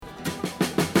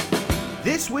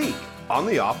This week on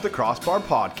the Off the Crossbar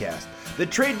podcast, the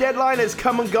trade deadline has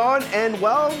come and gone, and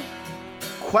well,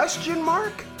 question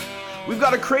mark? We've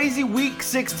got a crazy week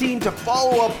 16 to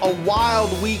follow up a wild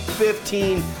week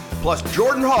 15, plus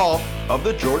Jordan Hall of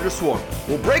the Georgia Swarm.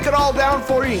 We'll break it all down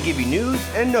for you and give you news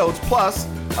and notes, plus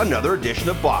another edition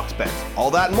of Box Bets.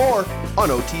 All that and more on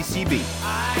OTCB.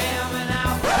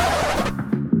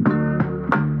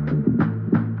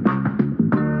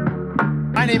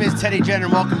 My name is Teddy Jenner,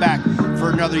 and welcome back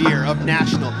for another year of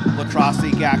National Lacrosse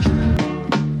League action.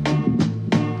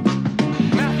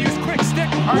 Matthews, quick stick.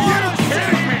 Are you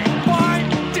kidding me? By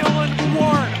Dylan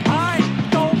Warren. I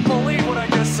don't believe what I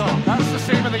just saw. That's the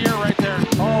save of the year right there.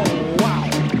 Oh, wow.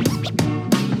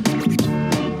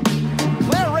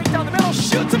 Claire right down the middle,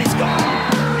 shoots and he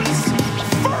scores!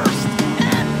 First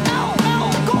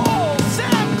NLL goal!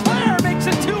 Sam Claire makes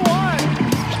it 2-1.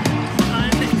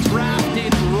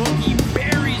 Undrafted rookie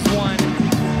buries one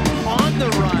on the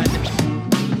run.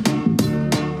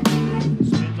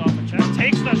 Spins off a check,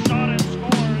 takes the shot and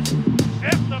scores.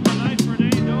 Fifth of the night for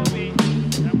Dave Dobie,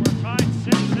 and we're tied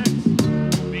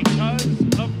 6-6 because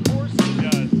of course he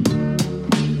does.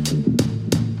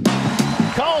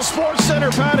 Call Sports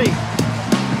Center, Patty.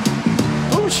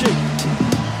 Bushi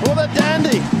with a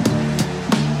dandy.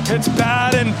 It's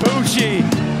bad and Bushi.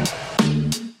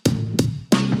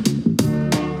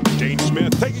 Dane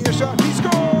Smith taking a shot. He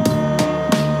scores!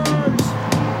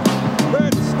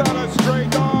 It's not a stray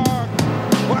dog.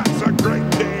 That's a great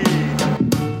day.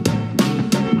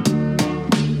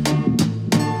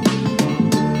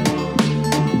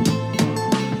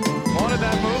 Wanted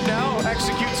that move now,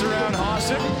 executes around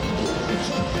Hasek.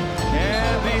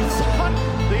 And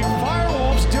the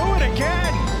Firewolves do it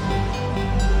again.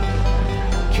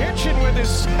 Kitchen with his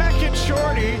second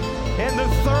shorty and the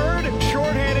third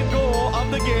shorthanded goal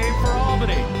of the game for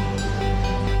Albany.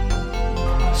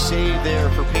 Save there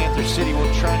for Panther City.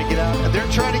 We're trying to get out. And they're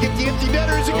trying to get the empty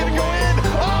netter. Is it going to go in?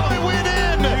 Oh, it went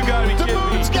in. You gotta be the kidding me.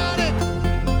 Moon's got it.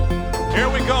 Here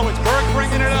we go. It's Berg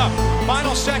bringing it up.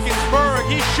 Final seconds. Berg.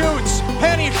 He shoots.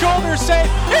 Penny shoulder save.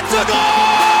 It's a goal!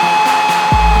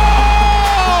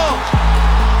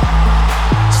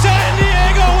 San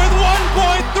Diego with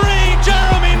 1.3.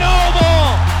 Jeremy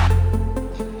Noble.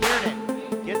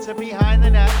 Kiernan gets it behind the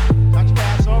net. Touch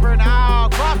pass over now.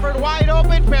 Crawford wide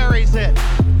open. Buries it.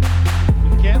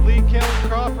 You can't leave Kalen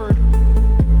Crawford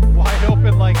wide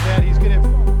open like that. He's going to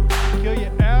kill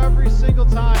you every single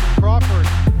time. Crawford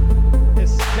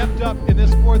has stepped up in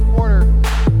this fourth quarter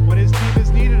when his team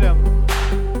has needed him.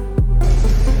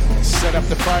 Set up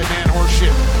the five-man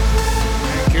horseshoe.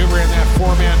 Vancouver in that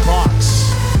four-man box.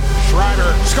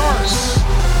 Schreiber scores.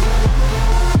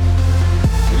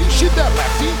 Did he shoot that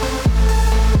lefty?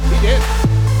 He did.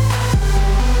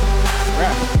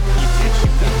 Right. He did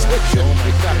shoot that lefty. Oh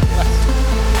my God, lefty.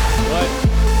 But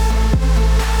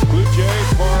Blue Jay,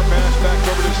 far pass back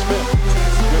over to Smith.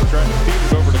 Smith trying to feed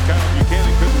it over to Kyle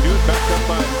Buchanan. Couldn't do it. Backed up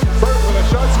by Bird with a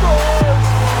shot. Scores!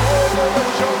 Over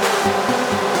the shoulder.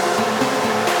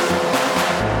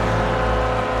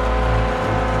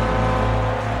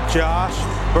 Josh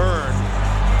Byrne.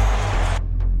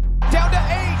 Down to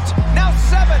 8, now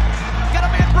 7. Got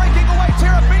a man breaking away.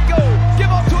 Terrafingo,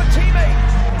 give up to a teammate.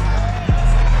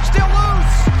 Still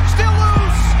loose.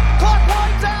 Clock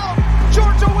winds out.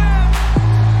 Georgia wins.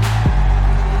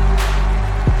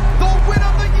 The win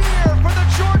of the year for the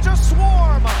Georgia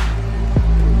Swarm.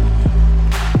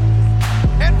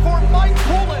 And for Mike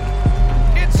Pullen,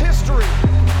 it's history.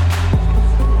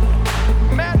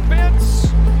 Matt Vince,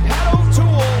 Pat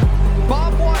O'Toole,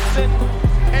 Bob Watson,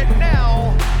 and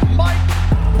now Mike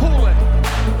Pullen.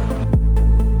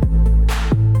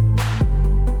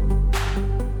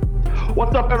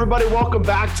 What's up, everybody? Welcome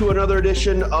back to another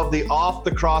edition of the Off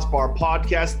the Crossbar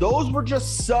podcast. Those were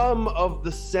just some of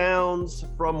the sounds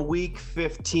from week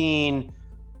 15.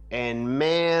 And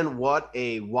man, what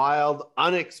a wild,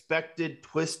 unexpected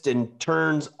twist and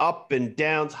turns, up and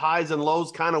downs, highs and lows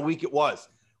kind of week it was.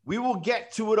 We will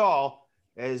get to it all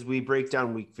as we break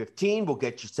down week 15. We'll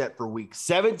get you set for week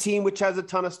 17, which has a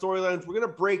ton of storylines. We're going to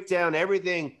break down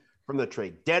everything from the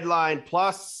trade deadline,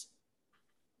 plus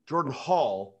Jordan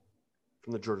Hall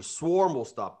from the Georgia Swarm will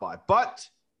stop by. But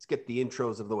let's get the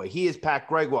intros of the way. He is Pat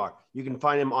Gregoire. You can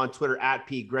find him on Twitter at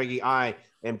 @PGreggy. I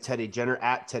am Teddy Jenner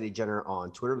at Teddy Jenner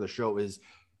on Twitter. The show is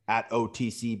at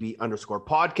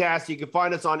OTCB_podcast. You can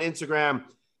find us on Instagram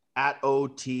at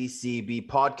OTCB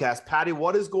podcast. Patty,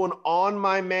 what is going on,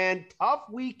 my man? Tough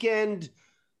weekend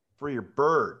for your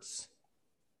Birds.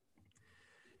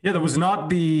 Yeah, that was not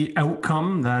the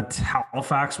outcome that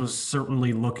Halifax was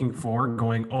certainly looking for,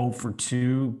 going 0 for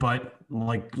 2, but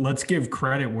let's give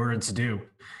credit where it's due.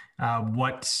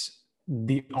 what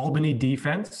the Albany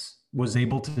defense was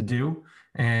able to do,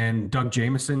 and Doug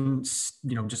Jamieson,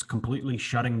 just completely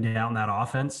shutting down that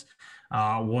offense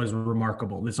was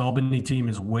remarkable. This Albany team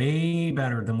is way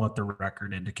better than what the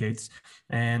record indicates,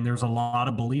 and there's a lot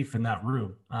of belief in that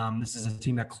room. This is a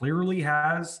team that clearly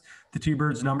has the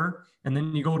T-Birds number, and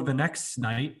then you go to the next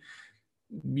night,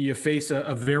 you face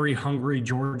a very hungry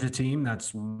Georgia team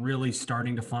that's really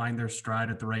starting to find their stride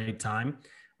at the right time.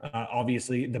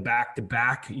 Obviously, the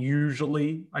back-to-back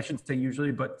usually, I shouldn't say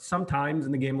usually, but sometimes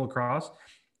in the game of lacrosse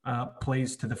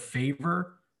plays to the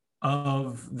favor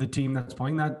of the team that's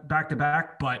playing that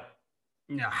back-to-back. But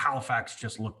Halifax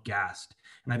just looked gassed.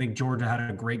 And I think Georgia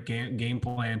had a great game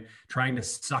plan trying to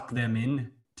suck them in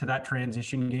to that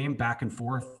transition game back and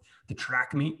forth, the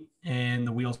track meet, and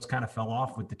the wheels kind of fell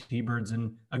off with the T-Birds.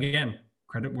 And again,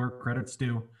 credit where credit's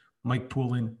due. Mike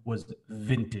Poulin was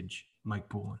vintage Mike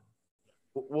Poulin.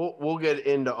 We'll get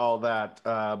into all that,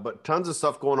 but tons of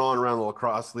stuff going on around the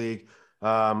lacrosse league.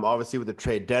 Obviously with the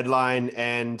trade deadline,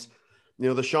 and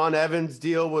the Sean Evans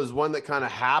deal was one that kind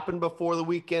of happened before the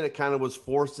weekend. It kind of was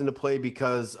forced into play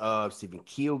because of Stephen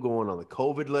Keogh going on the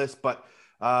COVID list, but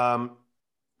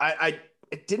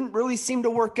it didn't really seem to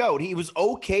work out. He was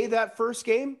okay that first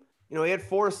game. He had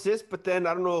 4 assists, but then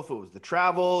I don't know if it was the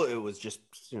travel, it was just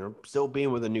still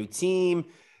being with a new team.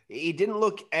 He didn't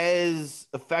look as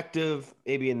effective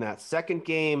maybe in that second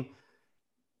game.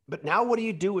 But now what do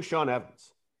you do with Sean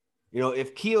Evans?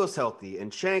 If Keogh's healthy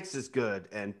and Shanks is good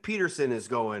and Peterson is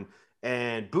going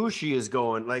and Bushi is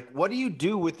going, what do you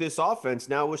do with this offense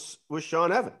now with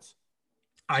Sean Evans?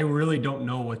 I really don't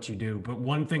know what you do. But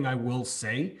one thing I will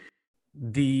say,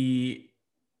 the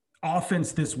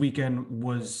offense this weekend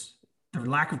the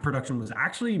lack of production was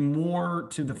actually more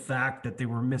to the fact that they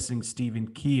were missing Stephen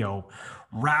Keogh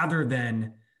rather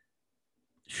than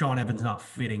Sean Evans not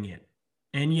fitting in.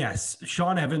 And yes,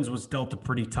 Sean Evans was dealt a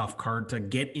pretty tough card to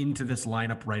get into this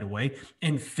lineup right away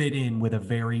and fit in with a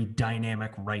very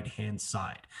dynamic right-hand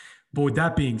side. But with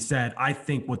that being said, I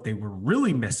think what they were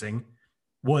really missing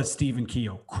was Stephen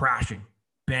Keogh crashing,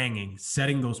 banging,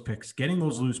 setting those picks, getting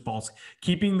those loose balls,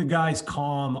 keeping the guys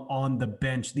calm on the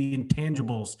bench, the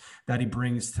intangibles that he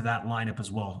brings to that lineup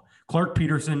as well. Clark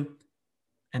Peterson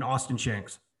and Austin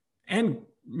Shanks, and,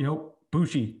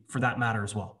 Bushi for that matter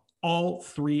as well. All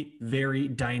 3 very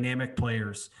dynamic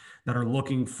players that are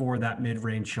looking for that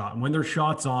mid-range shot. And when their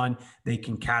shot's on, they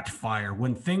can catch fire.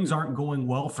 When things aren't going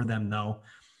well for them, though,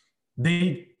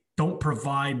 they don't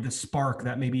provide the spark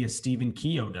that maybe a Stephen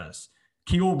Keogh does.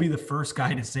 Keogh will be the first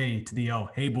guy to say to the O,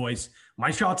 hey, boys,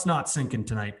 my shot's not sinking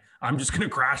tonight. I'm just going to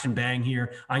crash and bang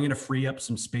here. I'm going to free up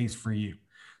some space for you.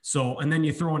 So, and then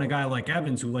you throw in a guy like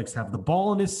Evans who likes to have the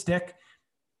ball in his stick.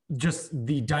 Just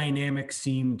the dynamic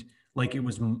seemed like it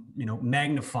was,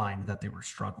 magnifying that they were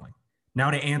struggling.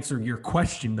 Now to answer your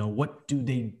question, though, what do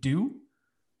they do?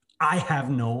 I have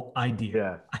no idea.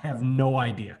 Yeah. I have no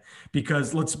idea,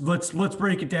 because let's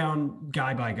break it down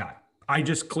guy by guy. I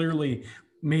just clearly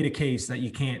made a case that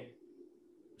you can't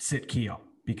sit Keogh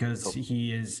because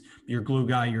he is your glue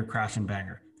guy, your crash and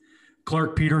banger.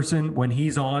 Clark Peterson, when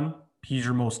he's on, he's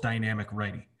your most dynamic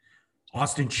righty.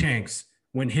 Austin Shanks,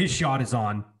 when his shot is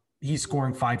on, he's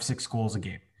scoring 5-6 goals a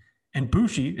game. And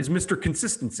Bushi is Mr.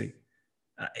 Consistency.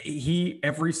 He,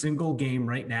 every single game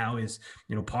right now is,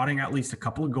 potting at least a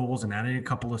couple of goals and adding a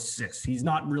couple of assists. He's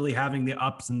not really having the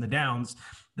ups and the downs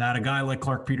that a guy like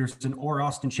Clark Peterson or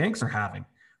Austin Shanks are having.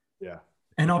 Yeah.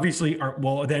 And obviously,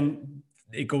 then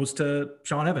it goes to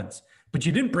Sean Evans. But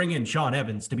you didn't bring in Sean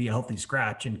Evans to be a healthy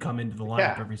scratch and come into the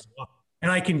lineup every so often.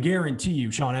 And I can guarantee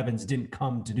you Sean Evans didn't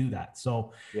come to do that.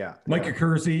 So Mike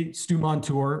Accursi, Stu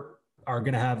Montour are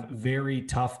going to have very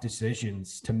tough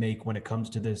decisions to make when it comes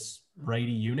to this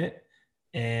righty unit.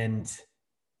 And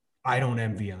I don't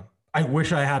envy them. I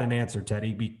wish I had an answer,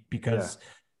 Teddy, because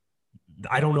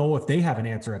I don't know if they have an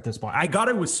answer at this point. I got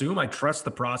to assume, I trust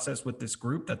the process with this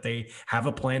group that they have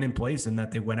a plan in place and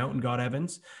that they went out and got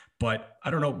Evans. But I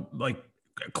don't know,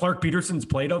 Clark Peterson's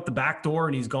played out the back door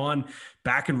and he's gone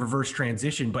back in reverse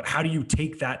transition. But how do you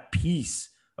take that piece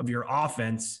of your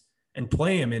offense and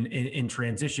play him in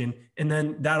transition? And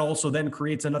then that also then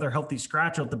creates another healthy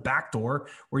scratch out the back door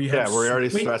where you have where he already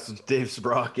stressed Dave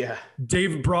Brock.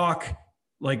 Dave Brock,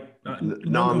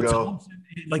 Nongo.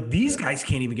 These guys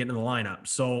can't even get in the lineup.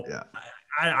 So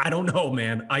I don't know,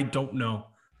 man. I don't know.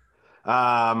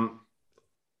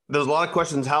 There's a lot of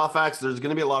questions. Halifax, there's going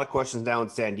to be a lot of questions down in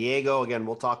San Diego. Again,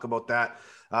 we'll talk about that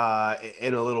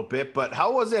in a little bit. But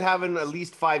how was it having at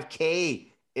least 5K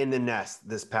in the nest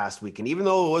this past weekend? Even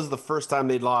though it was the first time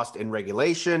they'd lost in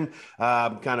regulation,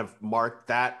 kind of mark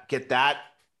that, get that,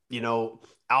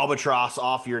 albatross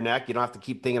off your neck. You don't have to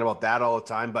keep thinking about that all the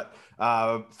time. But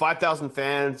 5,000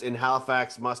 fans in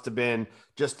Halifax must have been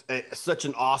just such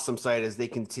an awesome sight as they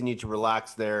continue to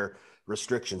relax their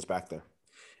restrictions back there.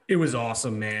 It was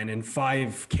awesome, man. And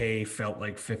 5K felt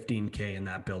like 15K in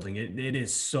that building. It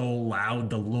is so loud,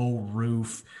 the low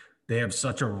roof. They have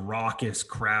such a raucous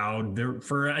crowd. They're,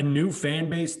 for a new fan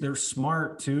base, they're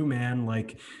smart too, man.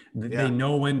 Like they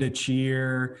know when to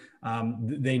cheer.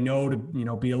 They know to,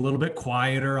 be a little bit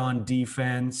quieter on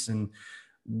defense, and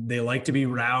they like to be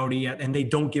rowdy, and they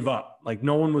don't give up. Like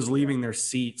no one was leaving their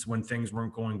seats when things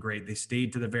weren't going great. They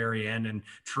stayed to the very end and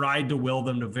tried to will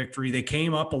them to victory. They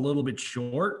came up a little bit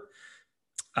short.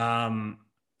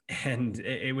 And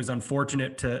it was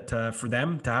unfortunate for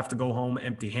them to have to go home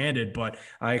empty-handed. But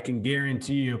I can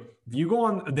guarantee you, if you go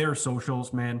on their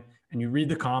socials, man, and you read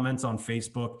the comments on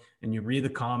Facebook and you read the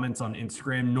comments on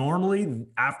Instagram, normally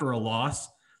after a loss,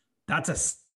 that's a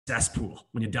cesspool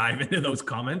when you dive into those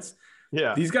comments.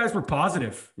 Yeah, these guys were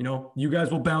positive. You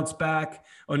guys will bounce back.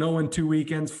 A 0-2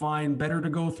 weekends, fine. Better to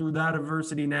go through that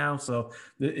adversity now. So,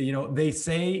 they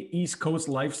say East Coast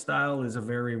lifestyle is a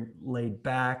very laid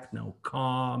back, no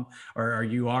calm, or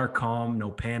you are calm, no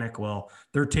panic. Well,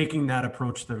 they're taking that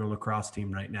approach to their lacrosse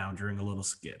team right now during a little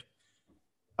skid.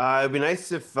 It'd be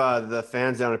nice if the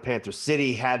fans down at Panther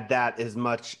City had that as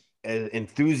much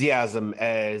enthusiasm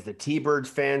as the T-Birds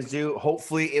fans do.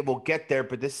 Hopefully it will get there,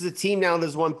 but this is a team now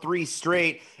that's won 3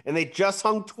 straight, and they just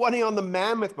hung 20 on the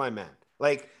Mammoth, my man.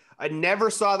 Like, I never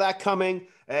saw that coming,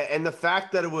 and the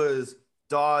fact that it was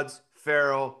Dodds,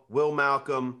 Farrell, Will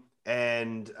Malcolm,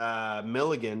 and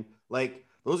Milligan, like,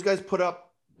 those guys put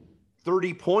up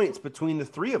 30 points between the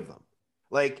 3 of them.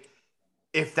 Like,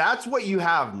 if that's what you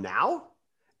have now,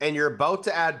 and you're about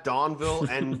to add Donville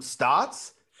and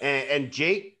Stotts, and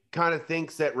Jake kind of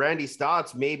thinks that Randy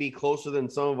Stotts may be closer than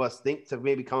some of us think to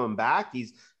maybe coming back.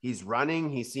 He's running.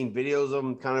 He's seen videos of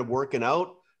him kind of working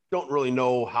out. Don't really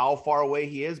know how far away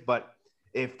he is, but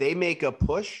if they make a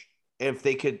push, if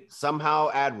they could somehow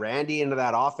add Randy into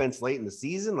that offense late in the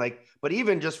season, but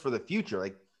even just for the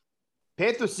future,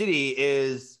 Panther City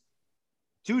is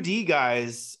 2D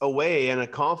guys away and a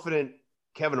confident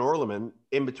Kevin Orleman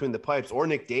in between the pipes, or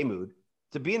Nick Damoud,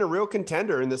 to being a real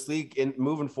contender in this league and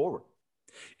moving forward.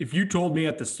 If you told me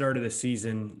at the start of the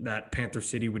season that Panther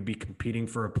City would be competing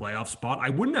for a playoff spot, I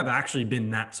wouldn't have actually been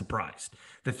that surprised.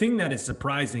 The thing that is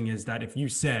surprising is that if you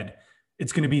said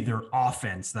it's going to be their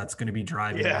offense that's going to be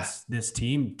driving this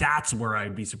team, that's where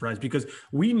I'd be surprised, because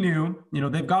we knew,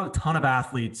 they've got a ton of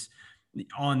athletes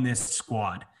on this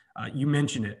squad. You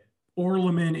mentioned it.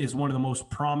 Orleman is one of the most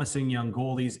promising young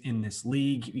goalies in this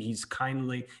league. He's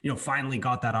finally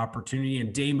got that opportunity.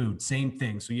 And Damoud, same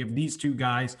thing. So you have these 2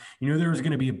 guys. There's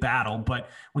going to be a battle. But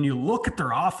when you look at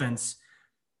their offense,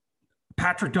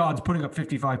 Patrick Dodds putting up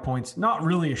 55 points, not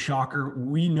really a shocker.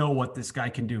 We know what this guy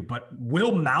can do. But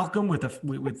Will Malcolm with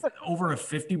over a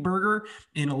 50 burger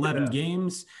in 11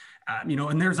 games.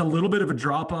 And there's a little bit of a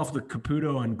drop off with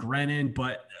Caputo and Grennan,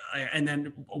 and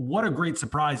then what a great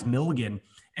surprise Milligan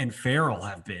and Farrell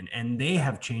have been, and they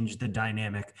have changed the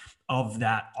dynamic of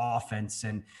that offense.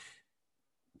 And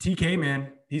TK,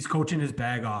 man, he's coaching his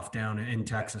bag off down in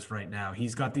Texas right now.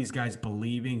 He's got these guys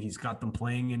believing, he's got them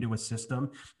playing into a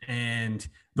system, and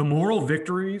the moral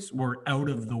victories were out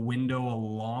of the window a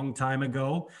long time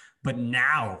ago, but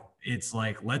now it's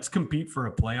like, let's compete for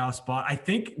a playoff spot. I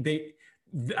think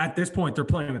at this point, they're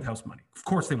playing with house money. Of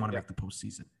course, they want to make the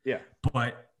postseason. Yeah.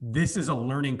 But this is a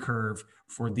learning curve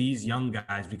for these young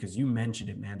guys, because you mentioned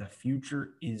it, man. The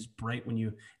future is bright when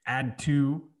you add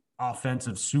 2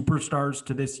 offensive superstars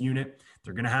to this unit.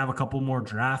 They're going to have a couple more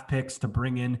draft picks to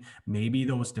bring in maybe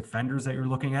those defenders that you're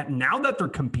looking at. Now that they're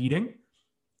competing,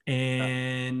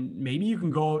 and maybe you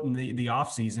can go out in the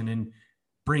offseason and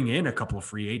bring in a couple of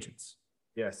free agents.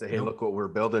 Yeah, say, hey, look what we're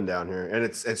building down here. And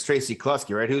it's Tracy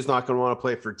Kluski, right? Who's not going to want to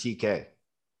play for TK?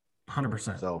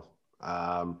 100%. So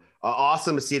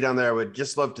awesome to see down there. I would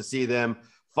just love to see them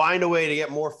find a way to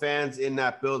get more fans in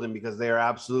that building, because they are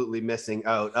absolutely missing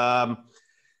out.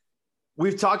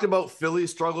 We've talked about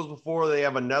Philly's struggles before. They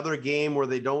have another game where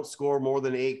they don't score more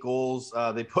than 8 goals.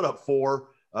 They put up 4,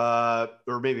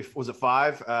 or maybe was it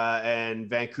 5? And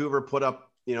Vancouver put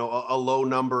up, a low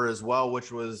number as well,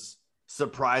 which was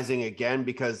surprising again,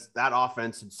 because that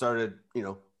offense had started,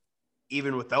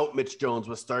 even without Mitch Jones,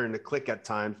 was starting to click at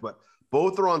times. But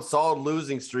both are on solid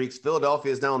losing streaks.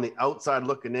 Philadelphia is now on the outside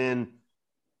looking in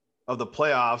of the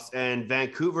playoffs, and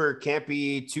Vancouver can't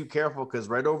be too careful, because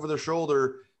right over their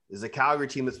shoulder is a Calgary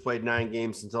team that's played 9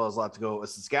 games until has a lot to go. A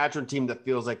Saskatchewan team that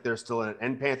feels like they're still in it,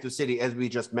 and Panther City, as we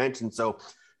just mentioned. So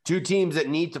 2 teams that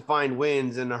need to find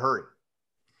wins in a hurry.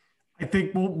 I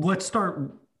think, well, let's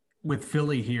start with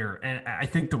Philly here. And I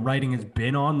think the writing has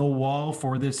been on the wall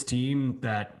for this team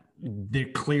that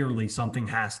clearly something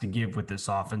has to give with this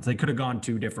offense. They could have gone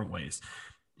two different ways,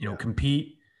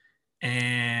 compete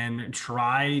and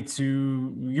try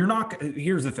to,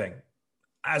 here's the thing.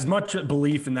 As much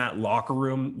belief in that locker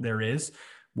room there is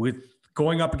with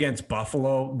going up against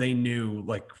Buffalo, they knew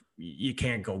you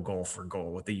can't go goal for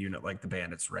goal with a unit like the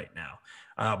Bandits right now.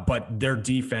 But their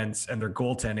defense and their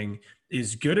goaltending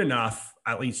is good enough.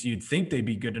 At least you'd think they'd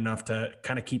be good enough to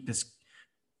kind of keep this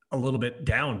a little bit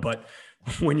down. But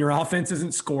when your offense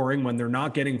isn't scoring, when they're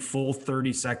not getting full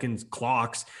 30 seconds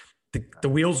clocks, the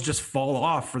wheels just fall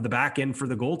off for the back end for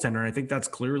the goaltender. And I think that's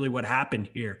clearly what happened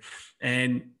here.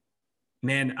 And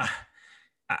man,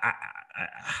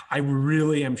 I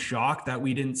really am shocked that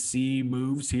we didn't see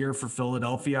moves here for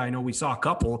Philadelphia. I know we saw a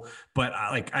couple, but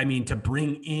to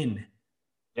bring in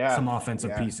some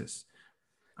offensive pieces.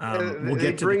 We'll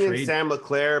get to bring in Sam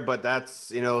LeClair, but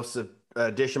that's,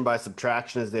 addition by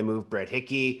subtraction as they move Brett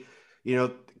Hickey.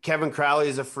 Kevin Crowley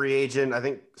is a free agent. I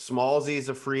think Smallsy is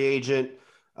a free agent.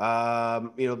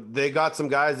 They got some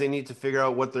guys they need to figure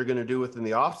out what they're going to do within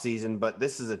the offseason, but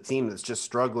this is a team that's just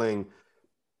struggling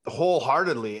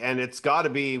wholeheartedly, and it's got to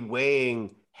be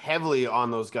weighing heavily on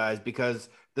those guys because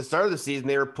the start of the season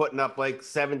they were putting up like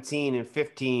 17 and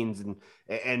 15s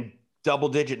and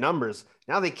double-digit numbers.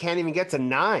 Now they can't even get to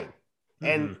 9. Mm-hmm.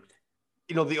 And,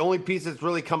 the only piece that's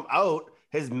really come out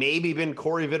has maybe been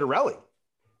Corey Vitarelli.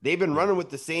 They've been running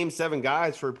with the same 7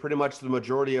 guys for pretty much the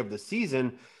majority of the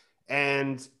season,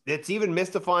 and it's even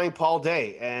mystifying Paul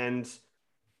Day. And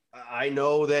I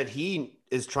know that he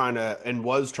is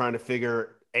was trying to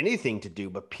figure anything to do,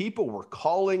 but people were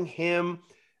calling him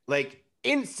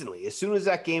instantly. As soon as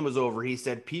that game was over, he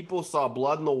said people saw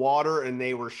blood in the water and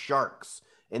they were sharks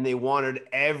and they wanted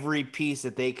every piece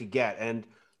that they could get. And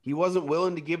he wasn't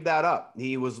willing to give that up.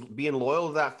 He was being loyal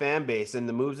to that fan base, and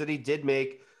the moves that he did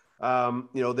make,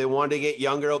 they wanted to get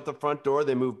younger out the front door.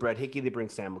 They moved Brett Hickey. They bring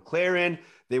Sam LeClair in.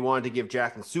 They wanted to give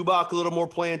Jacqueline Subak a little more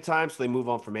playing time, so they move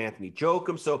on from Anthony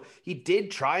Jochum. So he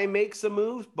did try and make some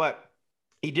moves, but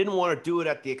he didn't want to do it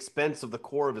at the expense of the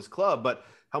core of his club. But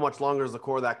how much longer is the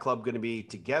core of that club going to be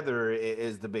together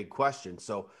is the big question.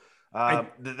 So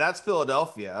that's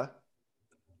Philadelphia.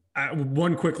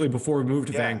 One quickly before we move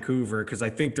to Vancouver, because I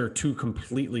think they're two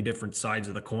completely different sides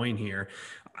of the coin here.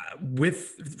 With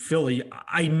Philly,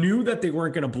 I knew that they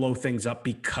weren't going to blow things up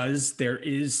because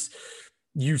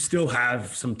you still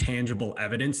have some tangible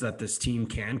evidence that this team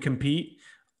can compete.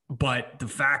 But the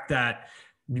fact that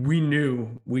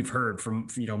we've heard from,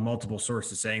 multiple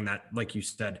sources saying that, like you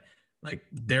said,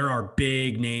 there are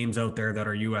big names out there that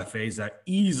are UFAs that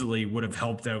easily would have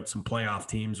helped out some playoff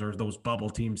teams or those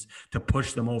bubble teams to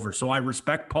push them over. So I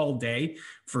respect Paul Day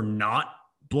for not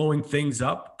blowing things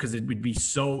up because it would be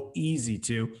so easy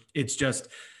to. It's just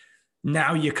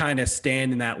now you kind of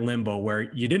stand in that limbo where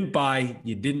you didn't buy,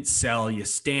 you didn't sell, you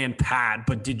stand pat,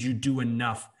 but did you do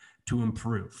enough to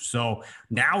improve? So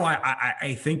now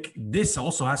I think this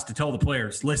also has to tell the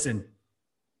players, listen,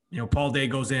 Paul Day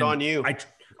goes in. It's on you.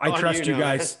 I trust you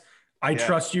guys. I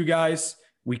trust you guys.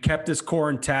 We kept this core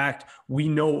intact. We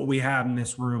know what we have in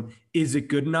this room. Is it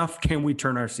good enough? Can we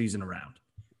turn our season around?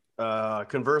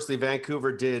 Conversely,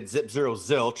 Vancouver did 0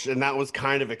 zilch, and that was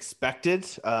kind of expected.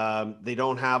 They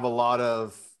don't have a lot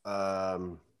of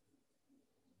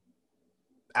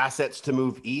assets to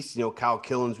move east. Kyle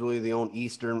Killen's really the only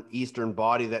eastern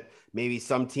body that maybe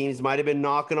some teams might have been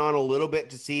knocking on a little bit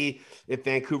to see if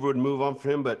Vancouver would move on for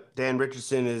him. But Dan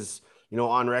Richardson is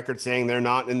on record saying they're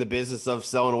not in the business of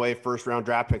selling away first-round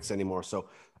draft picks anymore. So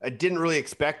I didn't really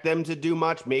expect them to do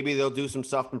much. Maybe they'll do some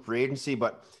stuff in free agency,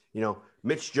 but,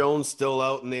 Mitch Jones still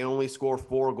out and they only score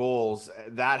 4 goals.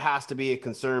 That has to be a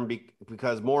concern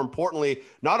because more importantly,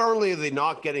 not only are they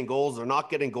not getting goals, they're not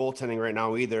getting goaltending right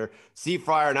now either. Steve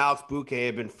Fryer and Alex Bouquet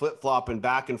have been flip-flopping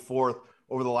back and forth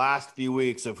over the last few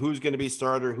weeks of who's going to be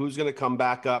starter, who's going to come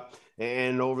back up.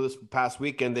 And over this past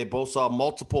weekend, they both saw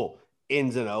multiple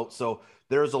ins and outs. So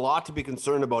there's a lot to be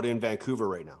concerned about in Vancouver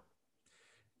right now.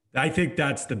 I think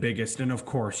that's the biggest. And of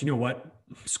course,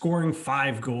 scoring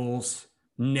 5 goals,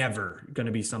 never going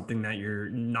to be something that you're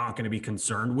not going to be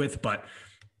concerned with. But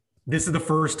this is the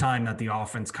first time that the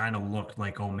offense kind of looked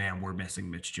like, oh man, we're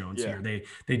missing Mitch Jones here.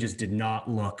 They just did not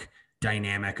look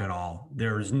dynamic at all.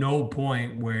 There's no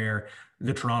point where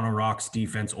the Toronto Rocks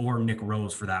defense or Nick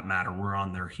Rose for that matter were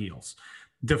on their heels.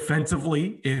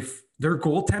 Defensively, if their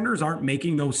goaltenders aren't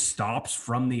making those stops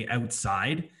from the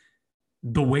outside,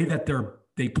 the way that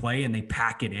they play and they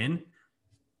pack it in,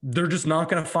 they're just not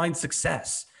going to find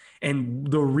success. And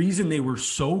the reason they were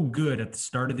so good at the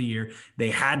start of the year,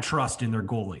 they had trust in their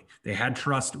goalie. They had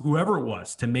trust, whoever it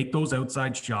was, to make those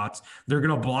outside shots. They're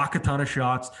going to block a ton of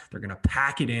shots. They're going to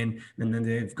pack it in. And then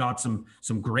they've got some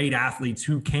great athletes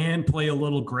who can play a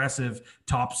little aggressive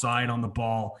top side on the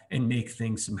ball and make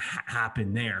things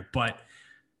happen there. But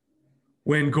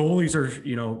when goalies are,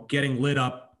 getting lit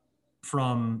up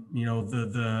from,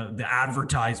 the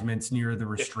advertisements near the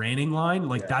restraining line,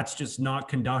 that's just not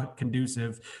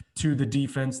conducive to the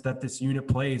defense that this unit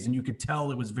plays. And you could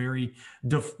tell it was very,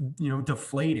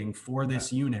 deflating for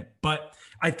this unit. But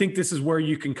I think this is where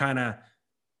you can kind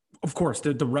of course,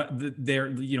 they're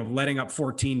letting up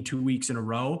 14 2 weeks in a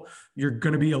row. You're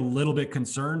going to be a little bit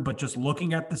concerned, but just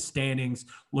looking at the standings,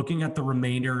 looking at the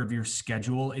remainder of your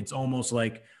schedule, it's almost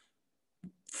like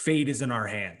fate is in our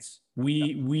hands.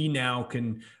 We now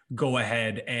can go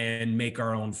ahead and make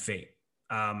our own fate.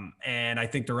 And I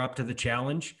think they're up to the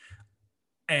challenge.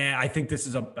 And I think this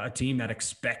is a team that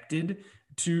expected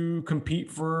to compete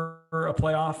for a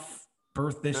playoff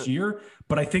berth this year.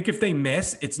 But I think if they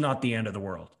miss, it's not the end of the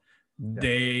world. No,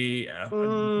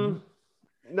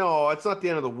 it's not the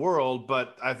end of the world,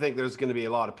 but I think there's going to be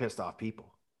a lot of pissed off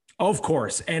people. Of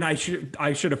course. And I should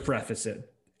have prefaced it.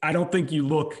 I don't think you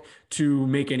look to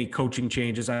make any coaching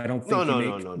changes. I don't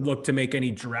think look to make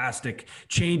any drastic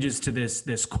changes to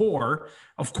this core.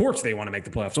 Of course they want to make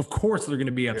the playoffs. Of course they're going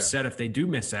to be upset if they do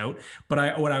miss out.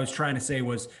 But what I was trying to say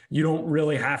was you don't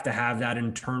really have to have that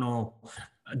internal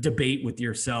debate with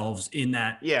yourselves in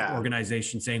that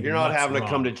organization saying you're not having to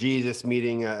come to Jesus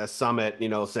meeting a summit,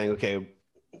 saying, okay,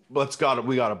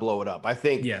 we got to blow it up. I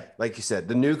think, like you said,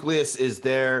 the nucleus is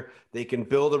there. They can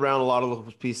build around a lot of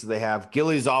those pieces they have.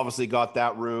 Gilly's obviously got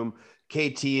that room.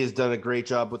 KT has done a great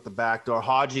job with the backdoor.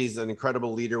 Haji's an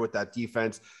incredible leader with that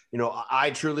defense.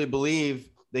 I truly believe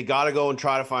they got to go and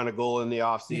try to find a goal in the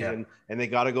offseason, and they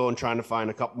got to go and try to find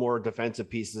a couple more defensive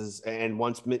pieces. And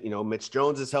once, Mitch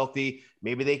Jones is healthy,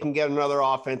 maybe they can get another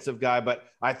offensive guy. But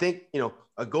I think,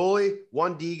 a goalie,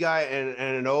 one D guy, and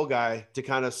an O guy to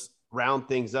kind of round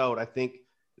things out, I think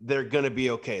they're going to be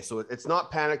okay. So it's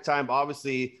not panic time.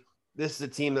 Obviously, this is a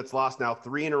team that's lost now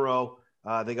 3 in a row.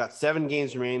 They got 7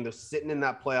 games remaining. They're sitting in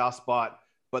that playoff spot,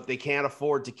 but they can't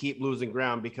afford to keep losing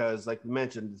ground because, like we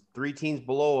mentioned, 3 teams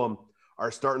below them are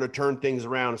starting to turn things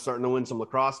around and starting to win some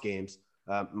lacrosse games.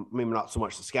 Maybe not so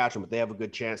much Saskatchewan, but they have a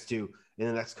good chance to in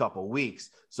the next couple of weeks.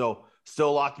 So still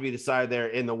a lot to be decided there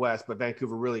in the West, but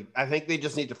Vancouver really, I think they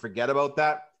just need to forget about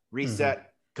that,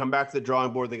 reset, come back to the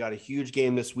drawing board. They got a huge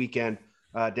game this weekend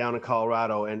down in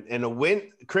Colorado and a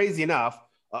win, crazy enough,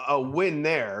 a win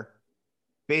there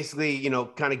basically,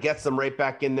 kind of gets them right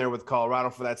back in there with Colorado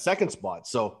for that second spot.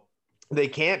 So they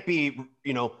can't be,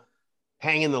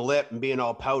 hanging the lip and being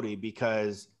all pouty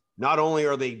because not only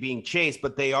are they being chased,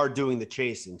 but they are doing the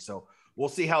chasing. So we'll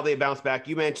see how they bounce back.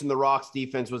 You mentioned the Rocks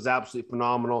defense was absolutely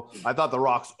phenomenal. I thought the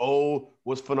Rocks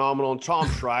was phenomenal. And Tom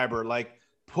Schreiber,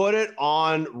 put it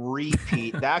on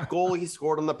repeat. That goal he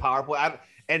scored on the power play.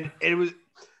 And it was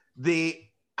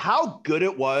how good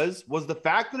it was the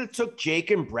fact that it took Jake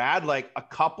and Brad a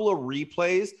couple of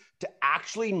replays to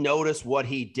actually notice what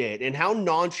he did and how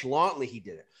nonchalantly he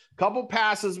did it. Couple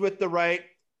passes with the right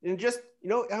and just,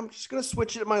 I'm just going to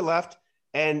switch it to my left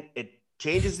and it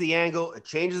changes the angle. It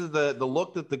changes the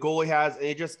look that the goalie has. And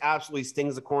it just absolutely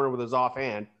stings the corner with his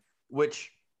offhand,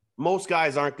 which most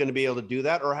guys aren't going to be able to do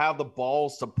that or have the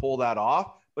balls to pull that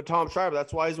off. But Tom Schreiber,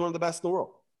 that's why he's one of the best in the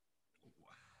world.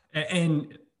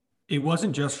 And it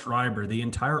wasn't just Schreiber. The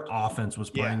entire offense was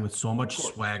playing with so much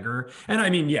swagger. And I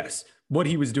mean, yes, what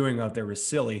he was doing out there was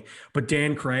silly, but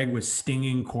Dan Craig was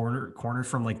stinging corners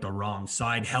from the wrong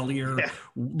side. Hellier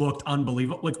looked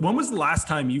unbelievable. When was the last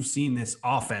time you've seen this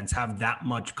offense have that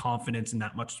much confidence and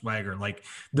that much swagger?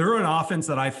 They're an offense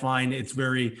that I find it's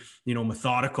very,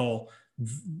 methodical.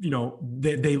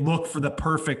 They look for the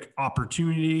perfect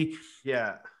opportunity.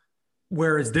 Yeah.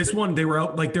 Whereas this one, they were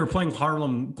out they were playing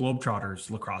Harlem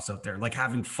Globetrotters lacrosse out there,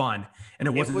 having fun, and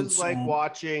it was like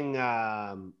watching.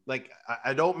 I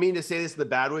don't mean to say this in the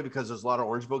bad way because there's a lot of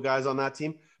Orangeville guys on that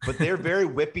team, but they're very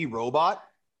whippy robot,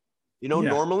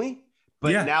 normally.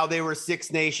 But now they were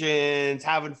Six Nations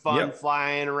having fun,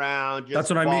 flying around, just that's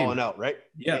what I mean. Out, right?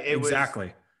 Yeah,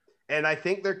 exactly. And I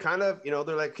think they're kind of,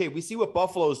 they're like, okay, we see what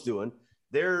Buffalo's doing.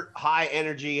 They're high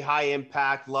energy, high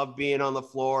impact, love being on the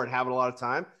floor and having a lot of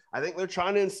time. I think they're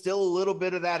trying to instill a little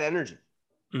bit of that energy.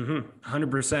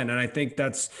 100%. And I think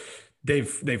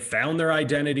they've found their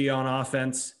identity on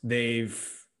offense. And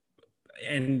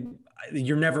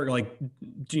you're never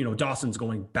Dawson's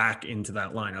going back into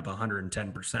that lineup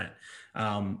 110%.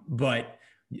 But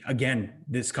again,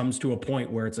 this comes to a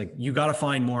point where it's like, you got to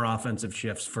find more offensive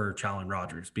shifts for Challen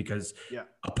Rogers, because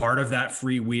a part of that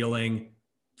freewheeling,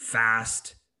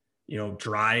 fast,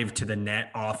 drive to the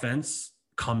net offense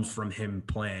comes from him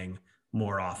playing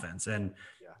more offense. And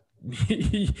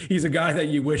he's a guy that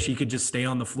you wish he could just stay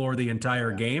on the floor the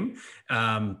entire game.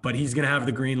 But he's going to have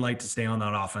the green light to stay on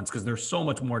that offense because they're so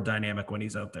much more dynamic when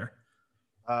he's out there.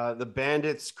 The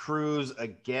Bandits cruise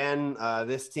again.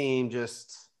 This team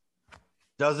just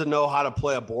doesn't know how to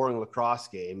play a boring lacrosse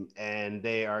game, and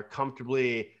they are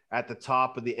comfortably at the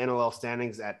top of the NLL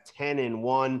standings at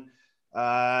 10-1.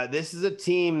 This is a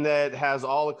team that has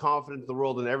all the confidence in the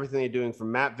world in everything they're doing,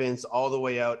 from Matt Vince all the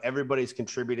way out. Everybody's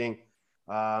contributing.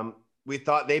 We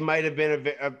thought they might have been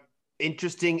a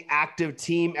interesting, active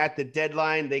team at the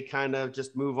deadline. They kind of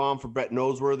just move on for Brett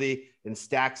Noseworthy and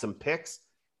stack some picks.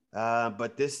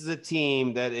 But this is a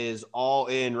team that is all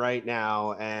in right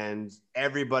now, and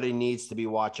everybody needs to be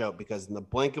watch out, because in the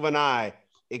blink of an eye,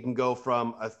 it can go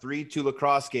from a 3-2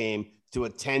 lacrosse game to a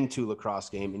 10-2 lacrosse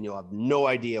game, and you'll have no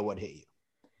idea what hit you.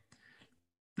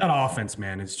 That offense,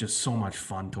 man, is just so much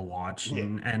fun to watch.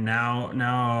 And now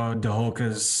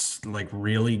Tehoka's like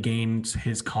really gained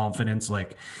his confidence.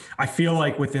 Like, I feel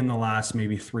like within the last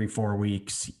maybe 3-4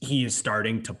 weeks, he is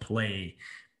starting to play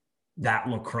that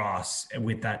lacrosse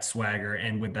with that swagger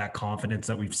and with that confidence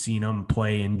that we've seen him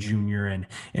play in junior and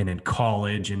in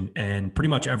college and pretty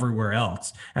much everywhere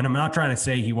else. And I'm not trying to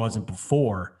say he wasn't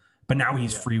before, but now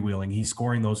he's freewheeling. He's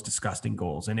scoring those disgusting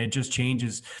goals. And it just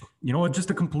changes, just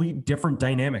a complete different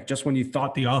dynamic. Just when you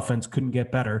thought the offense couldn't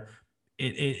get better,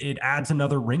 it adds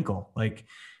another wrinkle. Like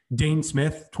Dane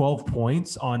Smith, 12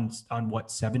 points on what,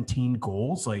 17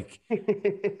 goals? Like,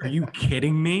 are you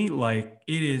kidding me? Like,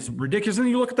 it is ridiculous. And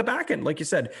you look at the back end, like you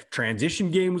said,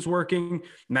 transition game was working.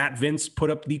 Matt Vince put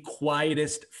up the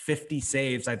quietest 50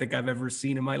 saves I think I've ever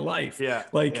seen in my life.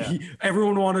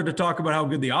 Everyone wanted to talk about how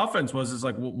good the offense was. It's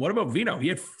like, well, what about Vino? He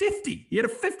had 50. He had a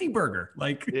 50 burger.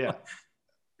 Like, it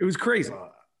was crazy.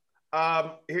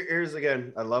 Here's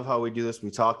again, I love how we do this. We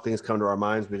talk, things come to our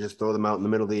minds. We just throw them out in the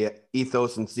middle of the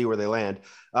ethos and see where they land.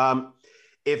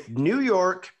 If New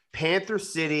York, Panther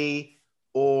City,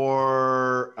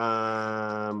 or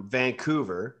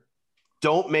Vancouver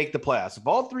don't make the playoffs, if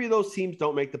all three of those teams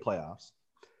don't make the playoffs,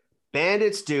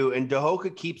 Bandits do, and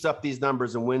Tehoka keeps up these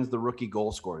numbers and wins the rookie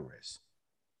goal scoring race.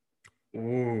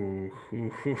 Ooh.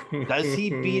 Does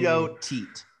he beat out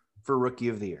Teat for Rookie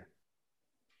of the Year?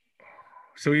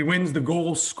 So he wins the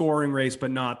goal scoring race,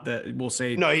 but not the, we'll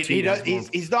say. No, he does.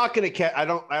 He's not going to catch. I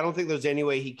don't think there's any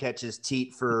way he catches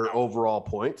Teat for overall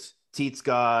points. Teat's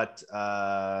got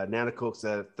Nanticoke's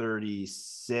at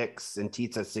 36 and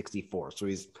Teat's at 64. So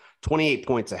he's 28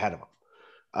 points ahead of him.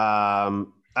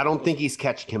 I don't think he's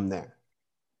catching him there,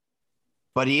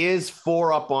 but he is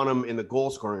 4 up on him in the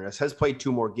goal scoring race. Has played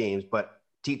 2 more games, but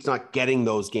Teat's not getting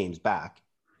those games back.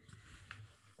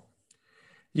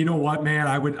 You know what, man?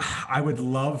 I would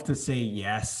love to say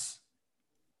yes.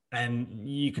 And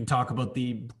you can talk about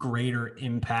the greater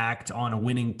impact on a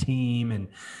winning team. And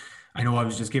I know I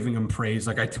was just giving him praise.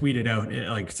 Like I tweeted out,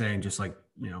 like saying just like,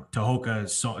 Tehoka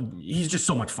is he's just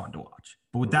so much fun to watch.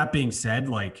 But with that being said,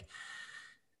 like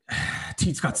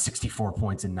Teat's got 64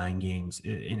 points in 9 games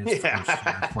in his first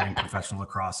year playing professional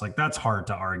lacrosse. Like that's hard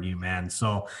to argue, man.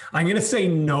 So I'm going to say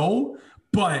no,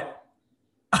 but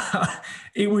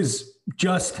it was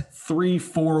just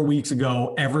 3-4 weeks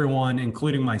ago, everyone,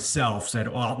 including myself, said,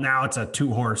 well, now it's a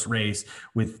 2-horse race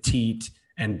with Teat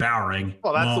and Bowering.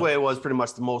 Well, that's the way it was pretty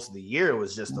much the most of the year. It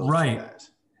was just those two guys.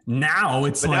 Now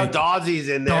it's now Dodsy's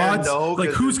in there.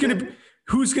 Like who's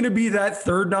going to be that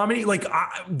third nominee? Like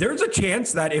there's a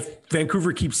chance that if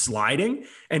Vancouver keeps sliding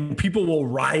and people will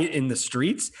riot in the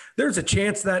streets, there's a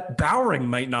chance that Bowering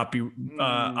might not be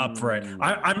up for it.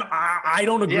 I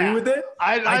don't agree with it.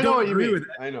 I don't agree with it.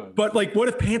 I know. But like, what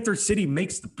if Panther City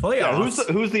makes the playoffs?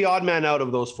 Yeah, who's the odd man out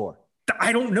of those 4?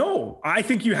 I don't know. I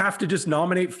think you have to just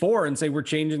nominate 4 and say we're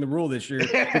changing the rule this year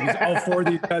because all 4 of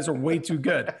these guys are way too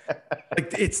good.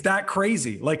 Like it's that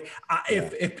crazy. Like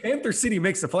if Panther City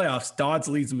makes the playoffs, Dodds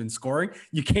leads them in scoring.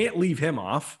 You can't leave him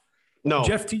off. No,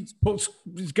 Jeff Teats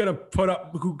is going to put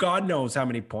up who God knows how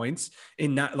many points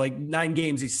in 9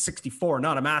 games. He's 64.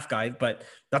 Not a math guy, but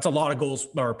that's a lot of goals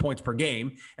or points per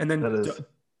game. And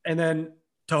then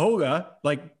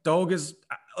Tehoka's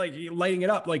like lighting it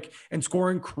up, like, and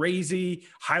scoring crazy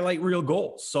highlight reel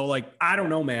goals. So like, I don't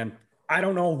know, man. I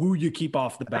don't know who you keep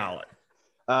off the ballot.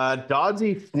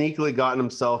 Dodsey sneakily gotten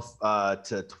himself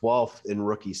to 12th in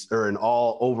rookies or in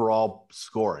all overall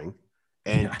scoring,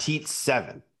 and Teat's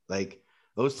 7. Like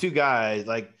those 2 guys,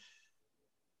 like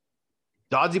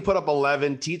Dodzy put up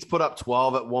 11. Teets put up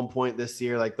 12 at one point this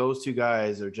year. Like, those two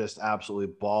guys are just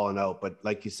absolutely balling out. But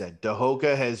like you said,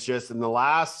 Dahoka has just, in the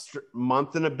last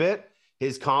month and a bit,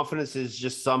 his confidence is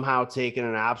just somehow taken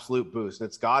an absolute boost. And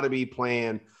it's got to be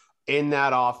playing in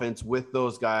that offense with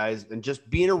those guys and just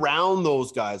being around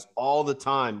those guys all the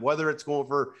time, whether it's going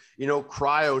for,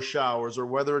 cryo showers, or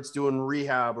whether it's doing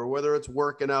rehab, or whether it's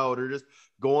working out, or just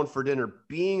going for dinner.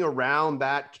 Being around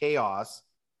that chaos,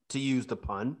 to use the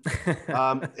pun,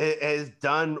 it has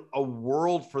done a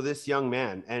world for this young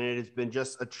man, and it has been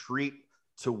just a treat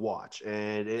to watch,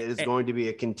 and it is going to be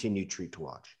a continued treat to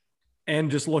watch. And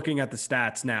just looking at the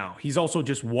stats now, he's also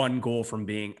just one goal from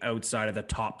being outside of the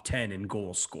top 10 in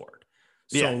goals scored.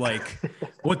 So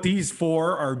what these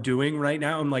four are doing right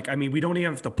now, we don't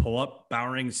even have to pull up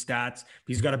Bowring's stats.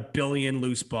 He's got 1 billion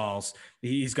loose balls.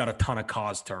 He's got a ton of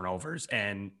caused turnovers.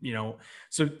 And,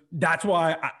 so that's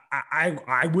why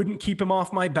I wouldn't keep him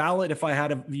off my ballot if I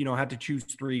had to choose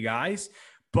 3 guys.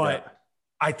 But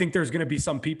I think there's going to be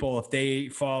some people, if they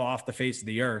fall off the face of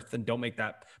the earth and don't make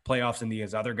that playoffs, and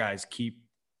these other guys keep,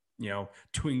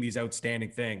 doing these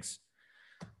outstanding things.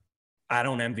 I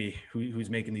don't envy who's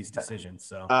making these decisions.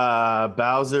 So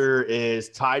Bowser is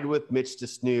tied with Mitch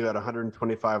DeSnoo at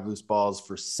 125 loose balls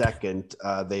for second.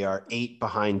 They are 8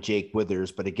 behind Jake Withers,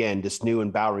 but again, DeSnoo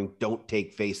and Bowering don't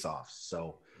take faceoffs.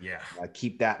 So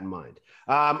keep that in mind.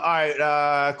 All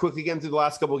right, quickly getting through the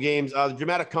last couple of games. The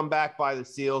dramatic comeback by the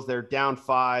Seals. They're down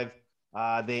 5.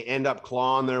 They end up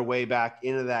clawing their way back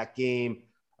into that game.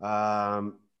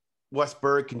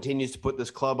 Westberg continues to put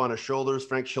this club on his shoulders.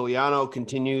 Frank Chiliano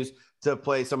continues to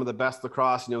play some of the best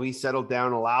lacrosse. He settled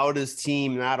down, allowed his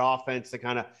team, that offense, to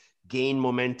kind of gain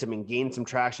momentum and gain some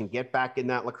traction, get back in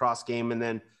that lacrosse game. And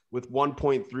then with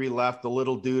 1.3 left, the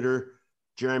little duder,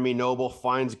 Jeremy Noble,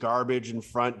 finds garbage in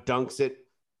front, dunks it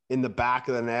in the back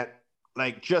of the net,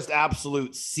 like just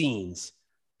absolute scenes.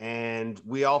 And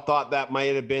we all thought that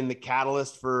might have been the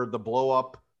catalyst for the blow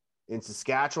up in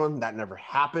Saskatchewan. That never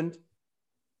happened.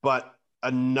 But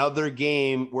another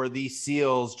game where these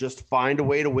Seals just find a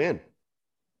way to win.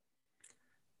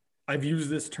 I've used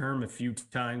this term a few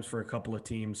times for a couple of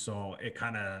teams, so it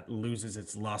kind of loses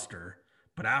its luster.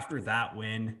 But after that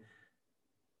win,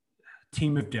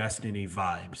 team of destiny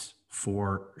vibes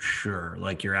for sure.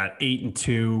 Like, you're at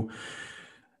 8-2.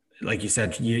 Like you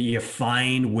said, you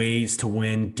find ways to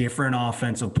win. Different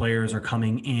offensive players are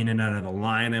coming in and out of the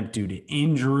lineup due to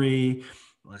injury.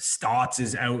 Stotts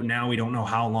is out now. We don't know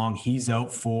how long he's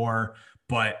out for,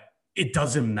 but it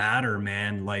doesn't matter,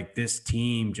 man. Like, this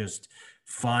team just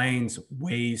finds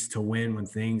ways to win when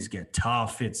things get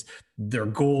tough. It's their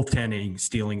goaltending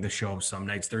stealing the show some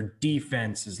nights. Their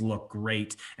defenses look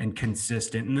great and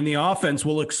consistent. And then the offense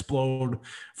will explode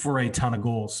for a ton of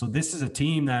goals. So this is a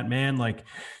team that, man, like,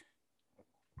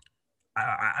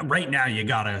 right now you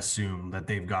got to assume that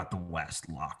they've got the West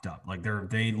locked up. Like,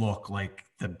 they look like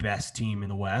the best team in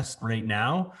the West right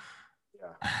now.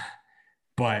 Yeah.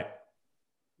 But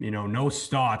no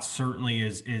Stotts certainly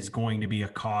is going to be a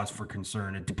cause for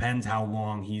concern. It depends how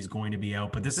long he's going to be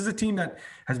out. But this is a team that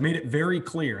has made it very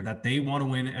clear that they want to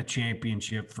win a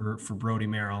championship for Brody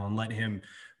Merrill and let him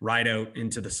ride out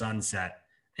into the sunset.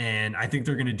 And I think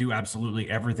they're going to do absolutely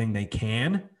everything they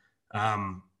can.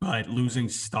 But losing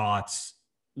Stotts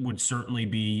would certainly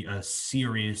be a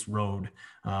serious road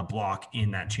block in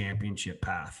that championship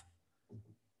path.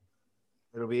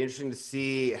 It'll be interesting to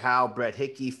see how Brett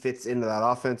Hickey fits into that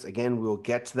offense. Again, we'll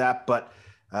get to that, but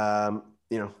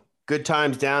good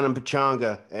times down in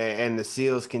Pechanga, and the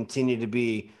Seals continue to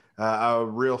be a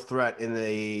real threat in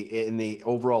the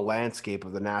overall landscape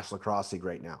of the National Lacrosse League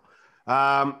right now.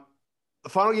 The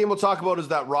final game we'll talk about is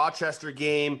that Rochester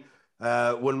game.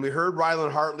 When we heard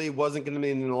Rylan Hartley wasn't going to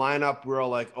be in the lineup, we were all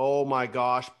like, oh my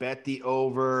gosh, bet the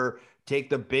over.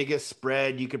 Take the biggest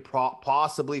spread you could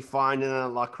possibly find in a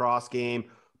lacrosse game.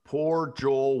 Poor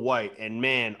Joel White. And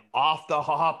man, off the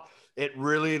hop, it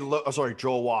really looked,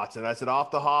 Joel Watson. I said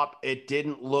off the hop, it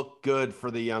didn't look good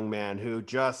for the young man who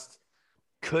just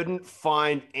couldn't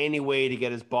find any way to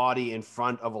get his body in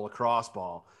front of a lacrosse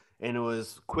ball. And it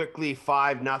was quickly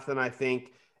 5-0, I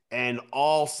think. And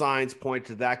all signs point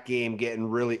to that game getting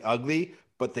really ugly.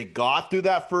 But they got through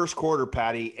that first quarter,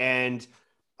 Patty, and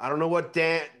I don't know what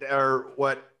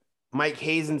what Mike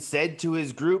Hazen said to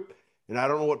his group, and I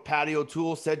don't know what Patty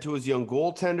O'Toole said to his young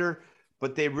goaltender,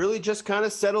 but they really just kind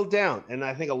of settled down. And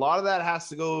I think a lot of that has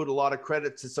to go to a lot of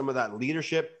credit to some of that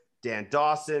leadership. Dan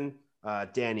Dawson,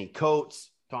 Danny Coates,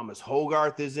 Thomas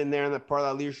Hogarth is in there in that part of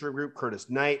that leadership group,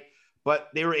 Curtis Knight. But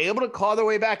they were able to claw their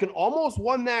way back and almost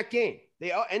won that game.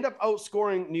 They end up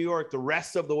outscoring New York the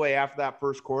rest of the way after that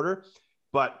first quarter.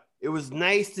 But it was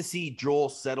nice to see Joel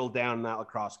settle down in that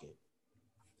lacrosse game.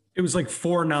 It was like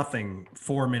 4-0,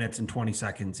 4 minutes and 20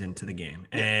 seconds into the game.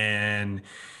 Yeah. And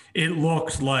it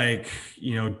looked like,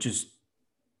 just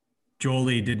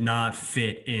Jolie did not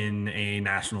fit in a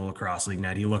National Lacrosse League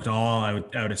net. He looked all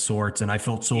out of sorts, and I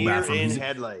felt so bad for him.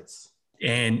 Headlights.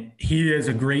 And he is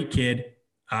a great kid.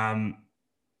 And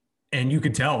you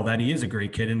could tell that he is a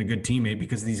great kid and a good teammate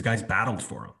because these guys battled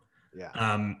for him. Yeah,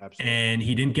 absolutely. And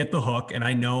he didn't get the hook. And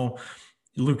I know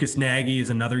Lucas Nagy is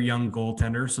another young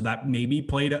goaltender, so that maybe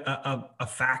played a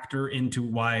factor into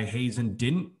why Hazen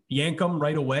didn't yank him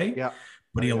right away. Yeah,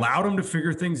 but he allowed him to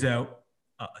figure things out.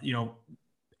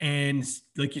 And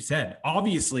like you said,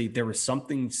 obviously there was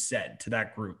something said to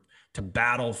that group to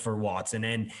battle for Watson.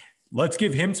 And let's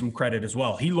give him some credit as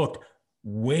well. He looked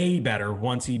way better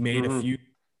once he made a few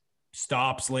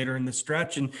stops later in the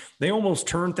stretch, and they almost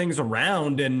turned things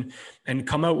around and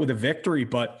come out with a victory.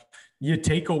 But you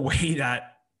take away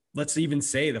that, let's even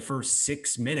say the first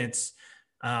 6 minutes,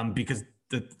 because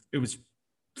it was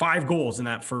 5 goals in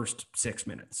that first 6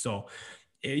 minutes. So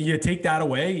you take that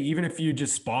away, even if you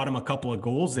just spot him a couple of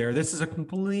goals there, this is a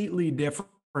completely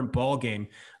different ball game.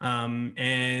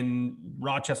 And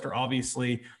Rochester,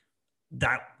 obviously,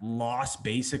 that loss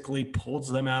basically pulls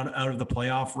them out of the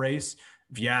playoff race.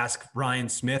 If you ask Ryan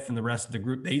Smith and the rest of the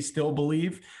group, they still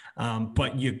believe.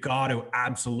 But you got to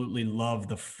absolutely love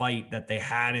the fight that they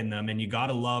had in them. And you got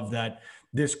to love that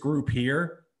this group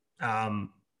here,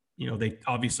 they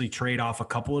obviously trade off a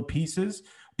couple of pieces,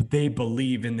 but they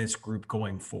believe in this group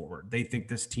going forward. They think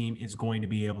this team is going to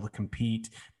be able to compete,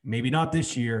 maybe not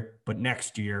this year, but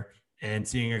next year. And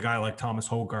seeing a guy like Thomas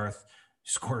Hogarth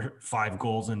score 5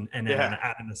 goals and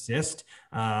add an assist.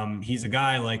 He's a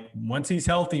guy, like, once he's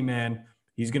healthy, man,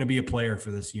 he's going to be a player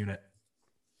for this unit.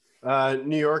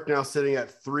 New York now sitting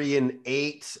at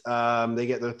 3-8. They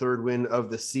get their 3rd win of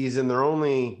the season. They're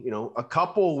only, a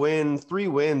couple 3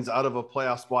 wins out of a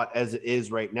playoff spot as it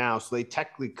is right now. So they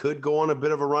technically could go on a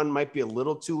bit of a run, might be a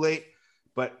little too late,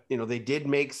 but they did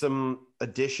make some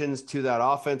additions to that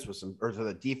offense to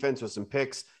the defense with some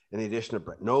picks and the addition of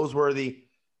Brett Noseworthy.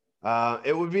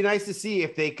 It would be nice to see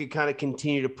if they could kind of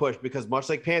continue to push, because much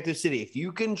like Panther City, if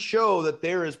you can show that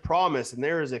there is promise and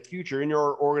there is a future in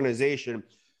your organization,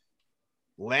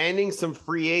 landing some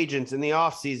free agents in the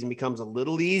offseason becomes a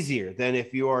little easier than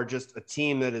if you are just a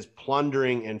team that is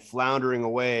plundering and floundering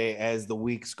away as the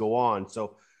weeks go on.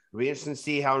 So it'll be interesting to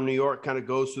see how New York kind of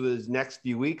goes through those next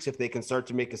few weeks, if they can start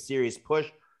to make a serious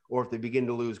push or if they begin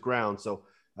to lose ground. So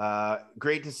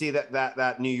great to see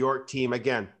that New York team,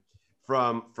 again,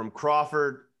 from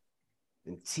Crawford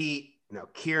and Teat, now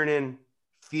Kiernan,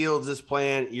 Fields is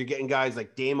playing. You're getting guys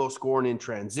like Damo scoring in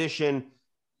transition.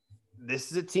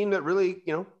 This is a team that really,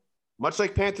 much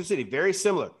like Panther City, very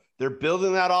similar. They're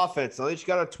building that offense. Now they just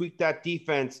got to tweak that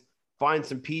defense, find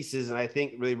some pieces, and I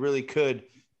think they really could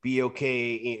be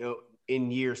okay, in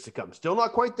years to come. Still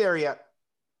not quite there yet,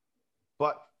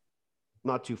 but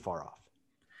not too far off.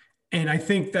 And I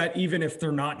think that even if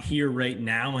they're not here right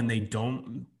now and they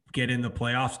don't get in the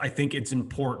playoffs, I think it's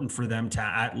important for them to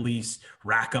at least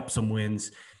rack up some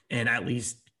wins and at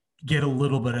least get a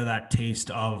little bit of that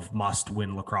taste of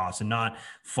must-win lacrosse and not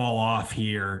fall off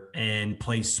here and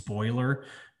play spoiler.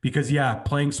 Because,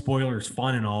 playing spoiler is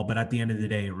fun and all, but at the end of the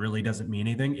day, it really doesn't mean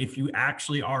anything. If you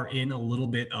actually are in a little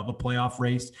bit of a playoff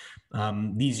race,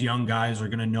 these young guys are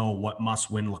going to know what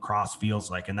must-win lacrosse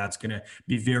feels like, and that's going to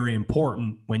be very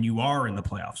important when you are in the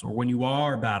playoffs or when you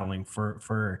are battling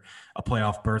for a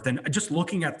playoff berth. And just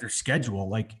looking at their schedule,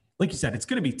 like you said, it's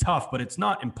going to be tough, but it's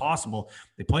not impossible.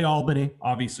 They play Albany,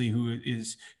 obviously, who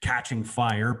is catching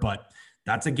fire, but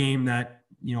that's a game that,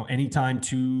 anytime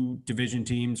 2 division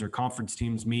teams or conference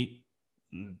teams meet,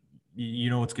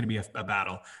 it's going to be a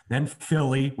battle. Then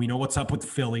Philly, we know what's up with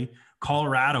Philly.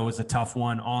 Colorado is a tough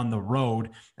one on the road,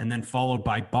 and then followed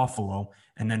by Buffalo,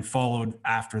 and then followed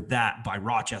after that by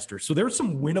Rochester. So there's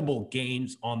some winnable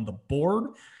games on the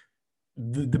board.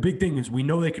 The big thing is we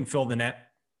know they can fill the net.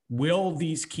 Will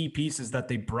these key pieces that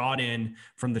they brought in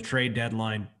from the trade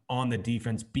deadline on the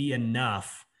defense be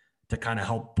enough to kind of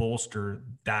help bolster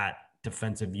that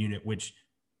defensive unit, which,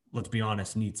 let's be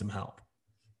honest, needs some help?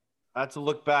 That's a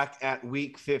look back at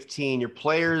week 15. Your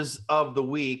players of the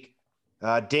week,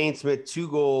 Dane Smith, 2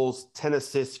 goals, 10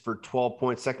 assists for 12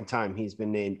 points. Second time he's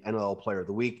been named NLL Player of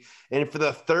the Week. And for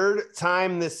the 3rd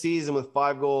time this season with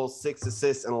 5 goals, 6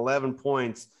 assists, and 11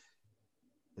 points,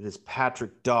 it is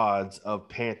Patrick Dodds of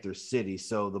Panther City.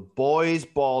 So the boys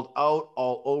balled out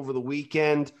all over the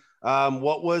weekend.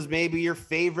 What was maybe your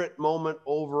favorite moment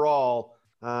overall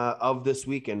of this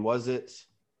weekend? Was it,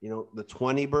 the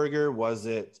 20 burger? Was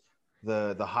it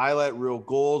the highlight reel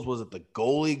goals? Was it the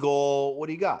goalie goal? What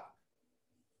do you got?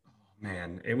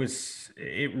 Man,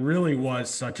 it really was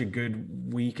such a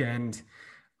good weekend.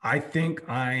 I think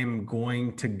I'm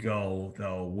going to go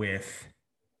though with,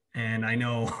 and I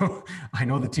know I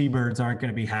know the T-Birds aren't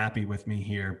going to be happy with me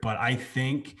here, but I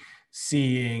think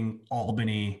seeing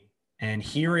Albany and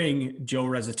hearing Joe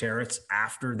Resetarits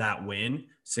after that win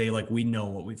say, like, we know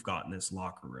what we've got in this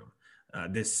locker room.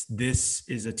 This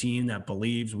is a team that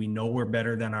believes we know we're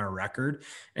better than our record.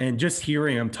 And just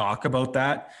hearing him talk about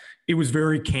that, it was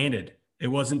very candid. It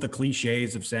wasn't the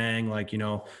cliches of saying, like,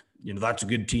 that's a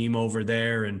good team over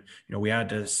there, and we had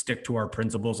to stick to our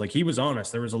principles. Like, he was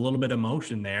honest. There was a little bit of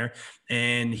emotion there,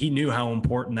 and he knew how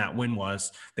important that win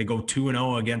was. They go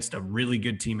 2-0 against a really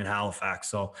good team in Halifax.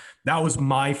 So that was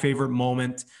my favorite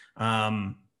moment.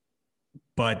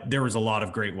 But there was a lot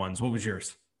of great ones. What was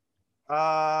yours?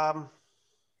 I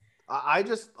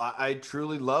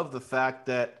truly love the fact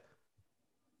that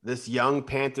this young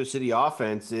Panther City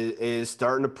offense is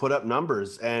starting to put up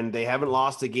numbers, and they haven't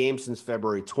lost a game since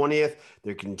February 20th.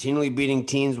 They're continually beating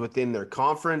teams within their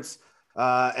conference,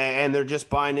 and they're just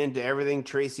buying into everything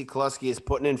Tracy Kelusky is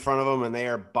putting in front of them, and they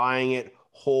are buying it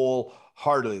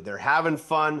wholeheartedly. They're having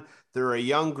fun. They're a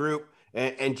young group,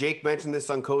 and Jake mentioned this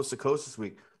on Coast to Coast this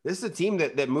week. This is a team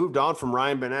that moved on from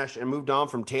Ryan Benesh and moved on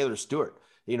from Taylor Stewart.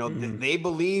 They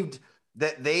believed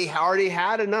that they already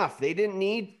had enough. They didn't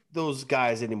need those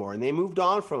guys anymore, and they moved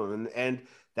on from them. And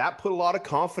that put a lot of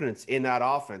confidence in that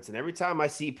offense. And every time I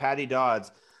see Patty Dodds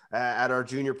at our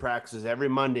junior practices every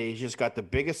Monday, he's just got the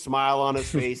biggest smile on his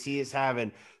face. He is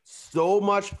having so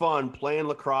much fun playing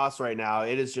lacrosse right now.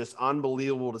 It is just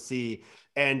unbelievable to see.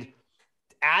 And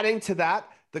adding to that,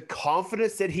 the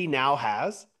confidence that he now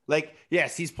has, like,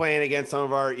 yes, he's playing against some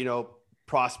of our,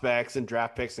 prospects and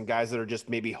draft picks and guys that are just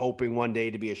maybe hoping one day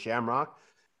to be a Shamrock,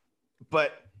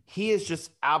 but he is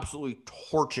just absolutely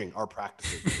torching our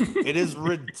practices. It is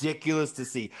ridiculous to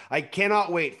see. I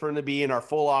cannot wait for him to be in our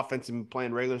full offense and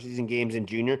playing regular season games in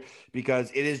junior, because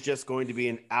it is just going to be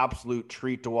an absolute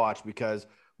treat to watch, because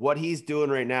what he's doing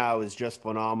right now is just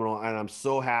phenomenal, and I'm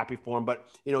so happy for him. But,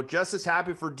 just as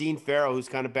happy for Dean Farrell, who's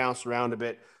kind of bounced around a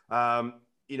bit.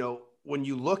 When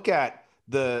you look at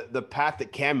the path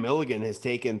that Cam Milligan has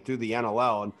taken through the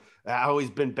NLL and how he's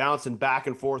been bouncing back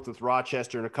and forth with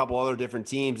Rochester and a couple other different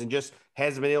teams and just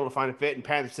hasn't been able to find a fit. And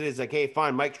Panther City is like, hey,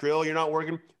 fine, Mike Trill, you're not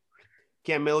working.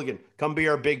 Cam Milligan, come be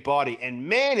our big body. And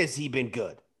man, has he been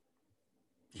good.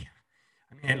 Yeah.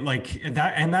 And like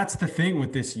that, and that's the thing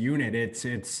with this unit.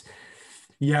 It's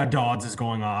Dodds is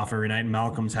going off every night.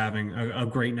 Malcolm's having a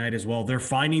great night as well. They're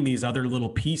finding these other little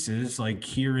pieces like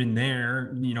here and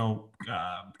there,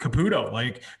 Caputo.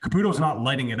 Like, Caputo's not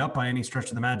lighting it up by any stretch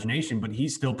of the imagination, but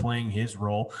he's still playing his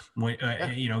role.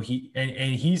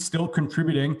 He's still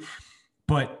contributing.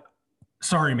 But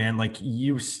sorry, man, like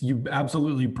you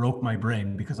absolutely broke my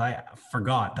brain, because I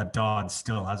forgot that Dodds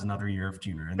still has another year of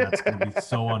junior, and that's going to be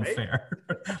so unfair.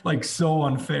 Like, so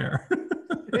unfair.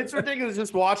 It's ridiculous.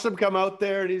 Just watch him come out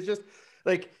there, and he's just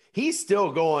like, he's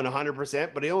still going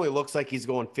 100%, but he only looks like he's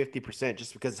going 50%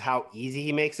 just because of how easy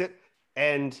he makes it.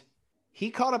 And he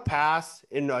caught a pass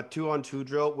in a 2-on-2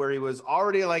 drill where he was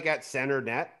already like at center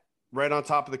net, right on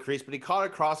top of the crease, but he caught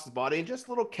it across his body and just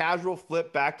a little casual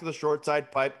flip back to the short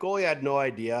side pipe. Goalie had no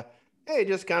idea. Hey,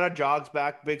 just kind of jogs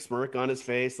back, big smirk on his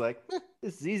face, like,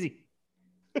 this is easy.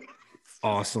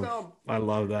 Awesome. I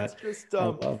love that. It's just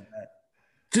dumb. I love that.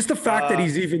 Just the fact that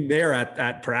he's even there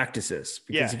at practices,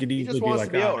 because he could easily just wants be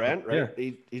like, to be out, right?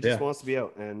 Yeah. He just wants to be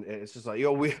out, and it's just like,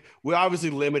 we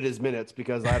obviously limit his minutes,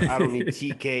 because I don't need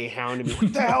TK hounding me.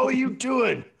 What the hell are you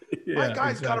doing? My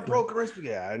guy's got a broken wrist.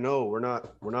 Yeah, I know. We're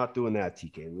not doing that,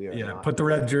 TK. We are. Yeah, not. Put the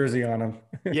red jersey on him.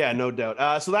 Yeah, no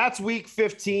doubt. So that's week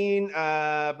 15,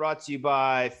 brought to you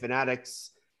by Fanatics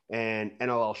and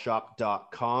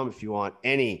NLLshop.com. If you want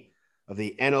any of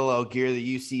the NLL gear that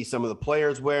you see some of the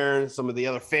players wearing, some of the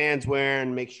other fans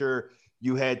wearing, make sure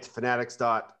you head to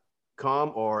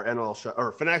fanatics.com or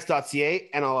fanatics.ca,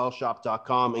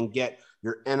 NLLshop.com, and get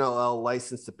your NLL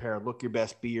license to pair. Look your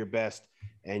best, be your best,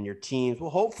 and your teams will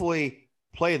hopefully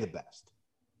play the best.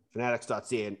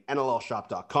 Fanatics.ca and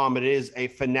NLLshop.com. It is a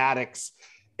Fanatics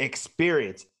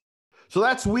experience. So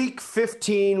that's week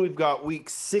 15. We've got week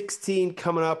 16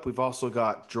 coming up. We've also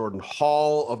got Jordan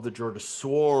Hall of the Georgia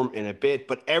Swarm in a bit.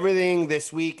 But everything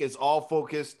this week is all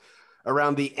focused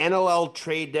around the NLL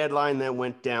trade deadline that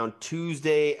went down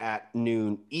Tuesday at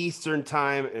noon Eastern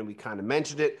time. And we kind of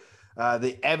mentioned it.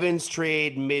 The Evans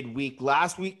trade midweek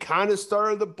last week kind of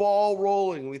started the ball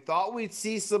rolling. We thought we'd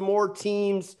see some more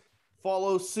teams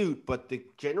follow suit. But the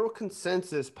general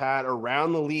consensus, Pat,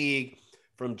 around the league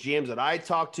from GMs that I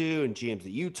talked to and GMs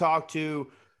that you talked to,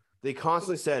 they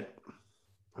constantly said,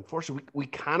 unfortunately, we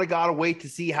kind of got to wait to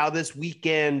see how this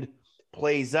weekend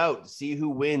plays out, see who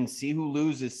wins, see who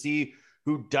loses, see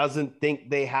who doesn't think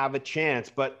they have a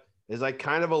chance. But as I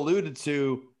kind of alluded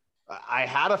to, I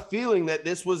had a feeling that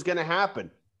this was going to happen.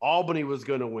 Albany was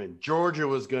going to win. Georgia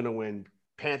was going to win.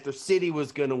 Panther City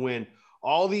was going to win.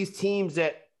 All these teams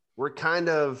that were kind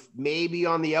of maybe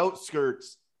on the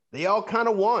outskirts, they all kind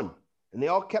of won, and they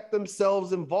all kept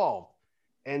themselves involved.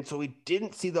 And so we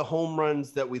didn't see the home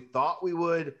runs that we thought we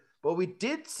would, but we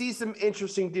did see some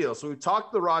interesting deals. So we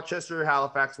talked the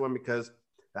Rochester-Halifax one because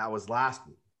that was last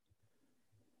week.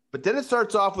 But then it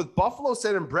starts off with Buffalo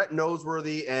sending Brett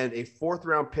Noseworthy and a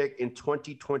 4th-round pick in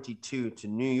 2022 to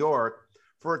New York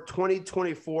for a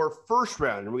 2024 first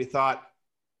round. And we thought,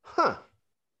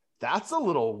 that's a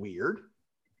little weird.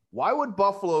 Why would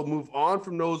Buffalo move on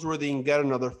from Noseworthy and get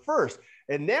another first?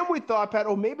 And then we thought, Pat,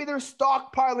 maybe they're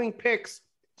stockpiling picks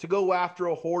to go after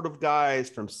a horde of guys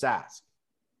from Sask.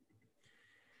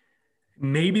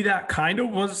 Maybe that kind of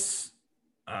was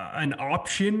an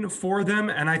option for them.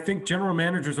 And I think general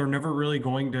managers are never really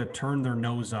going to turn their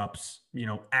nose ups,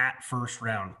 at first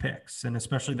round picks, and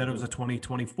especially that it was a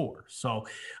 2024. So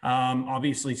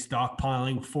obviously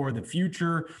stockpiling for the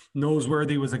future.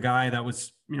 Noseworthy was a guy that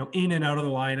was, in and out of the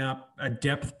lineup, a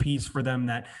depth piece for them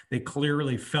that they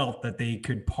clearly felt that they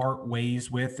could part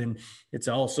ways with. And it's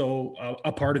also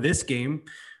a part of this game.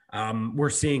 We're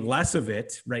seeing less of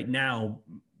it right now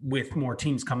with more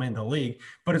teams coming into the league,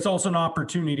 but it's also an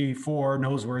opportunity for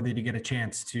Noseworthy to get a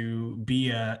chance to be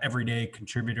a everyday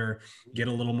contributor, get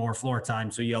a little more floor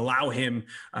time. So you allow him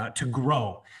to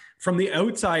grow from the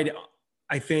outside,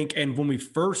 I think. And when we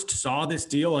first saw this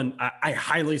deal, and I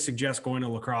highly suggest going to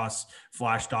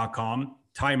lacrosseflash.com,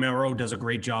 Ty Melrose does a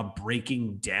great job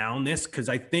breaking down this, because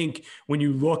I think when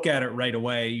you look at it right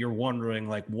away, you're wondering,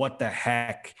 like, what the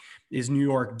heck is New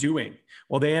York doing?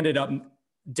 Well, they ended up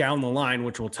down the line,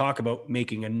 which we'll talk about,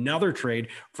 making another trade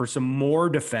for some more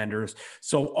defenders.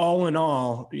 So all in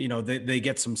all, they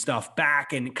get some stuff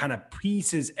back and it kind of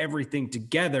pieces everything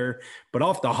together. But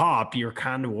off the hop, you're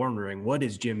kind of wondering, what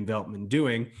is Jim Veltman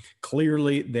doing?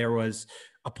 Clearly, there was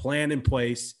a plan in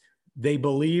place. They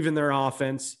believe in their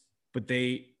offense, but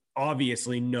they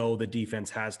obviously know the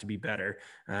defense has to be better.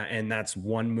 And that's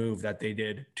one move that they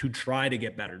did to try to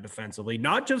get better defensively,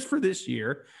 not just for this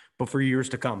year, but for years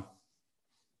to come.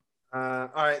 All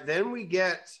right, then we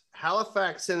get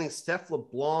Halifax sending Steph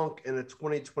LeBlanc in a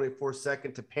 2024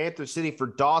 second to Panther City for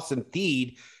Dawson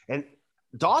Theed. And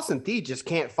Dawson Theed just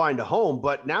can't find a home,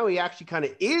 but now he actually kind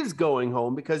of is going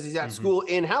home because he's at school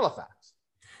in Halifax.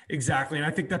 Exactly, and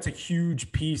I think that's a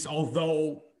huge piece,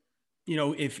 although,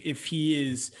 if he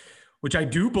is, which I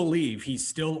do believe he's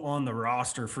still on the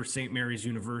roster for St. Mary's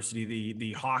University,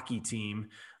 the hockey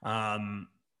team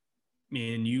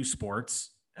in U Sports.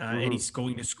 And he's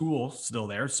going to school still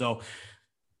there. So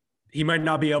he might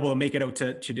not be able to make it out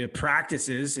to the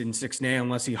practices in 6A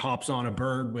unless he hops on a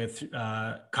bird with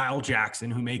Kyle Jackson,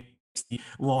 who makes the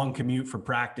long commute for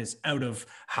practice out of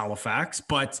Halifax.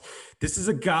 But this is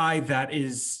a guy that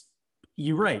is,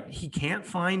 you're right, he can't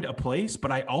find a place,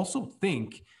 but I also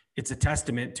think it's a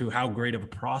testament to how great of a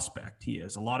prospect he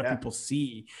is. A lot of people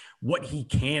see what he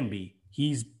can be.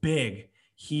 He's big.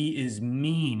 He is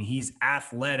mean, he's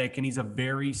athletic, and he's a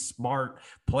very smart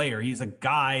player. He's a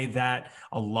guy that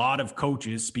a lot of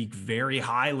coaches speak very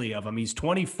highly of him. He's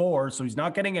 24, so he's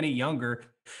not getting any younger,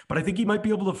 but I think he might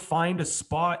be able to find a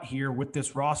spot here with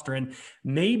this roster. And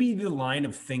maybe the line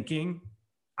of thinking,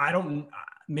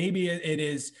 maybe it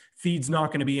is Theed's not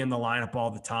going to be in the lineup all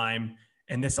the time,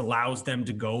 and this allows them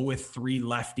to go with 3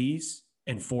 lefties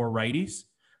and 4 righties.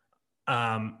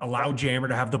 Allow Jammer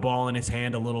to have the ball in his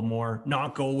hand a little more,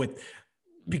 not go with,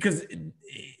 because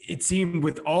it seemed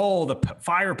with all the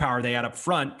firepower they had up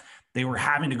front, they were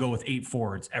having to go with 8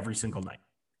 forwards every single night.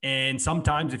 And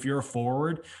sometimes if you're a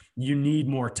forward, you need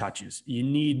more touches, you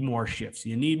need more shifts,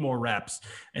 you need more reps,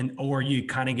 or you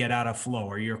kind of get out of flow,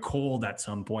 or you're cold at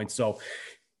some point. So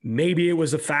maybe it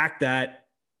was a fact that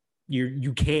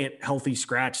you can't healthy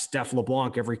scratch Steph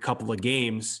LeBlanc every couple of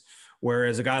games,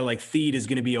 whereas a guy like Theed is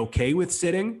going to be okay with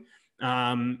sitting,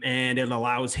 and it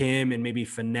allows him and maybe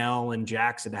Fennell and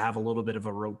Jackson to have a little bit of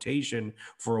a rotation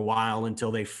for a while until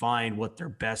they find what their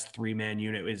best 3-man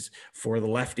unit is for the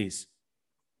lefties.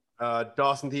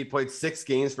 Dawson Theed played 6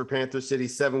 games for Panther City,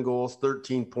 7 goals,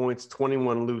 13 points,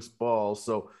 21 loose balls.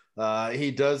 So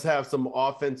he does have some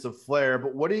offensive flair.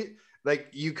 But what do you, like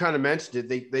you kind of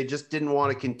mentioned it, they just didn't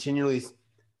want to continually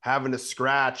having to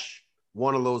scratch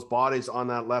one of those bodies on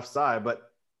that left side. But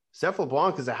Steph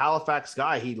LeBlanc is a Halifax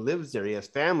guy. He lives there. He has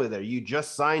family there. You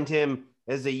just signed him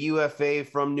as a UFA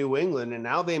from New England, and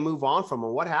now they move on from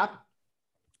him. What happened?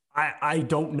 I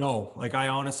don't know. Like, I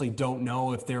honestly don't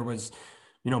know if there was,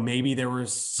 maybe there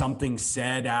was something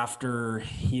said after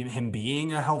him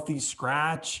being a healthy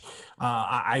scratch.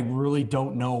 I really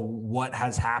don't know what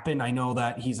has happened. I know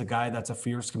that he's a guy that's a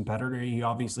fierce competitor. He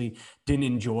obviously didn't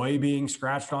enjoy being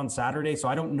scratched on Saturday. So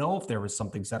I don't know if there was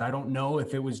something said. I don't know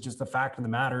if it was just the fact of the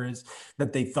matter is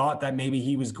that they thought that maybe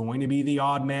he was going to be the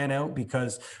odd man out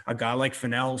because a guy like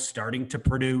Fennell's starting to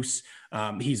produce.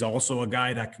 He's also a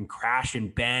guy that can crash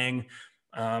and bang.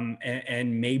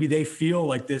 And maybe they feel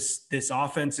like this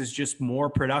offense is just more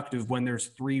productive when there's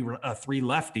three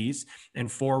lefties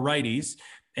and four righties,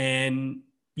 and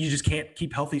you just can't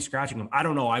keep healthy scratching them. I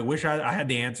don't know. I wish I had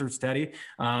the answers, Teddy.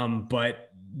 But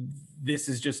this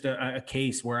is just a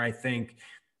case where I think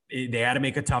they had to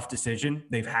make a tough decision.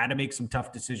 They've had to make some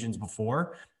tough decisions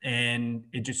before, and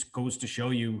it just goes to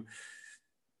show you,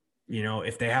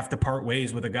 if they have to part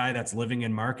ways with a guy that's living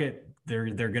in market,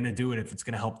 they're going to do it if it's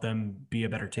going to help them be a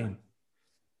better team.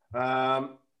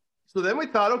 So then we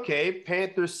thought, okay,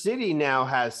 Panther City now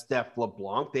has Steph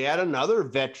LeBlanc. They had another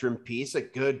veteran piece, a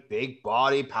good big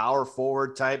body power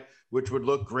forward type, which would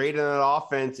look great in an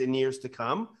offense in years to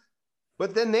come.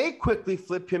 But then they quickly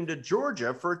flip him to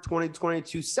Georgia for a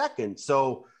 2022 second.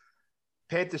 So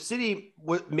Panther City,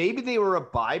 maybe they were a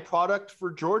byproduct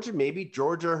for Georgia. Maybe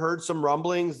Georgia heard some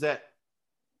rumblings that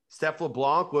Steph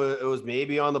LeBlanc was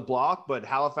maybe on the block, but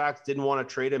Halifax didn't want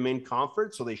to trade him in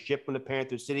conference, so they shipped him to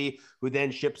Panther City, who then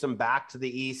ships him back to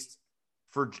the East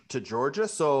to Georgia.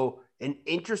 So an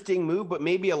interesting move, but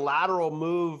maybe a lateral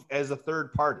move as a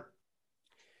third party.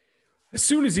 As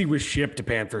soon as he was shipped to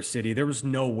Panther City, there was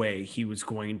no way he was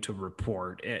going to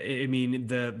report. I mean,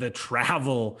 the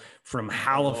travel from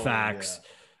Halifax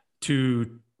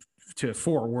to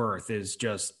Fort Worth is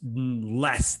just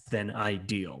less than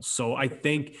ideal. So I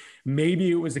think maybe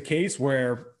it was a case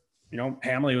where,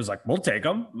 Hamley was like, we'll take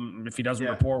him. If he doesn't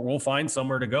report, we'll find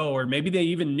somewhere to go. Or maybe they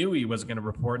even knew he wasn't going to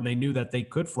report and they knew that they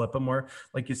could flip him, or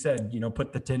like you said,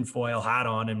 put the tinfoil hat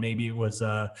on, and maybe it was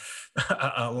a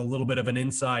little bit of an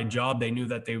inside job. They knew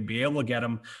that they would be able to get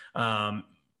him, and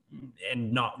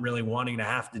not really wanting to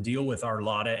have to deal with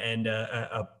Arlotta and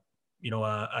a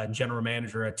general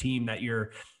manager, a team that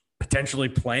you're potentially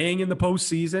playing in the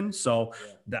postseason. So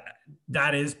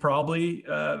that is probably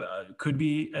could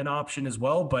be an option as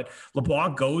well. But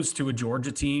LeBlanc goes to a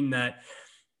Georgia team that,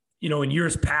 in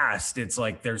years past, it's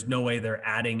like there's no way they're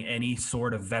adding any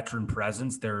sort of veteran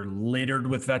presence. They're littered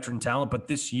with veteran talent. But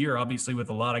this year, obviously,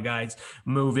 with a lot of guys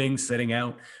moving, sitting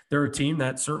out, they're a team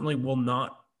that certainly will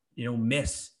not,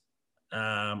 miss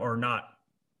or not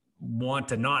want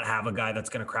to not have a guy that's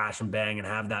going to crash and bang and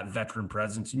have that veteran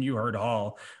presence. And you heard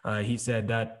Hall, he said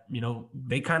that,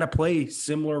 they kind of play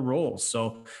similar roles.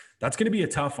 So that's going to be a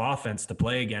tough offense to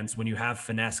play against when you have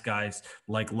finesse guys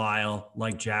like Lyle,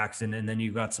 like Jackson, and then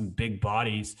you've got some big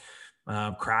bodies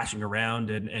crashing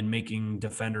around and making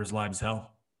defenders' lives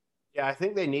hell. Yeah, I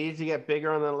think they needed to get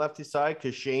bigger on the lefty side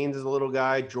because Shane's is a little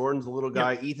guy, Jordan's a little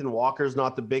guy, Ethan Walker's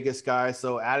not the biggest guy.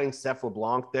 So adding Steph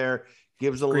LeBlanc there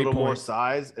gives a little more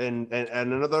size and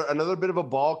another bit of a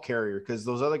ball carrier, because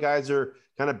those other guys are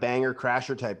kind of banger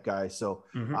crasher type guys. So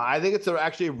I think it's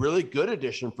actually a really good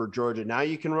addition for Georgia. Now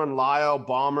you can run Lyle,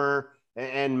 Bomber,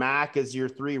 and Mac as your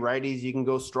three righties. You can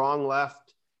go strong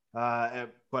left.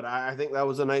 But I think that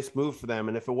was a nice move for them.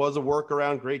 And if it was a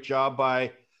workaround, great job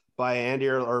by Andy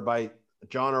or by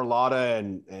John Arlotta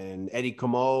and Eddie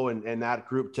Como and that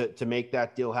group to make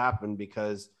that deal happen,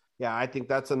 because I think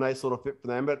that's a nice little fit for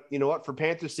them. But you know what? For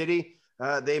Panther City,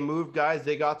 they moved guys.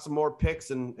 They got some more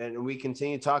picks, and we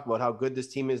continue to talk about how good this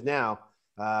team is now.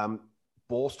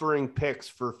 Bolstering picks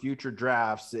for future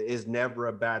drafts is never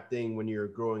a bad thing when you're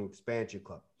a growing expansion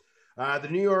club. The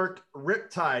New York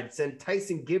Riptide sent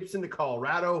Tyson Gibson to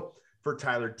Colorado for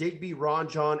Tyler Digby, Ron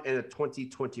John, and a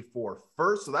 2024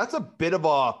 first. So that's a bit of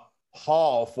a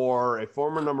haul for a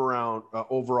former number round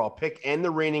overall pick and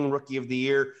the reigning Rookie of the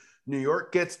Year. New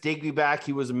York gets Digby back.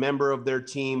 He was a member of their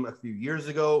team a few years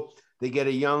ago. They get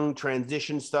a young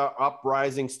transition star,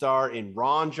 uprising star in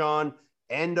Ron John,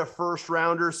 and a first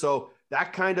rounder. So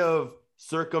that kind of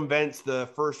circumvents the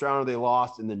first rounder they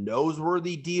lost in the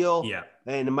Noseworthy deal. Yeah.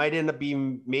 And it might end up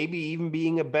being maybe even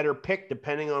being a better pick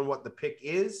depending on what the pick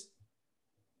is.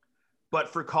 But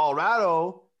for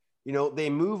Colorado, they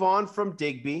move on from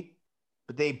Digby,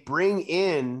 but they bring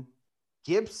in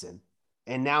Gibson.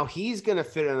 And now he's going to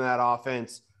fit in that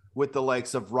offense with the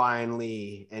likes of Ryan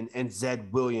Lee and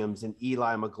Zed Williams and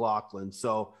Eli McLaughlin.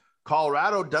 So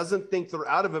Colorado doesn't think they're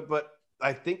out of it, but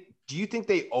I think do you think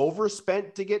they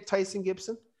overspent to get Tyson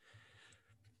Gibson?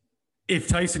 If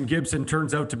Tyson Gibson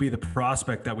turns out to be the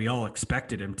prospect that we all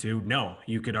expected him to, no,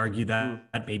 you could argue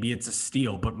that maybe it's a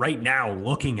steal. But right now,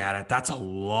 looking at it, that's a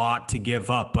lot to give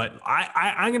up. But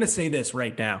I'm going to say this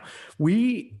right now.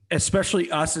 We, especially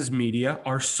us as media,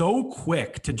 are so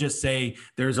quick to just say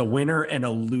there's a winner and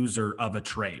a loser of a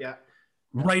trade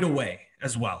right away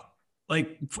as well.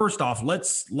 Like, first off,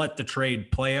 let's let the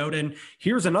trade play out. And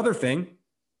here's another thing.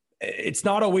 It's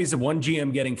not always the one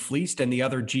GM getting fleeced and the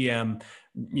other GM,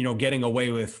 getting away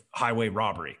with highway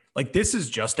robbery. Like, this is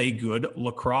just a good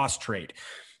lacrosse trade.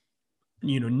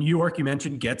 New York, you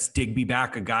mentioned, gets Digby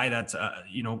back, a guy that's,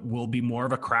 will be more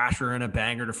of a crasher and a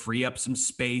banger to free up some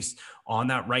space on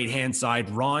that right-hand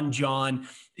side. Ron John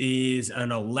is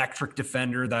an electric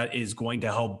defender that is going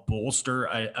to help bolster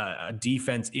a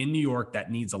defense in New York that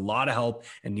needs a lot of help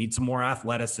and needs some more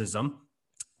athleticism.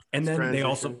 And then they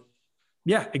also...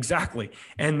 Yeah, exactly.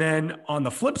 And then on the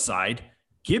flip side,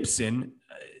 Gibson,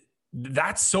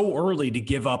 that's so early to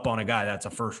give up on a guy that's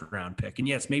a first round pick. And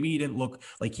yes, maybe he didn't look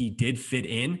like he did fit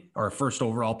in, or a first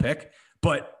overall pick,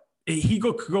 but he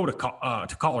could go to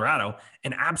Colorado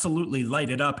and absolutely light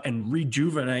it up and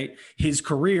rejuvenate his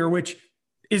career, which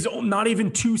is not even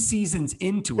 2 seasons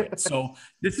into it. So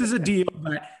this is a deal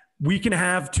that we can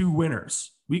have 2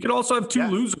 winners. We could also have 2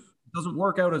 losers. Doesn't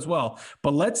work out as well.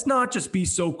 But let's not just be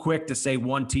so quick to say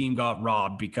one team got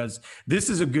robbed, because this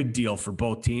is a good deal for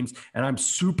both teams. And I'm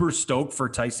super stoked for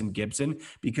Tyson Gibson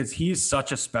because he is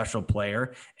such a special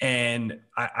player. And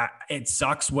it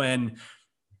sucks when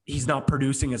he's not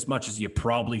producing as much as you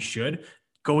probably should.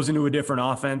 Goes into a different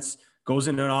offense, goes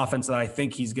into an offense that I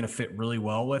think he's going to fit really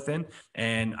well within.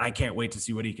 And I can't wait to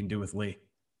see what he can do with Lee.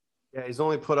 Yeah, he's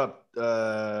only put up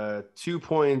 2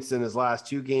 points in his last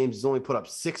 2 games. He's only put up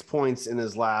 6 points in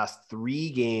his last 3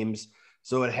 games.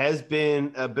 So it has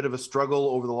been a bit of a struggle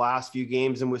over the last few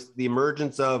games. And with the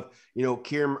emergence of,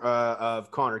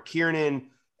 of Connor Kiernan,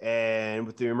 and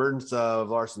with the emergence of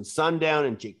Larson Sundown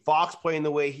and Jake Fox playing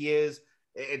the way he is,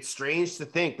 it's strange to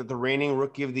think that the reigning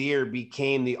Rookie of the Year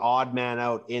became the odd man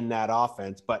out in that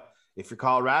offense. But if you're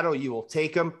Colorado, you will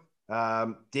take him.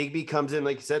 Digby comes in,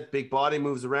 like you said, big body,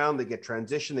 moves around. They get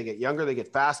transition, they get younger, they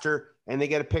get faster, and they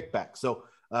get a pick back. So,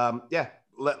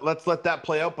 let's let that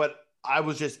play out. But I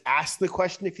was just asking the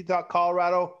question if you thought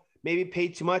Colorado maybe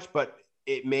paid too much, but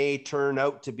it may turn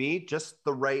out to be just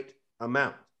the right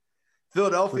amount.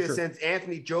 Philadelphia sends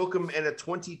Anthony Jochum and a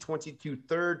 2022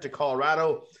 third to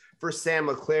Colorado for Sam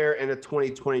LeClaire and a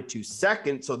 2022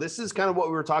 second. So this is kind of what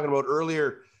we were talking about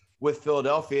earlier with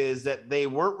Philadelphia, is that they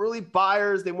weren't really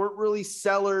buyers, they weren't really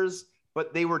sellers,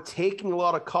 but they were taking a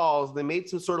lot of calls. They made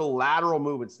some sort of lateral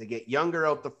movements to get younger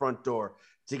out the front door,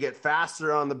 to get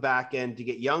faster on the back end, to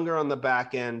get younger on the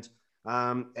back end,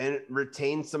 and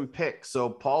retain some picks. So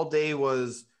Paul Day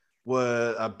was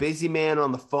a busy man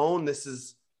on the phone. This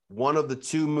is one of the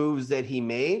 2 moves that he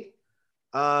made.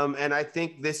 And I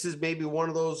think this is maybe one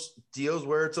of those deals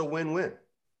where it's a win-win.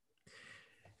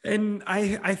 And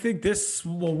I think this,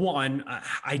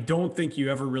 I don't think you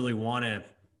ever really want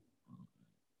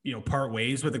to, part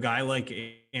ways with a guy like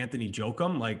Anthony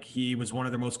Jochum. Like, he was one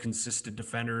of their most consistent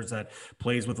defenders that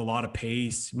plays with a lot of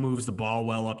pace, moves the ball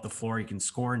well up the floor. He can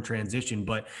score in transition.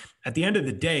 But at the end of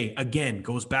the day, again,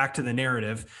 goes back to the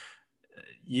narrative.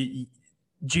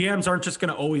 GMs aren't just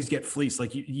going to always get fleeced.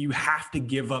 Like, you have to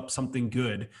give up something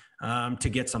good to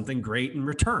get something great in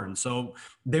return. So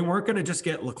they weren't going to just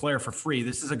get LeClaire for free.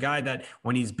 This is a guy that,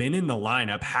 when he's been in the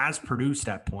lineup, has produced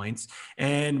at points.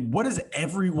 And what does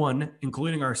everyone,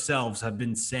 including ourselves, have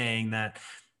been saying that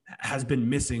has been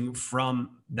missing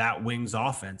from that Wings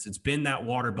offense? It's been that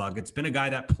water bug. It's been a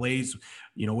guy that plays,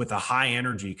 with a high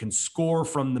energy, can score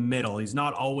from the middle. He's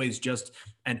not always just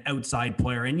an outside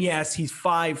player. And yes, he's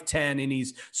 5'10" and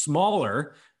he's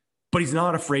smaller, but he's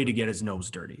not afraid to get his nose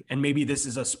dirty. And maybe this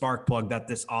is a spark plug that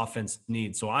this offense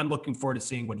needs. So I'm looking forward to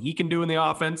seeing what he can do in the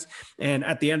offense. And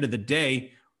at the end of the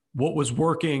day, what was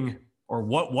working or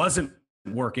what wasn't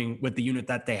working with the unit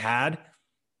that they had,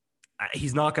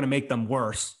 he's not going to make them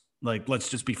worse. Like, let's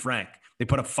just be frank. They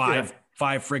put up five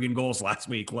friggin' goals last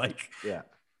week.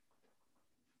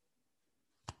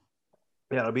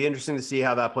 It'll be interesting to see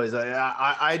how that plays.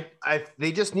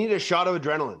 They just need a shot of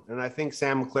adrenaline, and I think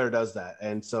Sam LeClaire does that.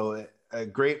 And so, a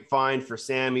great find for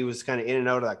Sam. He was kind of in and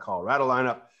out of that Colorado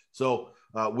lineup. So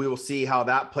we will see how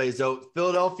that plays out.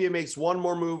 Philadelphia makes one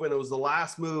more move, and it was the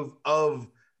last move of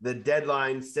the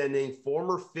deadline, sending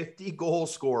former 50-goal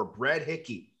scorer Brett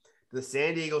Hickey to the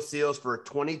San Diego Seals for a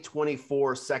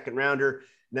 2024 second rounder.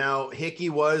 Now, Hickey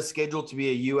was scheduled to be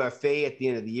a UFA at the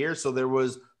end of the year, so there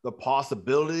was the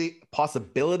possibility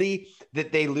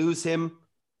that they lose him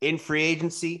in free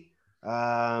agency.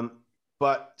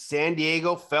 But San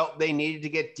Diego felt they needed to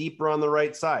get deeper on the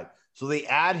right side. So they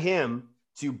add him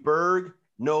to Berg,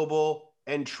 Noble,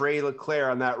 and Trey LeClaire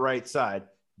on that right side.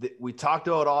 We talked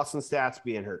about Austin Stats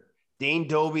being hurt. Dane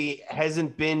Dobbie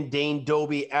hasn't been Dane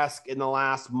Dobbie-esque in the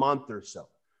last month or so.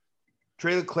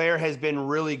 Trey LeClaire has been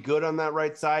really good on that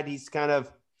right side. He's kind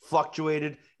of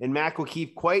fluctuated, and Mac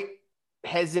O'Keefe quite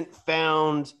hasn't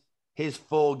found his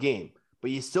full game.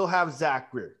 But you still have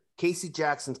Zach Greer. Casey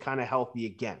Jackson's kind of healthy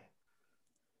again.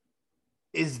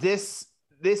 This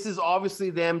is obviously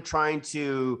them trying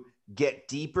to get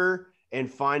deeper and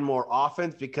find more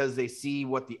offense because they see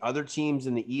what the other teams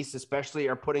in the East especially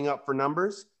are putting up for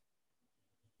numbers.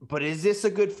 But is this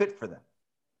a good fit for them?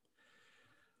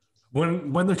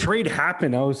 When the trade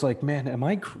happened, I was like, man, am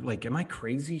I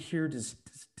crazy here? Does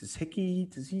Hickey,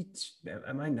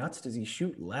 am I nuts? Does he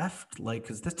shoot left? Like,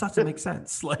 cause this doesn't make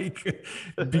sense. Like,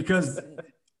 because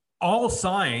all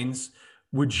signs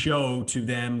would show to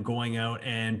them going out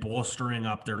and bolstering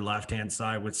up their left-hand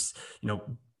side with,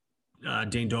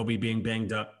 Dane Dobbie being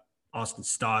banged up, Austin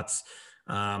Stotts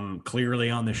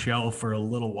clearly on the shelf for a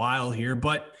little while here,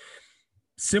 but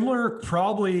similar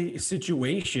probably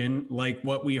situation like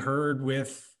what we heard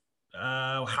with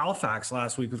Halifax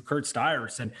last week with Kurt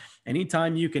Stuyvesant.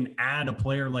 Anytime you can add a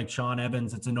player like Sean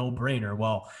Evans, it's a no-brainer.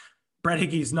 Well, Brett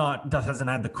Hickey's hasn't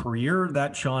had the career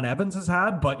that Sean Evans has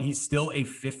had, but he's still a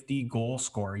 50-goal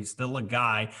scorer. He's still a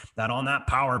guy that on that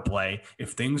power play,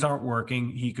 if things aren't working,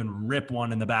 he can rip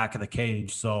one in the back of the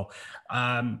cage. So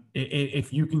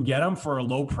if you can get him for a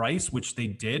low price, which they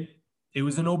did, it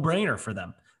was a no-brainer for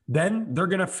them. Then they're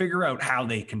going to figure out how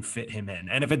they can fit him in.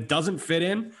 And if it doesn't fit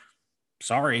in,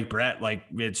 sorry, Brett, like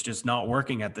it's just not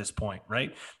working at this point,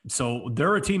 right? So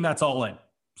they're a team that's all in.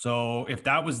 So if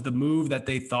that was the move that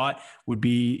they thought would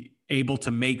be able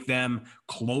to make them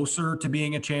closer to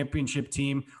being a championship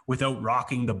team without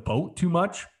rocking the boat too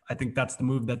much, I think that's the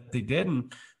move that they did.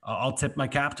 And I'll tip my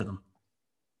cap to them.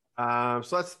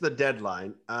 So that's the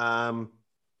deadline. What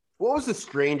was the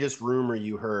strangest rumor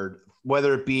you heard,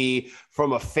 whether it be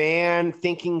from a fan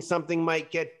thinking something might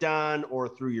get done or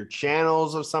through your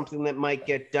channels of something that might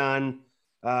get done?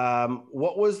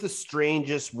 What was the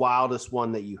strangest, wildest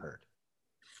one that you heard?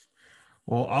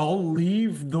 Well, I'll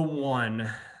leave the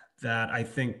one that I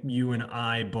think you and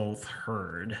I both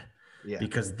heard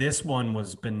because this one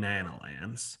was banana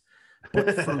lands.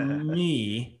 But for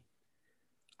me,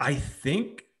 I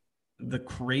think the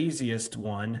craziest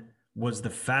one was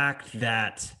the fact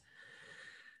that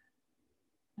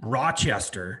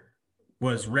Rochester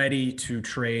was ready to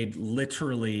trade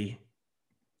literally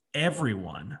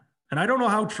everyone. And I don't know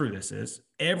how true this is.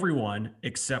 Everyone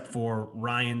except for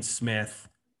Ryan Smith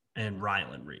and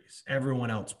Ryland Reese.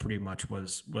 Everyone else pretty much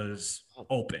was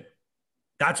open.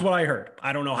 That's what I heard.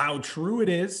 I don't know how true it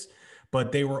is,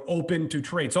 but they were open to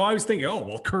trade. So I was thinking, oh,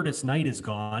 well, Curtis Knight is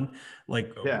gone.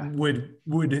 Like, would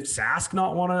Sask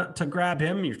not want to grab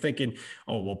him? You're thinking,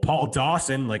 oh, well, Paul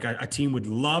Dawson, like a team would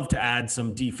love to add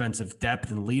some defensive depth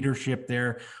and leadership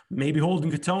there. Maybe Holden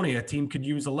Katoni, a team could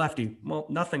use a lefty. Well,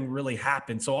 nothing really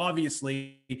happened. So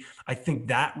obviously, I think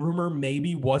that rumor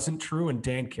maybe wasn't true. And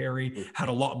Dan Carey had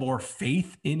a lot more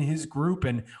faith in his group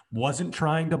and wasn't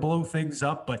trying to blow things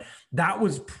up. But that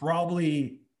was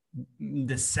probably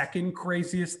the second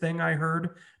craziest thing I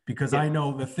heard, because I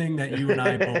know the thing that you and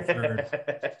I both heard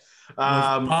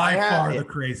was by far the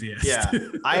craziest. Yeah,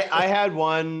 I had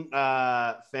one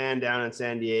fan down in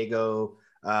San Diego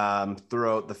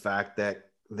throw out the fact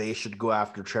that they should go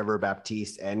after Trevor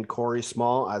Baptiste and Corey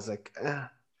Small. I was like,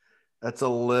 that's a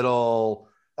little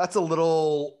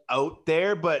out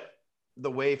there, but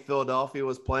the way Philadelphia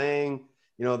was playing,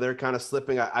 they're kind of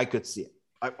slipping. I could see it.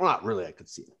 Well, not really, I could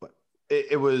see it, but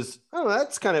it was,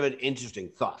 that's kind of an interesting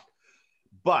thought.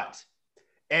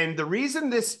 And the reason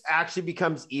this actually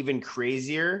becomes even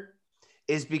crazier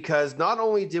is because not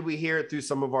only did we hear it through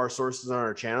some of our sources on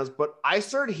our channels, but I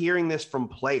started hearing this from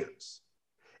players.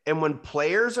 And when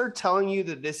players are telling you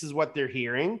that this is what they're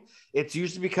hearing, it's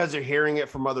usually because they're hearing it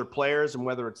from other players, and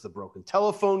whether it's the broken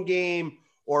telephone game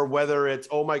or whether it's,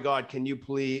 oh my God, can you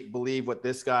please believe what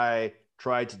this guy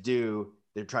tried to do?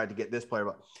 They tried to get this player.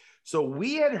 So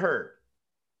we had heard,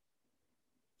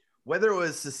 whether it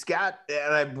was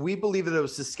Saskatchewan, we believe that it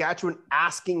was Saskatchewan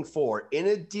asking for in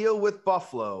a deal with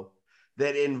Buffalo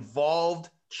that involved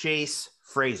Chase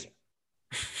Fraser.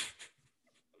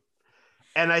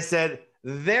 And I said,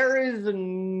 there is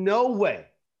no way,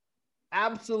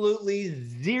 absolutely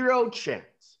zero chance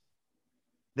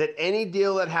that any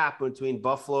deal that happened between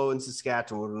Buffalo and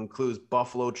Saskatchewan would include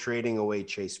Buffalo trading away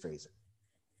Chase Fraser.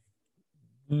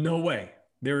 No way.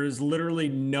 There is literally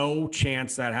no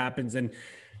chance that happens. And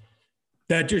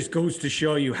that just goes to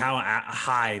show you how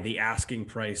high the asking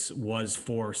price was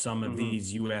for some of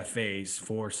these UFAs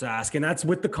for Sask. And that's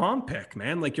with the comp pick,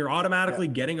 man. Like, you're automatically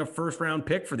getting a first round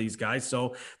pick for these guys.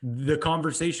 So the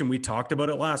conversation, we talked about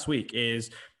it last week,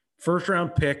 is first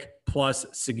round pick plus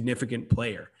significant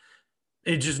player.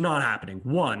 It's just not happening.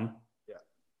 One,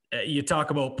 you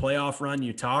talk about playoff run,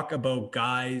 you talk about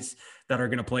guys that are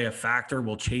going to play a factor.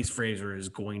 Well, Chase Fraser is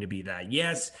going to be that.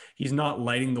 Yes, he's not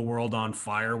lighting the world on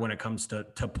fire when it comes to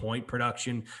point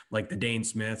production like the Dane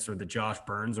Smiths or the Josh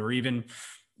Burns or even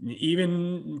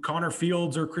Connor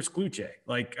Fields or Chris Kluche.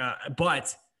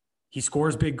 But he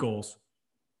scores big goals.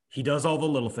 He does all the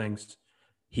little things.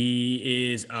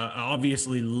 He is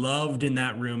obviously loved in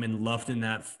that room and loved in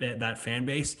that fan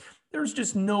base. There's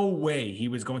just no way he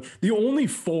was going. The only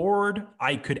forward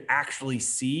I could actually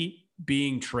see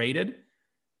being traded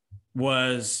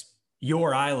was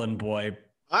your island boy,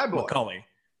 McCully.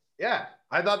 Yeah,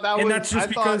 I thought that was. And that's just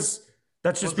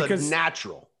because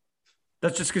natural.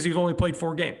 That's just because he's only played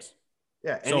 4 games.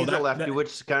 Yeah, and so he's a lefty,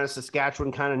 which kind of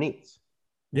Saskatchewan kind of needs.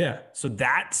 Yeah, so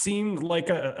that seemed like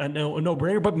a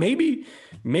no-brainer, but maybe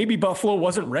Buffalo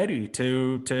wasn't ready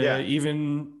to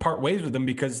even part ways with them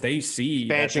because they see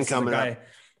expansion coming up.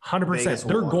 100%.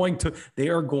 They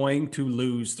are going to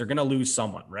lose. They're going to lose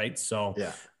someone, right? So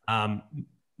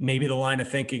maybe the line of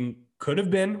thinking could have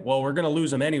been, well, we're going to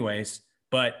lose them anyways.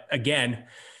 But again,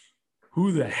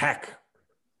 who the heck?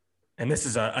 And this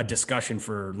is a discussion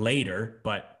for later,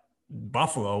 but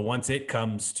Buffalo, once it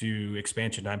comes to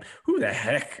expansion time, who the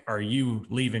heck are you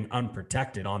leaving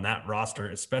unprotected on that roster,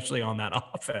 especially on that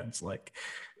offense? Like,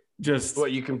 just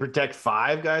what, you can protect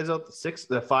 5 guys out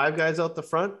the 5 guys out the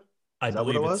front? I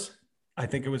believe it was. I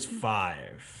think it was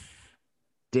 5.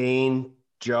 Dane,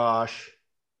 Josh,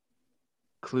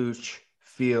 Kluch,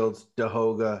 Fields,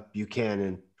 DeHoga,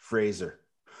 Buchanan, Fraser.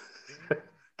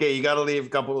 Okay, you got to leave a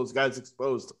couple of those guys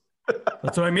exposed.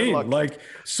 That's what I mean.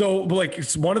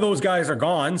 It's one of those guys are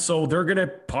gone, so they're going to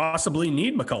possibly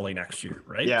need McCully next year,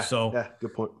 right? Yeah. So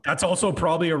good point. That's also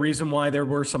probably a reason why there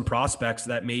were some prospects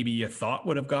that maybe you thought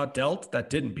would have got dealt that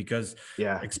didn't, because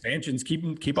expansions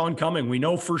keep on coming. We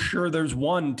know for sure there's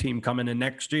one team coming in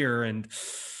next year, and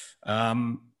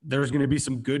there's going to be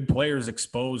some good players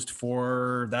exposed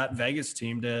for that Vegas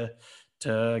team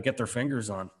to get their fingers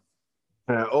on.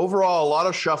 Overall, a lot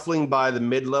of shuffling by the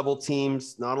mid-level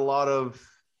teams, not a lot of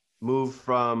move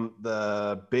from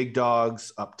the big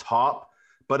dogs up top,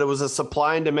 but it was a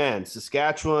supply and demand.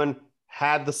 Saskatchewan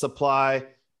had the supply,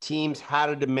 teams had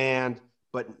a demand,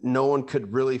 but no one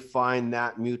could really find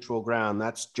that mutual ground.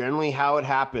 That's generally how it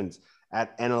happens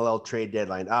at NLL trade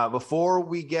deadline. Before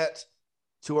we get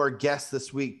to our guest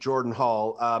this week, Jordan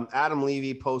Hall, Adam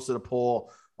Levy posted a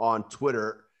poll on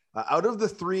Twitter. Out of the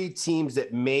 3 teams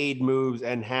that made moves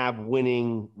and have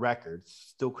winning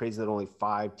records, still crazy that only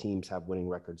 5 teams have winning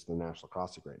records in the National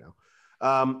Lacrosse League right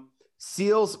now.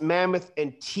 Seals, Mammoth,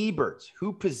 and T-Birds,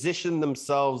 who positioned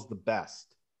themselves the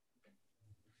best?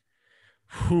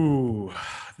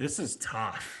 This is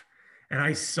tough. And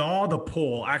I saw the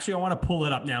poll. Actually, I want to pull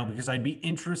it up now because I'd be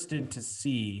interested to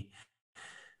see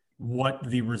what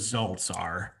the results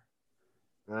are.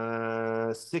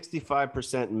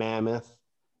 65% Mammoth.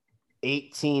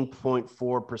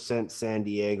 18.4% San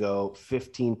Diego,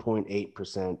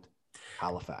 15.8%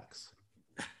 Halifax.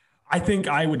 I think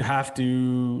I would have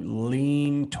to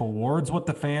lean towards what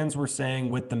the fans were saying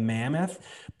with the Mammoth.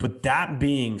 But that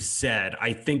being said,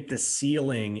 I think the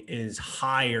ceiling is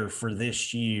higher for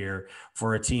this year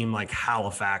for a team like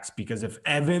Halifax, because if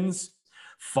Evans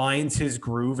finds his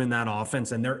groove in that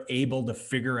offense and they're able to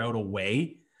figure out a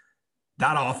way,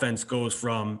 that offense goes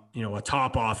from, a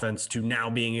top offense to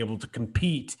now being able to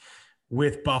compete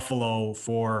with Buffalo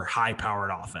for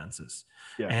high-powered offenses.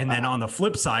 Yeah. And then on the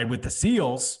flip side with the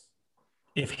Seals,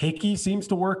 if Hickey seems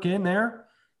to work in there,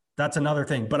 that's another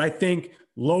thing. But I think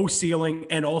low ceiling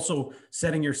and also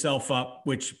setting yourself up,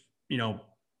 which,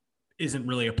 isn't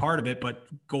really a part of it, but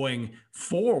going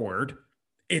forward,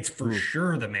 it's for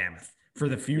sure the Mammoth for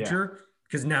the future. Yeah.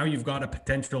 Because now you've got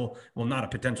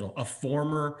a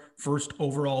former first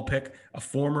overall pick, a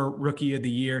former rookie of the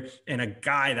year, and a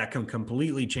guy that can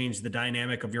completely change the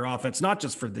dynamic of your offense, not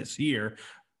just for this year,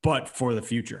 but for the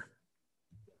future.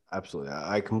 Absolutely.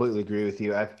 I completely agree with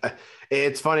you.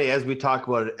 It's funny, as we talk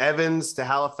about it, Evans to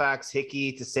Halifax,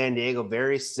 Hickey to San Diego,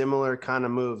 very similar kind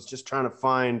of moves, just trying to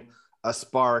find a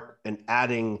spark and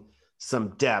adding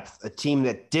some depth. A team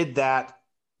that did that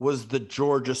was the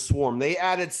Georgia Swarm. They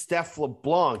added Steph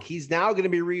LeBlanc. He's now going to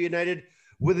be reunited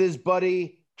with his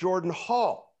buddy Jordan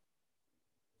Hall.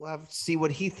 we'll have to see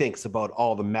what he thinks about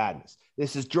all the madness.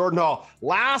 This is Jordan Hall,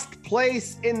 last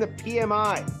place in the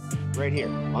PMI, right here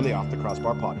on the Off the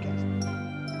Crossbar podcast.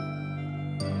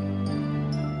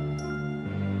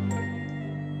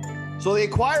 So they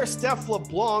acquire Steph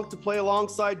LeBlanc to play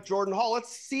alongside Jordan Hall.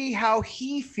 Let's see how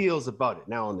he feels about it.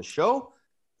 Now on the show,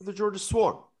 the Georgia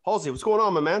Swarm. Halsey, what's going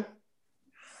on, my man?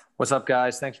 What's up,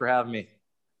 guys? Thanks for having me.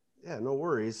 Yeah, no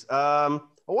worries.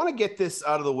 I want to get this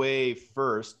out of the way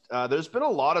first. There's been a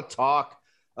lot of talk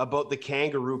about the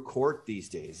kangaroo court these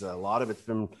days. A lot of it's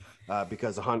been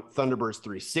because of Thunderbirds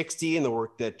 360 and the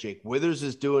work that Jake Withers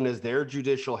is doing as their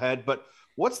judicial head. But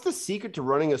what's the secret to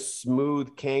running a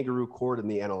smooth kangaroo court in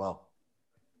the NLL?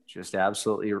 Just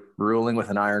absolutely ruling with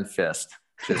an iron fist.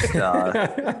 Just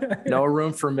no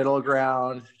room for middle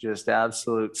ground, just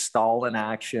absolute stalling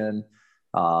action,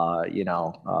 milking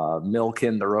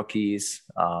the rookies.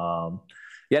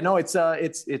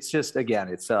 It's just, again,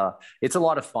 it's a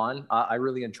lot of fun. I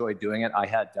really enjoy doing it. I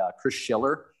had Chris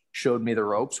Schiller showed me the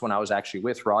ropes when I was actually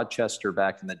with Rochester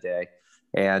back in the day.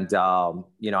 And,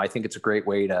 I think it's a great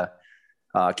way to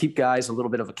keep guys a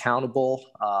little bit of accountable,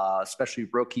 especially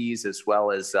rookies, as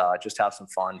well as just have some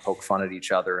fun, poke fun at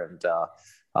each other, and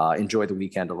enjoy the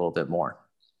weekend a little bit more.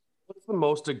 What's the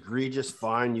most egregious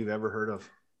fine you've ever heard of?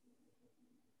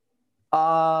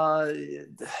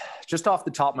 Just off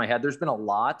the top of my head, there's been a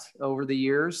lot over the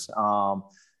years.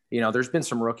 There's been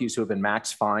some rookies who have been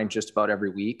max fined just about every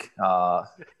week.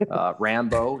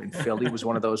 Rambo in Philly was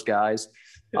one of those guys.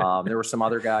 There were some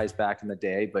other guys back in the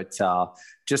day, but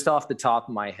just off the top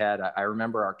of my head, I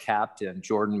remember our captain,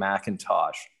 Jordan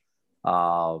McIntosh,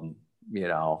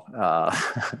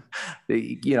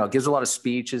 gives a lot of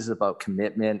speeches about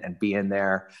commitment and being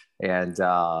there. And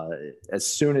as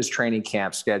soon as training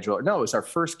camp scheduled, it was our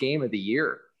first game of the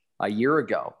year a year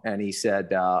ago. And he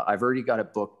said, I've already got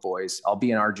it booked, boys. I'll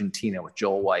be in Argentina with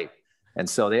Joel White. And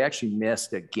so they actually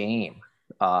missed a game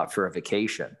for a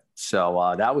vacation.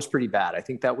 So that was pretty bad. I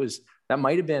think that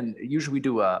might've been, usually we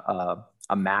do a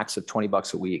max of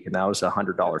 $20 a week, and that was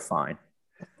 $100 fine.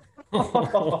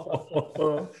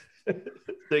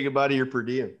 Say goodbye to your per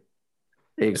diem.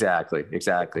 Exactly.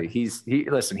 He's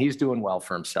doing well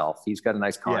for himself. He's got a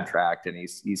nice contract, and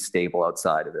he's stable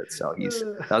outside of it. So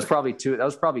that was probably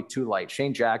too light.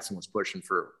 Shane Jackson was pushing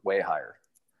for way higher.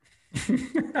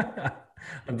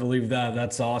 I believe that.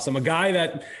 That's awesome. A guy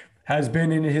that has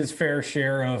been in his fair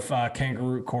share of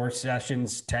kangaroo court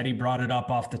sessions. Teddy brought it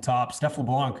up off the top. Steph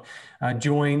LeBlanc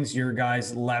joins your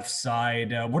guys' left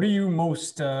side. What are you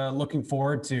most looking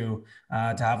forward to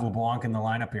have LeBlanc in the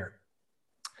lineup here?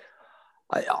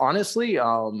 Honestly,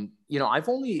 I've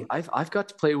got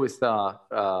to play with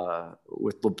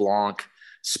LeBlanc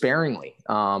sparingly.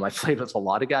 I've played with a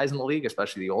lot of guys in the league,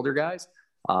 especially the older guys,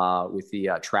 with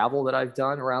the travel that I've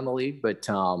done around the league. But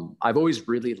I've always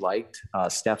really liked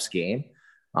Steph's game.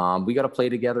 We got to play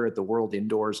together at the World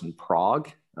Indoors in Prague,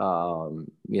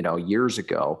 years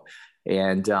ago.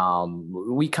 And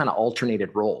we kind of alternated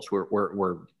roles.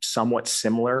 We're somewhat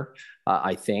similar,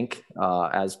 I think,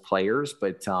 as players,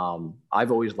 but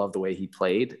I've always loved the way he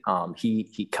played.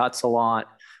 He cuts a lot.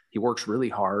 He works really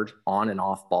hard on and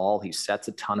off ball. He sets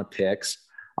a ton of picks.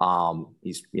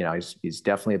 He's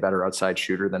definitely a better outside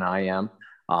shooter than I am.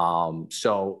 I'm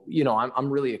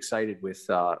really excited with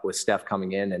Steph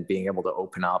coming in and being able to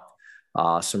open up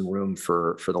some room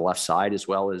for the left side, as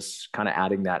well as kind of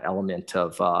adding that element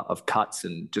of cuts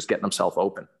and just getting himself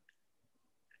open.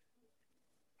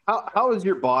 How has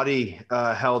your body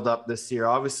held up this year?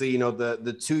 Obviously,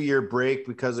 the 2-year break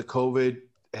because of COVID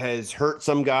has hurt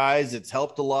some guys. It's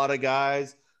helped a lot of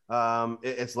guys.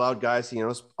 It's allowed guys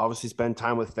to, obviously spend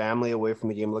time with family away from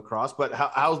the game of lacrosse. But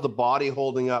how's the body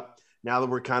holding up now that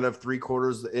we're kind of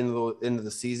 3/4 into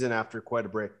the season after quite a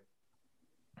break?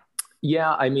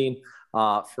 Yeah, I mean,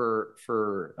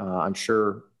 for I'm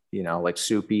sure, like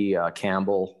Soupy,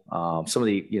 Campbell, some of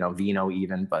the, Vino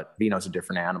even, but Vino's a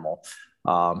different animal.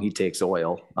 He takes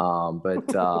oil.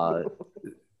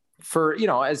 For,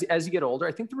 as you get older,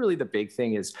 I think the big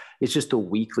thing is it's just the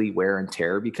weekly wear and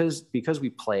tear because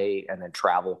we play and then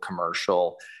travel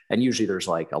commercial, and usually there's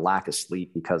like a lack of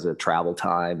sleep because of travel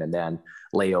time and then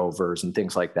layovers and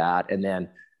things like that. And then,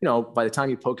 by the time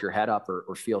you poke your head up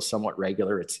or feel somewhat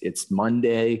regular, it's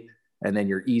Monday, and then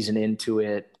you're easing into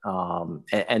it.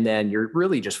 And then you're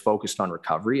really just focused on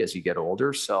recovery as you get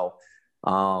older. So,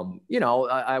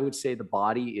 I would say the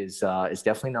body is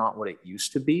definitely not what it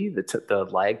used to be. The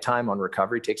lag time on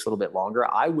recovery takes a little bit longer.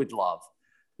 I would love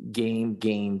game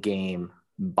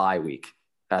bye week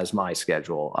as my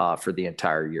schedule for the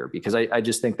entire year, because I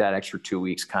just think that extra 2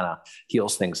 weeks kind of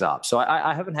heals things up. So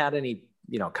I haven't had any,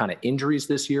 kind of injuries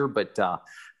this year, but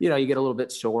you know, you get a little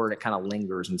bit sore and it kind of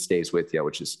lingers and stays with you,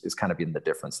 which is kind of been the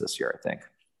difference this year, I think.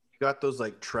 You got those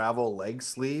like travel leg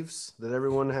sleeves that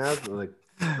everyone has, like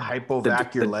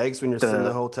hypovac your legs when you're sitting in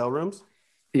the hotel rooms.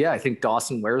 Yeah, I think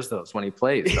Dawson wears those when he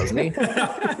plays, doesn't he?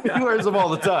 He wears them all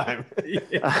the time.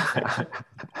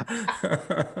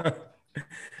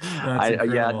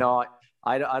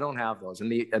 I don't have those,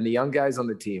 and the young guys on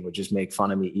the team would just make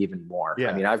fun of me even more.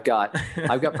 Yeah. I mean, I've got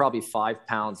probably 5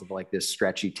 pounds of like this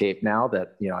stretchy tape now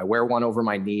that, you know, I wear one over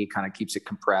my knee, kind of keeps it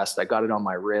compressed. I got it on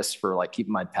my wrist for like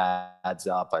keeping my pads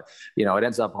up, but you know, it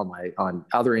ends up on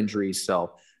other injuries.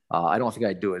 So I don't think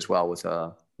I do as well with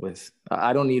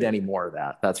I don't need any more of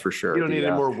that. That's for sure. You don't need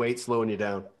any more weight slowing you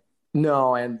down.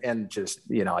 No, and just,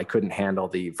 you know, I couldn't handle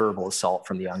the verbal assault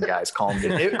from the young guys calling me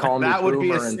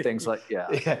boomer and things like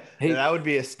hey, that would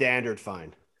be a standard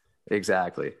fine.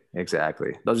 Exactly.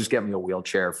 They'll just get me a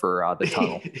wheelchair for the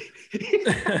tunnel.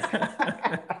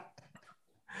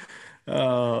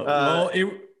 Well,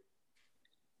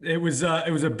 it was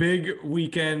a big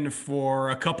weekend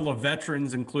for a couple of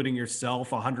veterans, including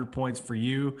yourself. 100 points for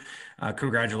you.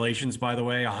 Congratulations, by the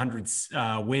way. 100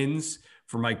 wins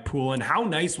for Mike Poulin. How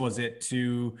nice was it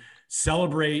to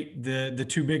celebrate the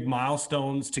 2 big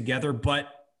milestones together? But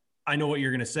I know what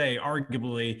you're going to say.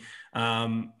 Arguably,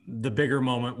 the bigger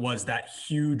moment was that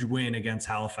huge win against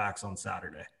Halifax on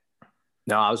Saturday.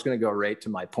 No, I was going to go right to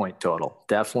my point total.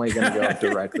 Definitely going to go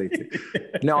directly to.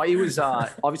 No, it was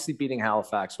obviously beating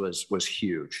Halifax was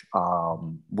huge.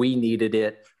 We needed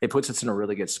it. It puts us in a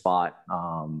really good spot.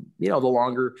 You know, the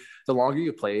longer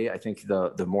you play, I think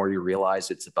the more you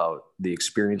realize it's about the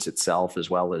experience itself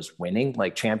as well as winning.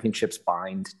 Like championships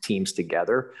bind teams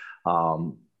together.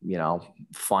 You know,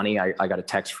 funny. I got a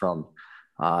text from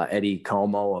Eddie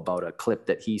Como about a clip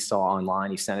that he saw online.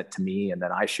 He sent it to me, and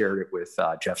then I shared it with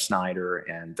Jeff Snyder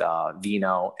and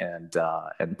Vino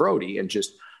and Brody. And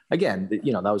just, again,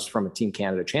 you know, that was from a Team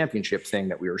Canada championship thing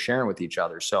that we were sharing with each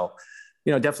other. So,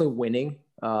 you know, definitely winning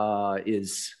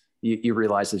is, you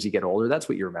realize as you get older, that's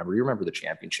what you remember. You remember the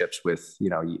championships with,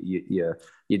 you know,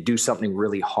 you do something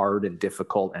really hard and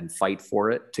difficult and fight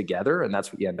for it together. And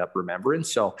that's what you end up remembering.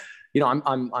 So, you know,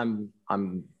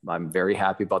 I'm very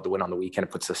happy about the win on the weekend.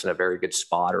 It puts us in a very good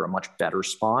spot, or a much better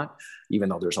spot, even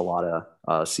though there's a lot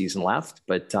of season left.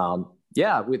 But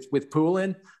yeah, with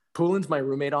Poulin's my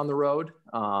roommate on the road.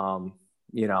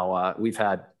 You know, we've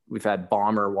had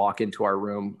Bomber walk into our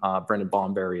room, Brendan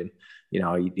Bomberry, and you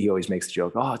know, he always makes the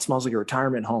joke, "Oh, it smells like a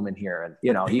retirement home in here." And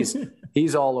you know,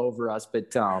 he's all over us.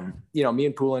 But you know, me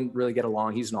and Poulin really get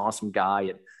along. He's an awesome guy,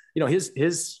 and you know,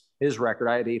 his record,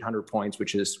 I had 800 points,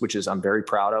 which is I'm very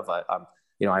proud of. I'm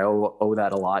you know, I owe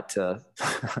that a lot to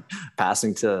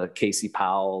passing to Casey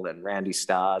Powell and Randy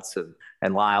Stotts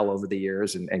and Lyle over the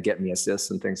years and getting me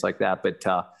assists and things like that. But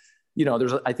you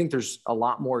know, I think there's a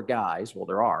lot more guys. Well,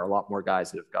 there are a lot more guys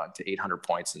that have gotten to 800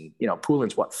 points, and you know,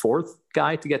 Poulin's what, 4th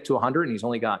guy to get to 100, and he's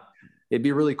only got. It'd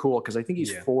be really cool because I think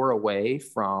he's 4 away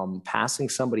from passing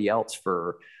somebody else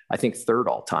for, I think, 3rd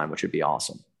all time, which would be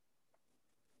awesome.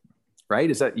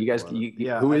 Right? Is that you guys?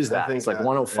 Who is that? It's like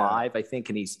 105, I think,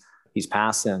 and he's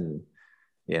passing.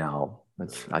 You know,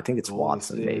 I think it's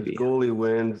Watson, maybe. Goalie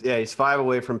wins. Yeah, he's 5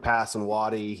 away from passing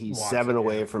Waddy. He's Watson, 7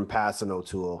 away from passing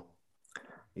O'Toole.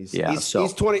 He's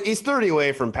 20. He's 30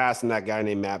 away from passing that guy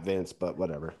named Matt Vince, but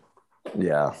whatever.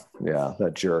 Yeah,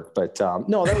 that jerk. But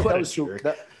no, that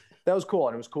was cool,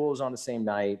 and it was cool. It was on the same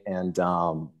night, and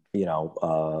you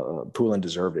know, Poulin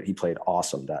deserved it. He played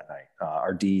awesome that night.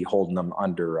 Our D holding them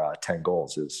under 10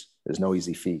 goals is no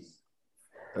easy feat.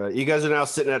 You guys are now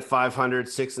sitting at 500,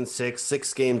 6-6,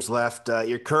 6 games left.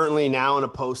 You're currently now in a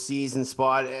postseason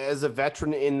spot. As a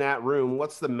veteran in that room,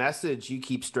 what's the message you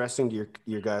keep stressing to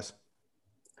your guys?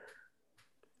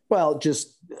 Well,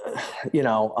 just, you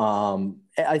know,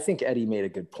 I think Eddie made a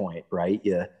good point, right?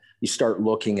 You start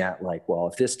looking at like, well,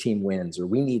 if this team wins, or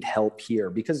we need help here,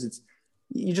 because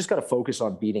you just got to focus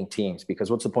on beating teams,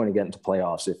 because what's the point of getting to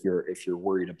playoffs if you're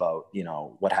worried about, you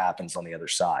know, what happens on the other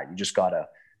side?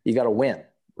 You got to win.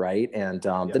 Right. And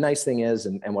the nice thing is,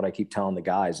 and what I keep telling the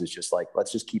guys is just like,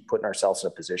 let's just keep putting ourselves in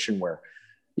a position where,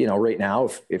 you know, right now,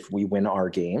 if we win our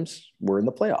games, we're in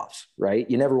the playoffs, right?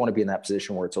 You never want to be in that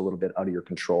position where it's a little bit out of your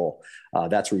control.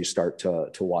 That's where you start to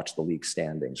watch the league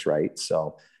standings, right?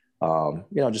 So, you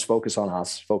know, just focus on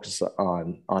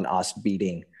us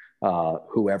beating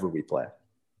whoever we play.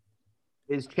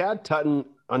 Is Chad Tutton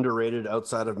underrated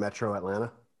outside of Metro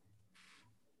Atlanta?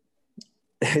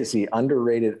 Is he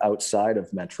underrated outside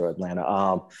of Metro Atlanta?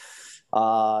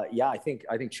 Yeah, I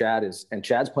think Chad is, and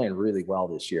Chad's playing really well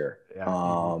this year.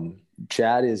 Yeah.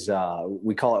 Chad is,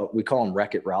 we call him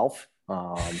Wreck-It Ralph.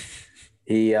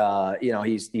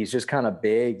 He's just kind of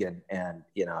big and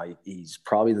he's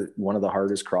probably one of the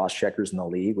hardest cross checkers in the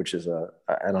league, which is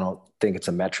I don't think it's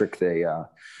a metric they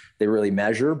really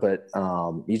measure, but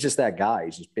he's just that guy.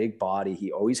 He's just big body.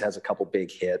 He always has a couple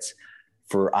big hits.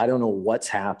 I don't know what's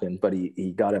happened, but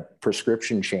he got a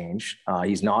prescription change.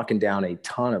 He's knocking down a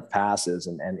ton of passes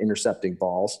and intercepting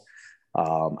balls.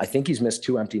 I think he's missed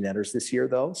 2 empty netters this year,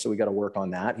 though, so we got to work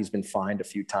on that. He's been fined a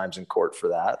few times in court for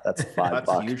that. That's $5. That's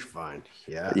a huge fine.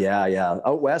 Yeah. Yeah.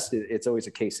 Out west, it's always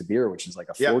a case of beer, which is like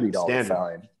a $40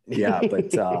 fine. Yeah,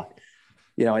 but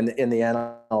in the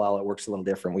NLL, it works a little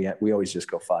different. We always just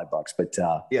go $5. But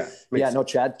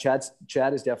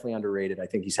Chad is definitely underrated. I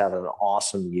think he's having an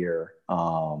awesome year,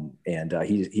 and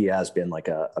he has been like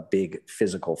a big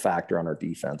physical factor on our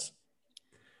defense.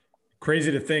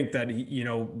 Crazy to think that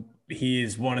he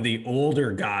is one of the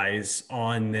older guys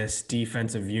on this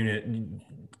defensive unit.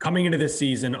 Coming into this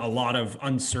season, a lot of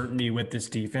uncertainty with this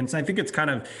defense. I think it's kind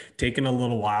of taken a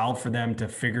little while for them to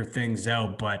figure things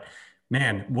out, but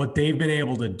man, what they've been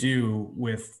able to do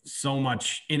with so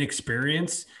much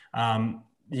inexperience,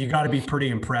 you got to be pretty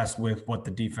impressed with what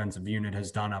the defensive unit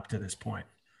has done up to this point.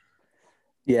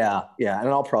 Yeah. And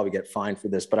I'll probably get fined for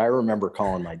this, but I remember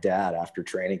calling my dad after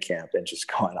training camp and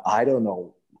just going, I don't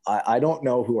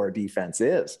know who our defense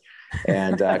is.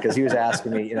 And because he was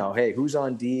asking me, hey, who's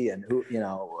on D and who,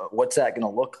 what's that going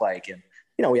to look like? And,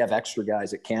 we have extra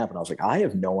guys at camp. And I was like, I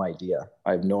have no idea.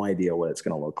 I have no idea what it's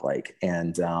going to look like.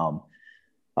 And,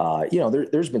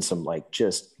 there's been some like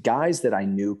just guys that I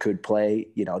knew could play,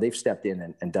 they've stepped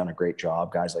in and done a great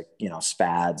job. Guys like,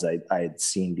 Spads I had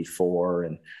seen before.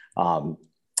 And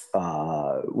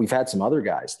we've had some other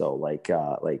guys though, like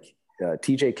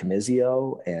TJ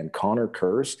Camizio and Connor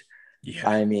Kirst. Yeah.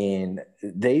 I mean,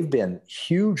 they've been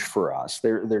huge for us.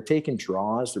 They're taking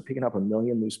draws. They're picking up 1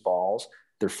 million loose balls.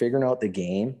 They're figuring out the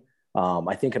game.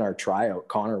 I think in our tryout,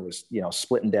 Connor was,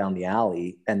 splitting down the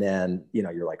alley, and then,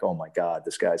 you're like, oh my God,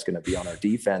 this guy's going to be on our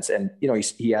defense. And,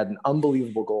 he had an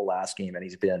unbelievable goal last game, and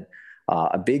he's been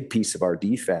a big piece of our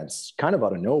defense kind of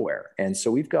out of nowhere. And so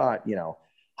we've got,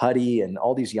 Huddy and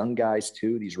all these young guys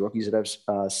too, these rookies that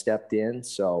have stepped in.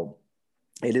 So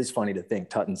it is funny to think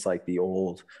Tutton's like the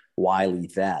old wily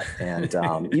vet. And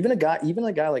even a guy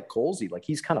like Colsey, like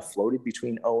he's kind of floated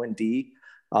between O and D.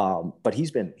 But he's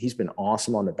been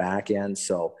awesome on the back end.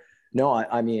 So no,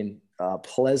 I mean,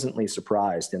 pleasantly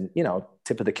surprised, and,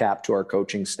 tip of the cap to our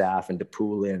coaching staff and to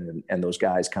Poulin and those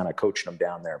guys kind of coaching them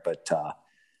down there. But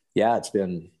it's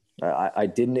been, I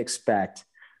didn't expect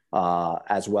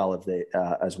as well.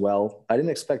 I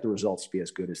didn't expect the results to be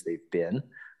as good as they've been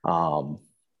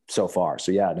so far.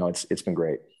 So yeah, no, it's been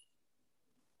great.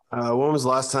 When was the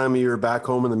last time you were back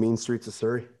home in the mean streets of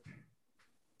Surrey?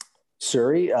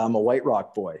 Surrey, I'm a White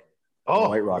Rock boy.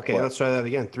 White Rock. Okay, boy. Let's try that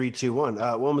again. 3, 2, 1.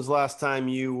 When was the last time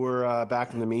you were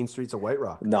back in the mean streets of White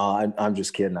Rock? No, I'm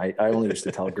just kidding. I only used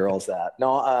to tell girls that.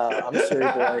 No, I'm a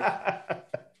Surrey boy.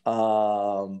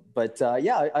 But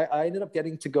I ended up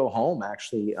getting to go home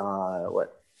actually.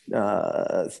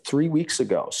 3 weeks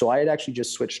ago. So I had actually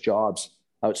just switched jobs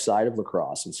outside of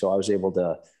lacrosse, and so I was able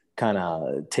to kind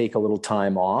of take a little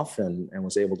time off and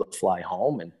was able to fly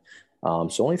home. And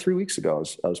so only 3 weeks ago,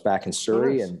 I was back in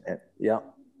Surrey. And yeah.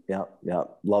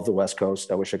 Love the West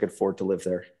Coast. I wish I could afford to live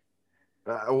there.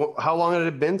 How long had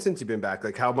it been since you've been back?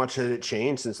 Like, how much had it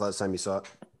changed since last time you saw it?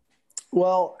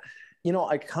 Well,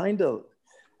 I kind of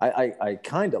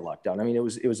lucked out. I mean, it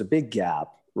was a big gap,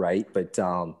 right? But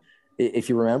if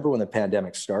you remember when the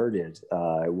pandemic started,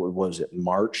 was it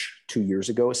March 2 years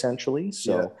ago, essentially?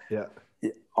 So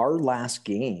our last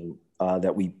game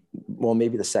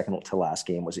maybe the second to last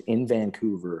game was in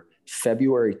Vancouver,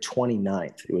 February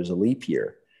 29th. It was a leap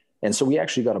year. And so I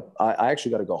actually got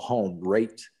to go home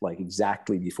right, like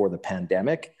exactly before the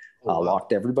pandemic,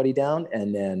 locked everybody down.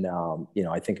 And then,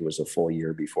 I think it was a full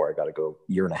year before I got to go,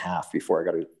 year and a half before I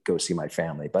got to go see my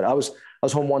family. But I was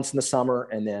home once in the summer,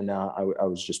 and then I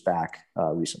was just back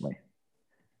recently.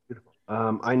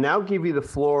 I now give you the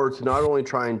floor to not only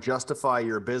try and justify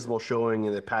your abysmal showing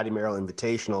in the Patty Merrill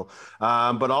Invitational,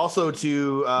 but also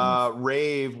to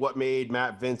rave what made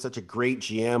Matt Vince such a great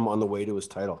GM on the way to his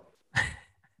title.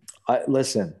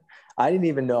 Listen, I didn't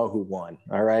even know who won.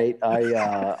 All right. I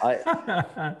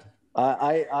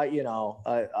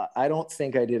don't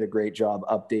think I did a great job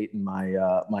updating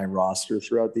my roster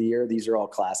throughout the year. These are all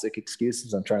classic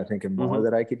excuses. I'm trying to think of more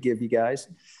that I could give you guys.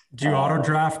 Do you auto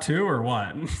draft too, or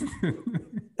what?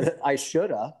 I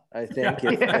shoulda. I think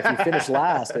if you finish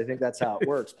last, I think that's how it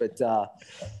works. But I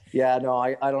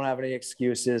don't have any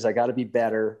excuses. I got to be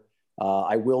better.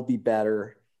 I will be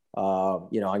better. I'm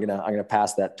gonna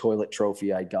pass that toilet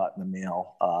trophy I got in the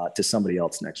mail to somebody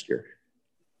else next year.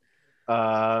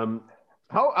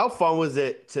 How fun was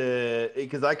it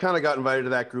because I kind of got invited to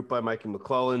that group by Mikey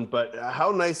McClellan, but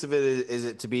how nice of it is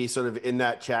it to be sort of in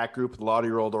that chat group with a lot of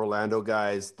your old Orlando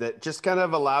guys that just kind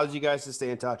of allows you guys to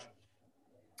stay in touch?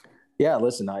 Yeah,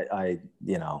 listen, I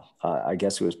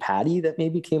guess it was Patty that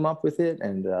maybe came up with it.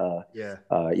 And,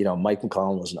 Mike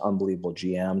McClellan was an unbelievable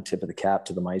GM, tip of the cap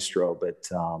to the maestro. But,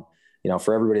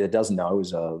 for everybody that doesn't know, it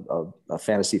was a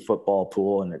fantasy football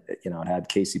pool, and it had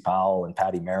Casey Powell and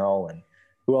Patty Merrill, and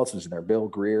who else was in there? Bill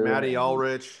Greer, Matty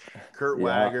Ulrich, Kurt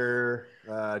Wagger,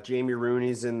 Jamie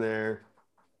Rooney's in there.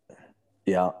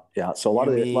 Yeah. So a lot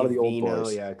of the old Vino,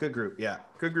 boys. Yeah, good group. Yeah,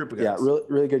 good group of guys. Yeah, really,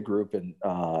 really good group. And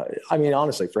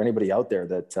honestly, for anybody out there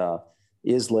that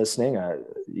is listening,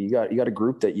 you got a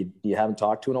group that you haven't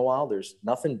talked to in a while. There's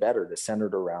nothing better to center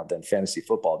it around than fantasy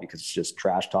football because it's just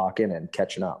trash talking and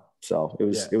catching up. So it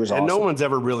was awesome. And no one's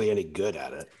ever really any good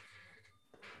at it.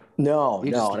 No,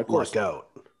 and of course, out.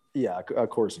 Yeah, of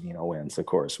course, Vino wins. Of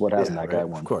course, what hasn't that guy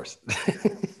won? Of course.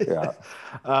 Yeah.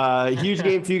 Huge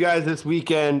game for you guys this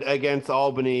weekend against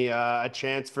Albany. A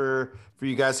chance for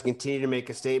you guys to continue to make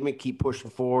a statement, keep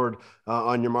pushing forward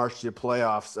on your march to the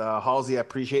playoffs. Halsey, I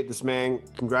appreciate this, man.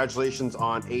 Congratulations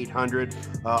on 800.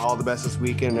 All the best this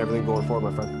weekend and everything going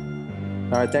forward, my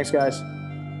friend. All right, thanks, guys.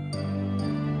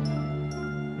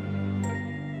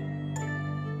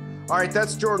 All right,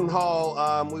 that's Jordan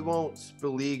Hall. We won't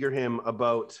beleaguer him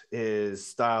about his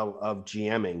style of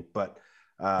GMing, but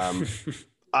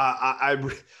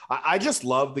I just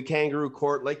love the Kangaroo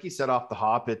Court. Like you said off the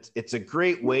hop, it's a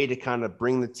great way to kind of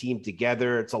bring the team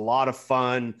together. It's a lot of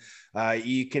fun.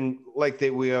 You can,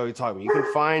 we always talk about, you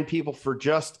can find people for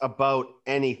just about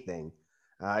anything.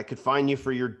 I could find you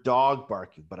for your dog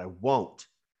barking, but I won't.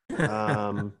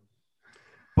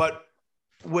 But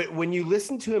when you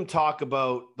listen to him talk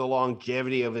about the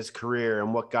longevity of his career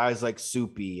and what guys like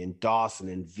Soupy and Dawson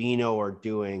and Vino are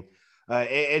doing,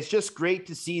 it's just great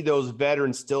to see those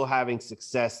veterans still having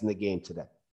success in the game today.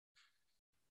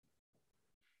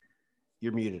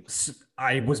 You're muted.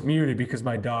 I was muted because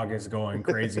my dog is going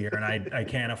crazy here and I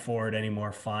can't afford any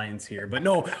more fines here. But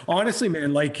no, honestly,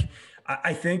 man,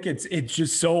 I think it's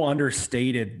just so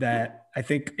understated that I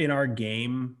think in our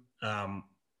game,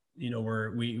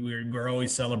 we're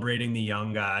always celebrating the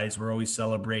young guys. We're always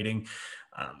celebrating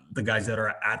the guys that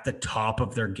are at the top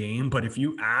of their game. But if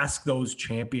you ask those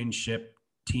championship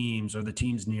teams or the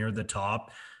teams near the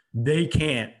top, they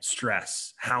can't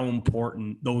stress how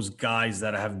important those guys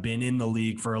that have been in the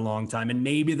league for a long time, and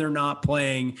maybe they're not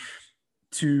playing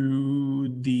to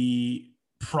the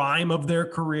prime of their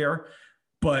career,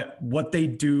 but what they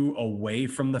do away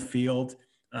from the field,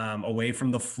 away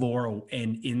from the floor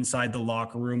and inside the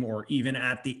locker room, or even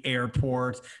at the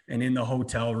airport and in the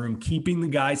hotel room, keeping the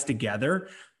guys together,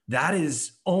 that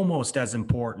is almost as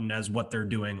important as what they're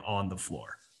doing on the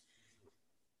floor.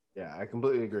 Yeah, I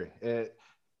completely agree.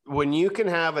 When you can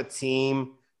have a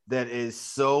team that is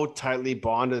so tightly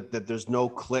bonded that there's no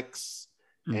cliques,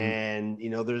 and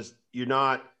you're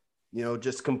not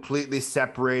just completely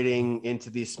separating into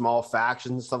these small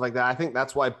factions and stuff like that. I think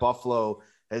that's why Buffalo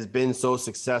has been so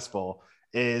successful,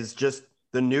 is just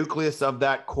the nucleus of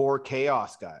that core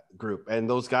chaos group. And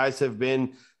those guys have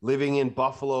been living in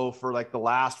Buffalo for like the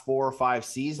last 4 or 5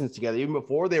 seasons together, even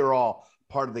before they were all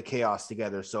part of the chaos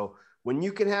together. So when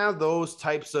you can have those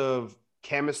types of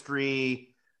chemistry,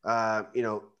 and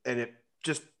it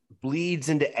just bleeds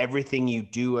into everything you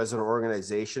do as an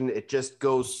organization, it just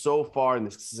goes so far in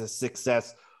the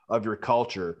success of your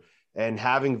culture. And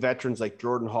having veterans like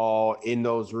Jordan Hall in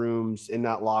those rooms, in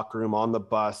that locker room, on the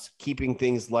bus, keeping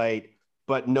things light,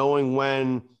 but knowing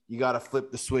when you got to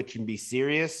flip the switch and be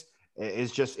serious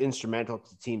is just instrumental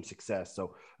to team success.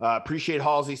 So appreciate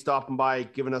Halsey stopping by,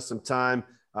 giving us some time.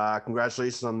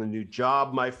 Congratulations on the new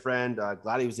job, my friend.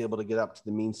 Glad he was able to get up to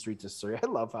the mean streets of Surrey. I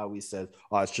love how he says,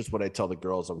 it's just what I tell the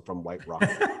girls. I'm from White Rock.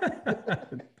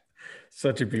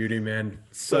 Such a beauty, man.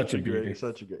 Such a beauty.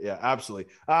 Yeah,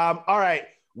 absolutely. All right.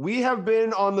 We have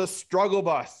been on the struggle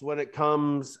bus when it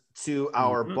comes to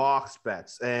our box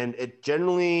bets, and it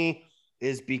generally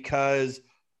is because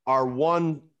our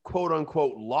one quote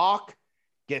unquote lock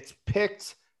gets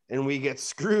picked and we get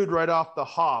screwed right off the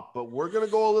hop. But we're going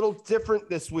to go a little different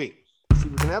this week. See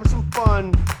if we can have some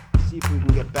fun, see if we can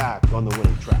get back on the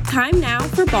winning track. Time now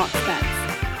for Box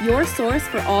Bets, your source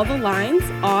for all the lines,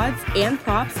 odds, and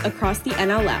props across the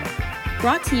NLL.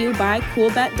 Brought to you by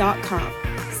CoolBet.com.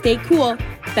 Stay cool,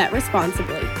 bet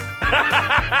responsibly.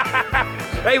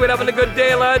 Hey, we're having a good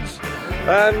day, lads.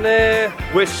 And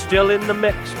we're still in the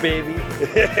mix, baby. All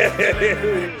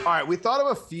right, we thought of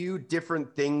a few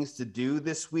different things to do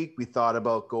this week. We thought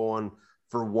about going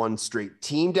for one straight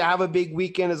team to have a big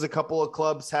weekend, as a couple of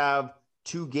clubs have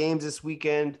 2 games this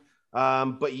weekend.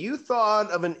 But you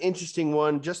thought of an interesting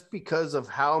one just because of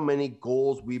how many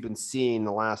goals we've been seeing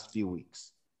the last few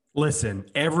weeks. Listen,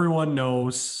 everyone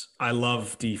knows I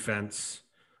love defense.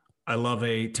 I love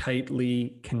a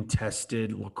tightly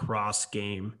contested lacrosse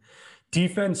game.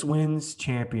 Defense wins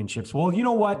championships. Well, you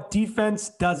know what? Defense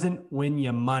doesn't win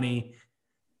you money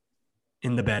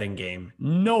in the betting game.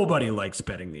 Nobody likes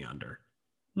betting the under.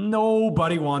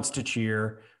 Nobody wants to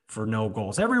cheer for no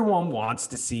goals. Everyone wants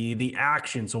to see the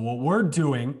action. So what we're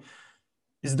doing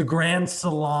is the grand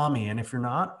salami. And if you're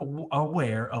not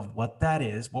aware of what that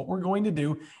is, what we're going to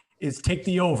do is take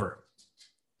the over.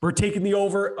 We're taking the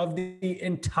over of the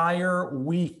entire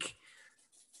week.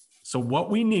 So what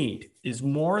we need is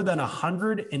more than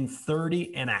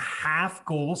 130.5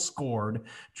 goals scored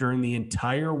during the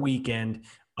entire weekend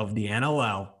of the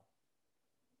NLL.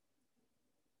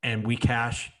 And we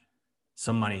cash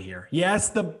some money here. Yes,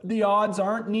 the odds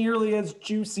aren't nearly as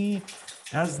juicy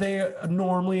as they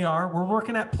normally are. We're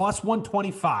working at plus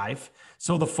 125.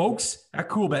 So the folks at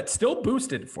CoolBet still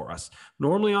boosted for us.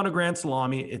 Normally on a grand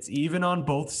salami, it's even on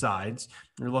both sides.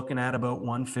 You're looking at about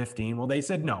 115. Well, they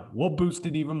said no. We'll boost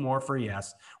it even more for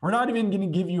yes. We're not even going to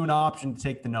give you an option to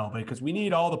take the no because we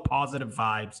need all the positive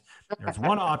vibes. There's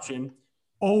one option,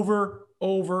 over,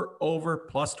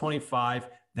 plus 25.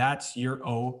 That's your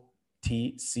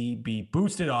OTCB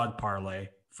boosted odd parlay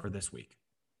for this week.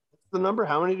 What's the number?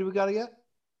 How many do we got to get?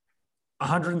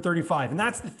 135. And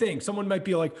that's the thing. Someone might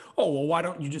be like, oh, well, why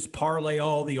don't you just parlay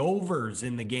all the overs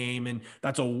in the game? And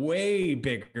that's a way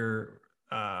bigger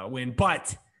win.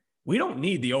 But we don't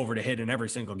need the over to hit in every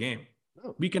single game.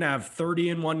 No. We can have 30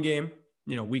 in one game.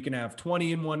 We can have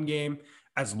 20 in one game.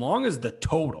 As long as the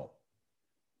total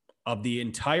of the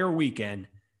entire weekend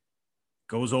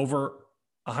goes over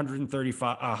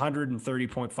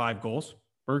 130.5 goals,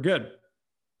 we're good.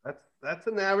 That's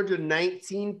an average of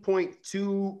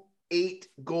 19.28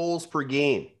 goals per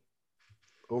game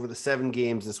over the 7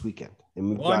 games this weekend. And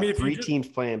we've got 3 teams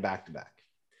playing back to back.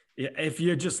 Yeah, if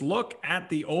you just look at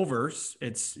the overs,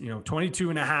 it's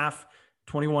 22.5, 21.5,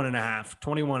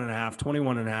 21.5,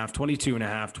 21.5,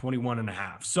 22.5,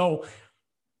 21.5. So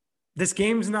this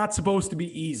game's not supposed to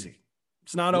be easy.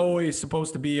 It's not always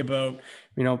supposed to be about,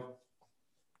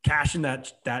 cashing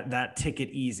that ticket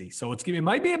easy. So it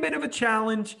might be a bit of a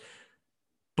challenge,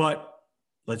 but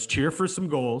let's cheer for some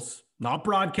goals. Not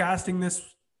broadcasting this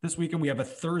weekend. We have a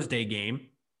Thursday game.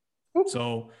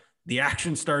 So the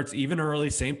action starts even early,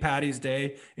 St. Paddy's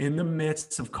Day, in the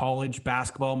midst of college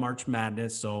basketball March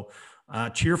Madness. So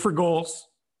cheer for goals,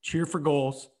 cheer for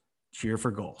goals, cheer for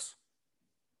goals.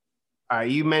 All right,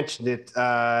 you mentioned it.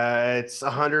 It's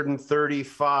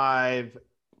 135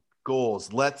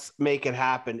 goals. Let's make it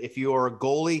happen. If you are a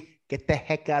goalie, get the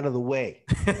heck out of the way.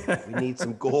 We need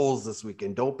some goals this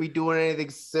weekend. Don't be doing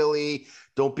anything silly.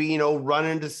 Don't be,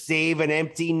 running to save an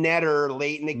empty netter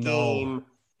late in the game.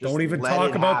 Just don't even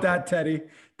talk about that, Teddy.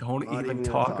 Don't even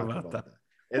talk about that.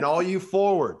 And all you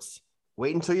forwards,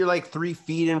 wait until you're like 3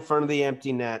 feet in front of the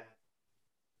empty net.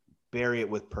 Bury it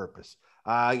with purpose.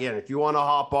 Again, if you want to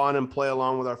hop on and play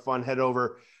along with our fun, head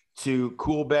over to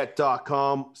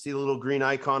coolbet.com. See the little green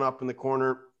icon up in the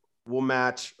corner. We'll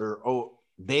match,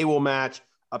 they will match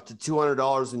up to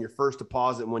 $200 in your first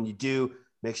deposit. And when you do,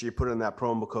 make sure you put in that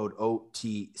promo code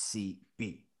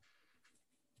OTCB.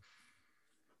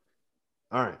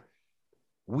 All right.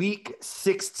 Week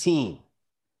 16.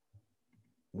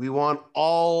 We want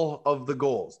all of the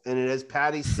goals. And as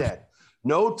Patty said,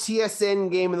 no TSN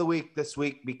game of the week this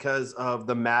week because of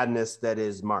the madness that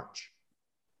is March.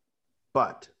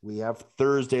 But we have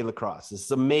Thursday lacrosse. This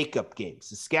is a makeup game.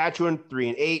 Saskatchewan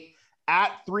 3-8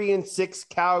 at 3-6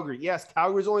 Calgary. Yes,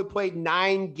 Calgary's only played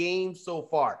 9 games so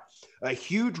far. A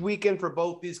huge weekend for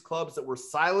both these clubs that were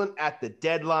silent at the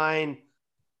deadline.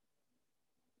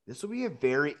 This will be a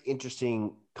very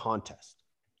interesting contest.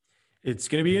 It's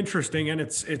going to be interesting, and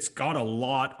it's got a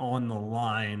lot on the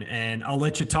line. And I'll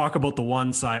let you talk about the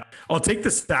one side. I'll take the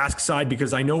Sask side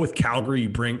because I know with Calgary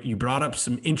you brought up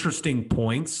some interesting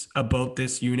points about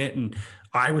this unit, and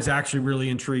I was actually really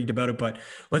intrigued about it. But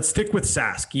let's stick with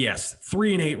Sask. Yes,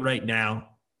 3-8 right now.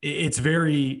 It's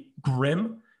very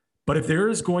grim, but if there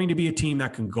is going to be a team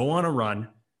that can go on a run,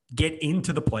 get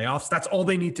into the playoffs, that's all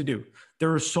they need to do.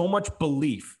 There is so much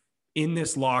belief in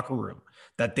this locker room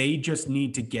that they just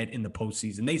need to get in the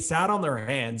postseason. They sat on their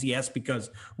hands, yes,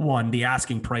 because one, the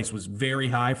asking price was very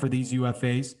high for these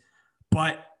UFAs,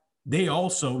 but they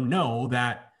also know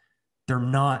that They're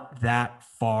not that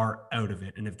far out of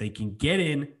it. And if they can get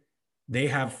in, they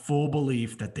have full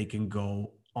belief that they can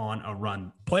go on a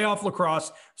run. Playoff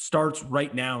lacrosse starts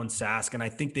right now in Sask, and I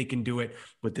think they can do it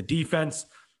with the defense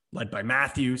led by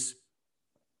Matthews.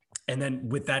 And then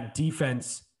with that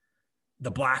defense,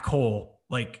 the black hole,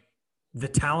 like the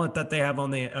talent that they have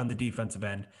on the defensive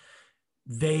end,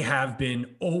 they have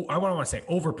been, I want to say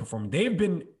overperforming. They've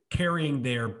been carrying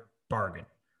their bargain.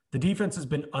 The defense has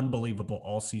been unbelievable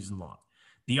all season long.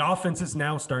 The offense is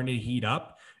now starting to heat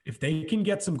up. If they can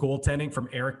get some goaltending from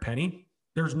Eric Penny,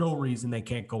 there's no reason they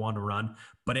can't go on a run.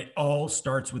 But it all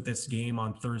starts with this game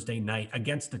on Thursday night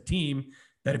against a team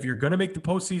that if you're going to make the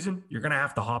postseason, you're going to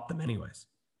have to hop them anyways.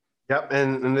 Yep,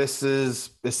 and this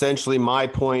is essentially my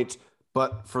point,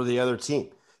 but for the other team.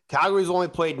 Calgary's only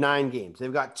played 9 games.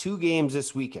 They've got 2 games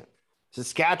this weekend.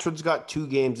 Saskatchewan's got 2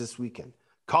 games this weekend.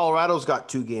 Colorado's got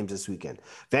 2 games this weekend.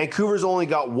 Vancouver's only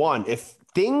got 1. If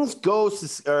things go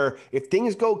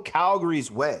Calgary's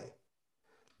way,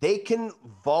 they can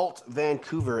vault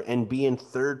Vancouver and be in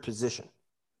 3rd position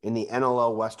in the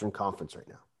NLL Western Conference right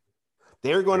now.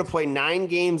 They're going to play 9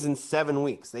 games in 7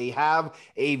 weeks. They have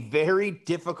a very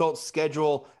difficult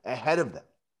schedule ahead of them.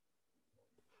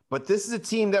 But this is a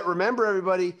team that, remember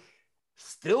everybody,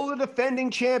 still the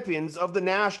defending champions of the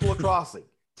National Lacrosse League.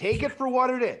 Take it for what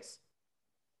it is.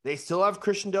 They still have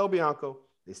Christian Del Bianco.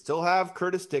 They still have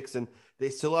Curtis Dixon. They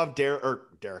still have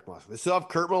Derek Moss. They still have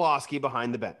Kurt Malosky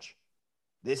behind the bench.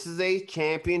 This is a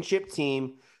championship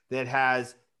team that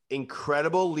has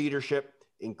incredible leadership,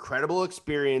 incredible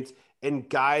experience, and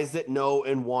guys that know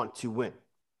and want to win.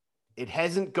 It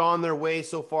hasn't gone their way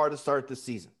so far to start the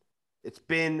season. It's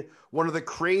been one of the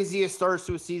craziest starts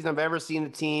to a season I've ever seen a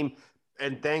team,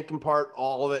 and thank in part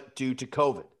all of it due to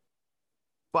COVID.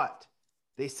 But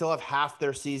they still have half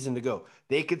their season to go.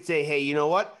 They could say, hey, you know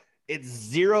what? It's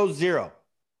 0-0.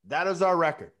 That is our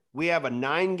record. We have a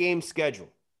 9-game schedule.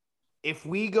 If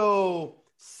we go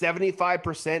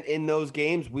 75% in those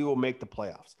games, we will make the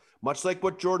playoffs. Much like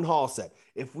what Jordan Hall said.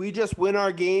 If we just win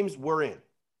our games, we're in.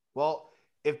 Well,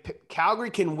 if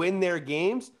Calgary can win their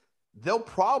games, they'll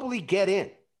probably get in.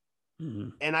 Mm-hmm.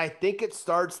 And I think it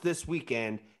starts this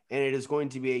weekend, and it is going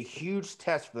to be a huge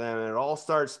test for them. And it all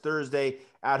starts Thursday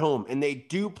at home. And they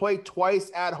do play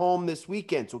twice at home this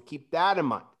weekend, so keep that in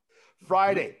mind.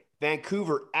 Friday,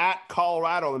 Vancouver at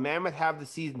Colorado. The Mammoth have the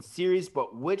season series,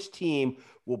 but which team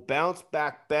will bounce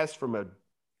back best from a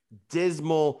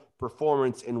dismal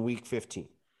performance in Week 15?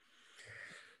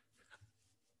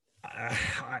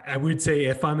 I would say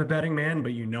if I'm a betting man,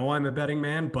 but I'm a betting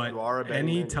man. But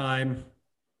anytime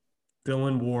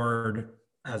Dylan Ward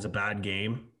has a bad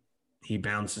game, he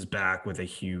bounces back with a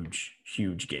huge,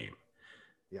 huge game.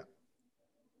 Yeah.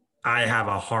 I have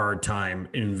a hard time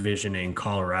envisioning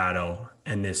Colorado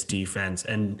and this defense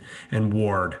and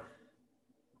Ward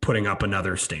putting up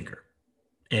another stinker.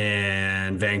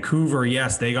 And Vancouver,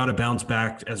 yes, they got to bounce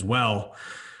back as well.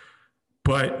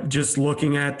 But just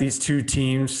looking at these two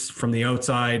teams from the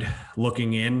outside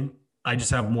looking in, I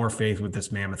just have more faith with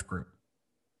this Mammoth group.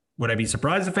 Would I be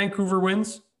surprised if Vancouver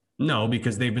wins? No,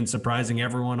 because they've been surprising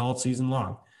everyone all season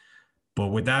long. But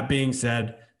with that being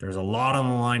said, there's a lot on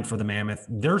the line for the Mammoth.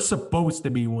 They're supposed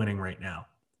to be winning right now.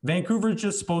 Vancouver's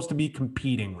just supposed to be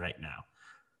competing right now.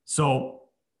 So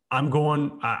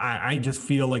I just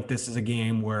feel like this is a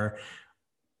game where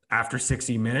after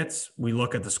 60 minutes, we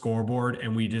look at the scoreboard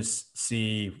and we just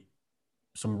see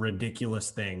some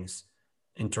ridiculous things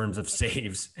in terms of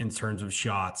saves, in terms of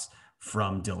shots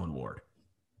from Dylan Ward.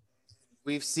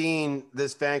 We've seen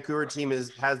this Vancouver team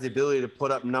has the ability to put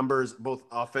up numbers both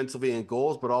offensively in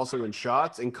goals, but also in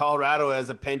shots. And Colorado has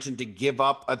a penchant to give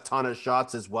up a ton of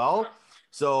shots as well.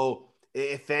 So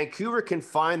if Vancouver can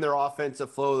find their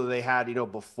offensive flow that they had,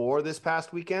 before this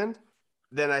past weekend,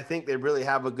 then I think they really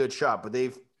have a good shot. But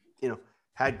they've,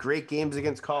 had great games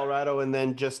against Colorado, and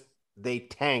then just they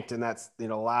tanked, and that's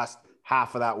last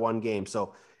half of that one game.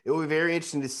 So it will be very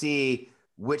interesting to see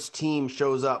which team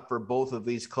shows up for both of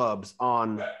these clubs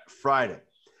on Friday.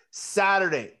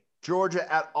 Saturday,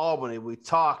 Georgia at Albany. We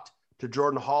talked to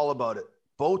Jordan Hall about it.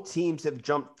 Both teams have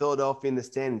jumped Philadelphia in the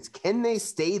standings. Can they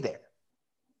stay there?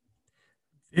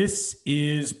 This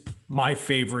is my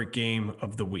favorite game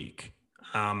of the week.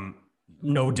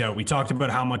 No doubt. We talked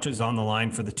about how much is on the line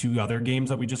for the 2 other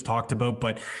games that we just talked about.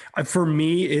 But for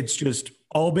me, it's just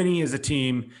Albany is a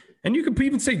team, and you could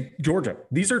even say Georgia.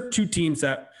 These are 2 teams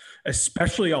that,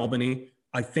 especially Albany,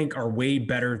 I think are way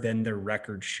better than their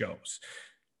record shows.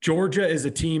 Georgia is a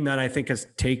team that I think has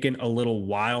taken a little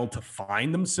while to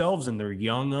find themselves, and they're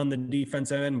young on the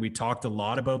defensive end. We talked a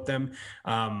lot about them.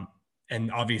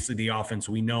 And obviously the offense,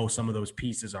 we know some of those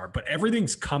pieces are, but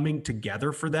everything's coming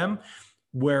together for them.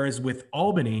 Whereas with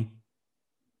Albany,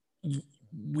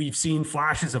 we've seen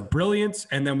flashes of brilliance,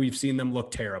 and then we've seen them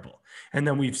look terrible. And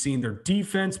then we've seen their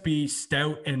defense be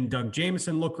stout and Doug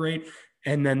Jamieson look great.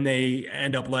 And then they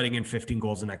end up letting in 15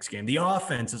 goals the next game. The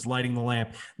offense is lighting the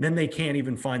lamp. Then they can't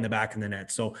even find the back of the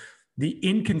net. So the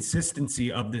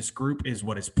inconsistency of this group is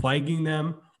what is plaguing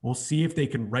them. We'll see if they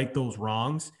can right those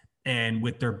wrongs. And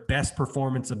with their best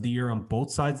performance of the year on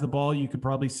both sides of the ball, you could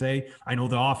probably say, I know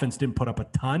the offense didn't put up a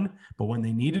ton, but when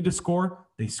they needed to score,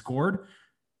 they scored.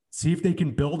 See if they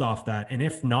can build off that. And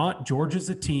if not, Georgia's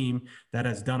a team that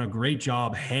has done a great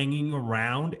job hanging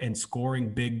around and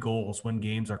scoring big goals when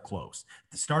games are close.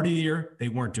 At the start of the year, they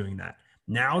weren't doing that.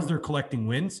 Now as they're collecting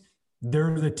wins,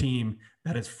 they're the team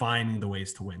that is finding the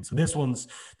ways to win. So this one's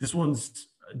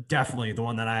definitely the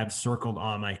one that I have circled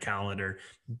on my calendar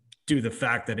due to the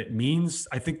fact that it means,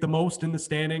 I think, the most in the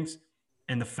standings,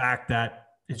 and the fact that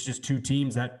it's just two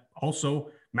teams that also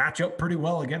match up pretty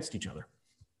well against each other.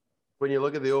 When you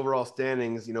look at the overall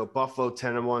standings, Buffalo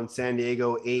 10-1, San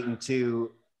Diego 8-2,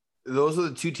 those are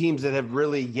the two teams that have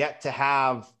really yet to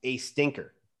have a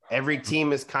stinker. Every team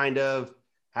has kind of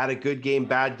had a good game,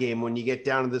 bad game. When you get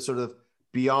down to this sort of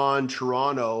beyond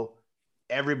Toronto,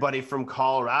 everybody from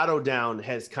Colorado down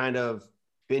has kind of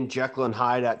been Jekyll and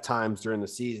Hyde at times during the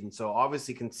season. So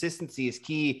obviously consistency is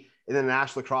key in the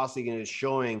National Lacrosse League, and is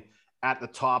showing at the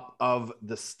top of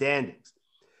the standings.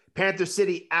 Panther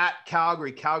City at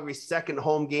Calgary. Calgary's second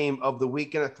home game of the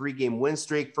weekend, a 3-game win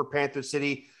streak for Panther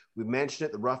City. We mentioned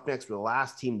it. The Roughnecks were the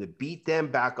last team to beat them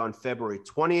back on February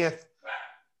 20th.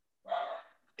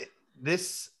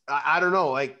 I don't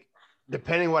know,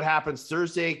 depending what happens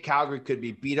Thursday, Calgary could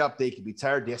be beat up. They could be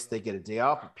tired. Yes, they get a day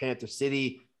off, but Panther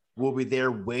City will be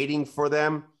there waiting for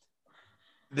them.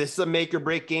 This is a make or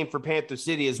break game for Panther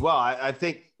City as well. I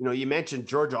think, you mentioned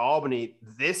Georgia Albany.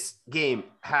 This game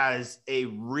has a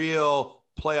real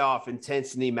playoff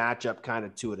intensity matchup kind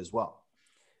of to it as well.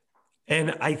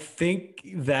 And I think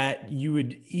that you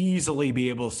would easily be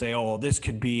able to say, oh, this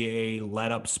could be a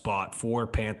let up spot for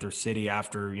Panther City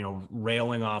after,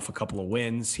 railing off a couple of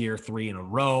wins here, 3 in a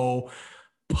row.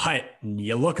 But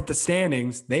you look at the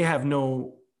standings, they have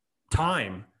no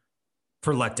time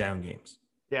for letdown games.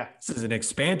 Yeah. This is an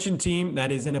expansion team that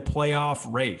is in a playoff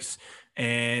race.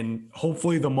 And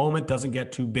hopefully the moment doesn't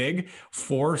get too big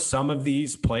for some of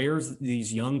these players,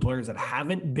 these young players that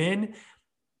haven't been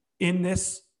in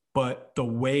this, but the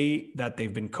way that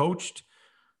they've been coached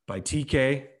by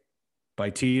TK, by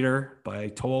Teeter, by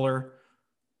Toller,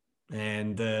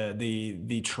 and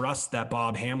the trust that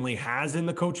Bob Hamley has in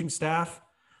the coaching staff,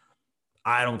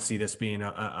 I don't see this being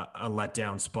a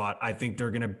letdown spot. I think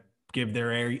they're going to give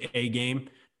their A game.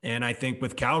 And I think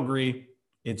with Calgary,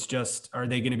 it's just, are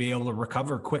they going to be able to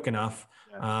recover quick enough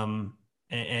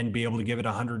and be able to give it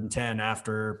 110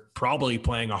 after probably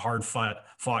playing a hard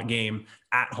fought game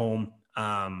at home,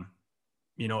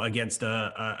 against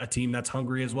a team that's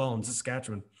hungry as well in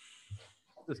Saskatchewan.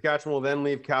 Saskatchewan will then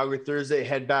leave Calgary Thursday,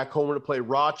 head back home to play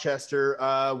Rochester.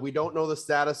 We don't know the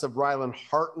status of Rylan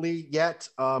Hartley yet.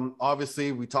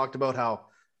 Obviously, we talked about how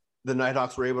the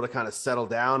Nighthawks were able to kind of settle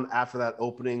down after that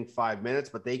opening 5 minutes,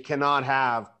 but they cannot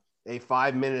have a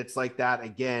 5 minutes like that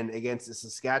again against a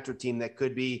Saskatchewan team that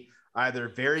could be either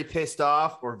very pissed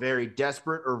off or very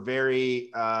desperate or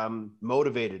very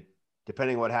motivated,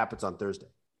 depending on what happens on Thursday.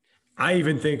 I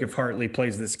even think if Hartley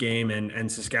plays this game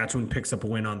and Saskatchewan picks up a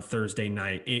win on Thursday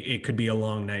night, it could be a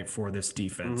long night for this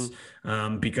defense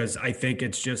because I think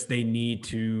it's just they need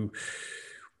to –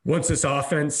 once this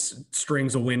offense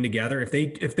strings a win together,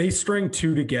 if they string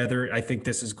 2 together, I think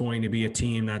this is going to be a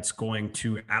team that's going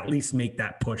to at least make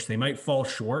that push. They might fall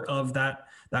short of that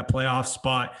playoff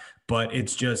spot, but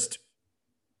it's just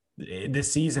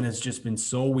this season has just been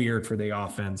so weird for the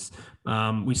offense.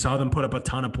 We saw them put up a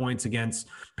ton of points against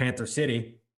Panther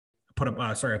City, a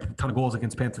ton of goals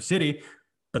against Panther City,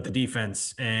 but the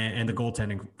defense and the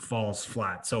goaltending falls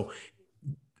flat. So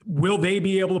will they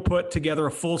be able to put together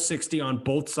a full 60 on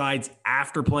both sides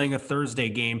after playing a Thursday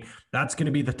game? That's going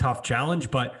to be the tough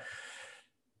challenge, but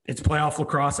it's playoff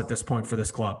lacrosse at this point for this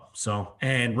club. So,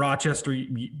 and Rochester,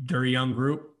 they're a young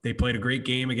group. They played a great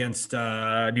game against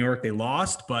New York. They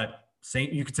lost, but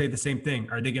you could say the same thing.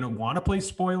 Are they going to want to play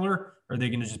spoiler, or are they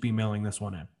going to just be mailing this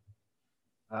one in?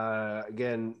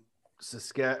 Again,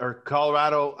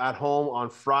 Colorado at home on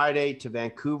Friday to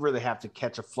Vancouver. They have to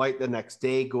catch a flight the next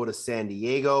day, go to San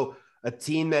Diego, a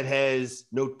team that has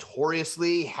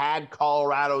notoriously had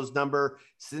Colorado's number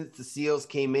since the Seals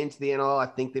came into the NLL. I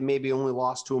think they maybe only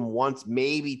lost to them once,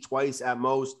 maybe twice at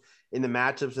most in the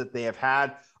matchups that they have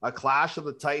had. A clash of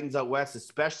the Titans out west,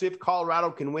 especially if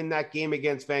Colorado can win that game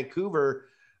against Vancouver.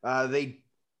 They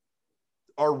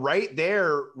are right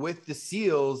there with the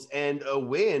Seals, and a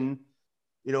win,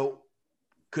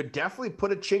 could definitely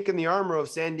put a chink in the armor of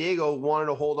San Diego wanting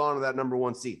to hold on to that number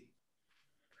 1 seed.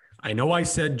 I know I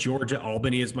said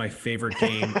Georgia-Albany is my favorite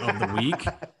game of the week.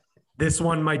 This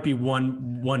one might be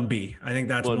 1B. I think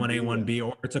that's 1A, 1B,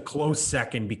 or it's a close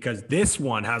second because this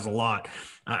one has a lot.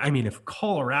 If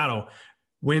Colorado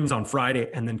wins on Friday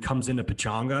and then comes into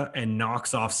Pechanga and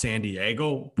knocks off San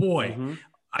Diego, boy,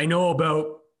 I know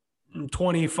about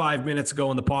 25 minutes ago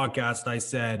in the podcast, I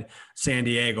said San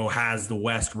Diego has the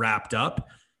West wrapped up.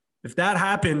 If that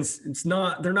happens,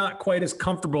 they're not quite as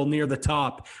comfortable near the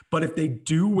top, but if they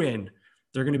do win,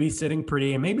 they're going to be sitting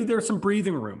pretty, and maybe there's some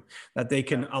breathing room that they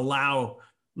can allow,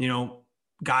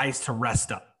 guys to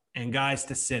rest up and guys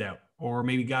to sit out, or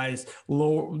maybe guys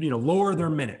lower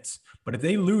their minutes. But if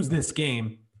they lose this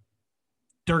game,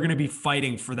 they're going to be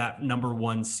fighting for that number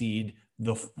 1 seed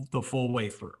the full way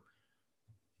through.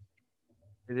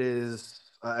 It is.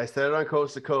 I said it on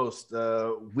Coast to Coast.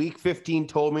 Week 15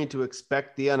 told me to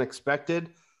expect the unexpected.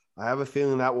 I have a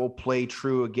feeling that will play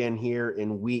true again here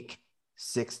in week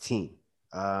 16.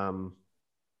 You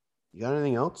got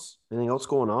anything else? Anything else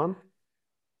going on?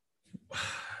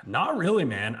 Not really,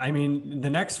 man. The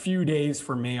next few days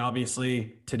for me,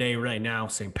 obviously today, right now,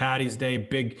 St. Paddy's Day,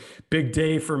 big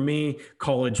day for me.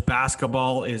 College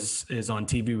basketball is on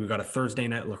TV. We've got a Thursday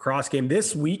night lacrosse game.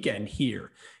 This weekend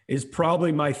here is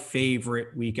probably my favorite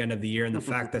weekend of the year. And the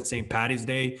fact that St. Paddy's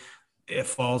Day, it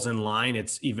falls in line,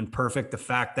 it's even perfect. The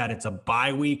fact that it's a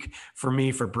bye week for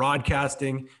me for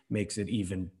broadcasting makes it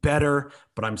even better,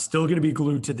 but I'm still going to be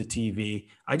glued to the TV.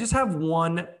 I just have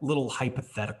one little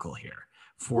hypothetical here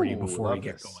for you before we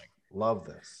get going. Love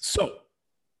this. So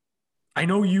I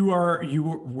know you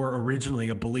were originally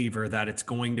a believer that it's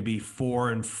going to be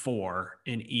 4-4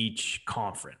 in each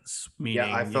conference. Meaning,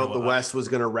 I felt the West was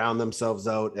going to round themselves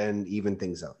out and even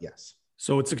things out. Yes.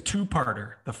 So it's a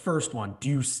two-parter. The first one, do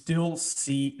you still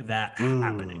see that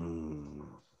happening?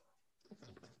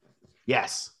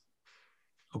 Yes.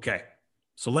 Okay.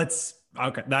 So that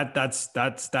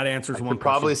answers one question.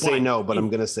 Probably say no, but I'm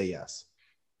going to say yes.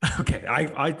 Okay,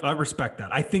 I respect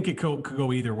that. I think it could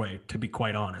go either way, to be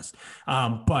quite honest.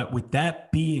 But with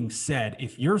that being said,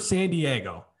 if you're San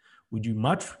Diego, would you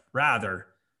much rather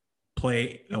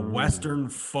play a Western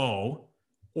foe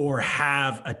or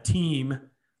have a team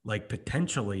like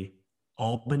potentially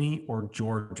Albany or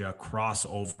Georgia cross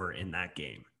over in that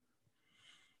game?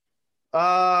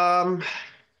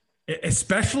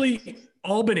 Especially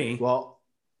Albany. Well,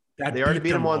 they already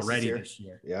beat them once this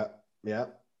year. Yeah.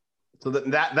 So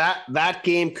that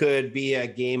game could be a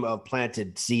game of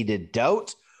planted seeded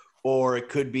doubt, or it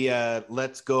could be a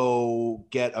let's go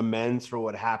get amends for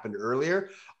what happened earlier.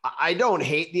 I don't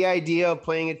hate the idea of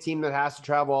playing a team that has to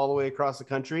travel all the way across the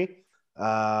country.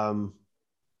 I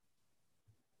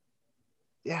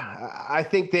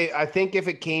think if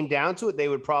it came down to it, they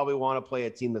would probably want to play a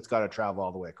team that's got to travel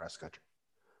all the way across the country.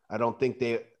 I don't think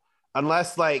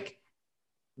unless like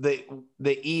the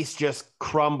East just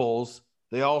crumbles.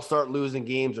 They all start losing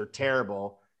games or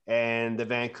terrible, and the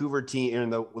Vancouver team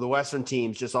and the Western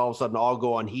teams just all of a sudden all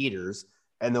go on heaters.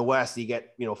 And the West, you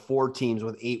get 4 teams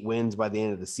with 8 wins by the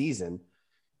end of the season.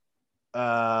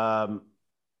 I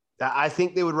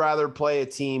think they would rather play a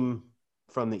team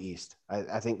from the East.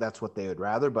 I think that's what they would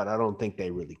rather, but I don't think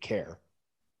they really care.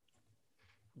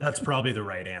 That's probably the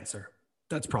right answer.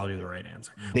 They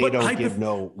don't give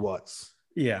no whats.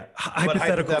 Yeah,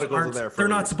 hypotheticals they're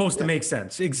not supposed to make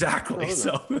sense. Exactly.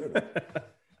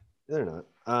 They're not.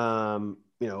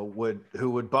 Who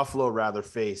would Buffalo rather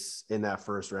face in that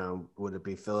first round? Would it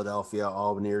be Philadelphia,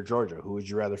 Albany, or Georgia? Who would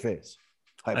you rather face?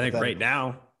 I think right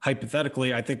now,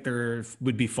 hypothetically, I think there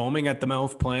would be foaming at the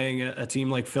mouth playing a team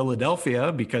like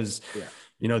Philadelphia because,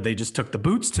 they just took the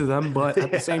boots to them. But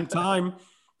at the same time,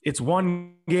 it's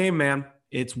one game, man.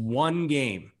 It's one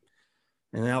game.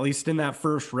 And at least in that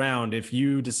first round, if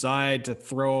you decide to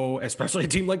throw, especially a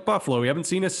team like Buffalo, we haven't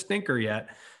seen a stinker yet.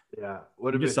 Yeah.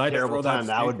 What a terrible time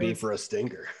that would be for a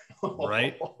stinker.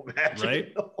 Right?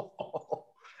 Right?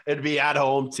 It'd be at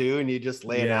home too, and you just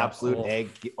lay an absolute egg,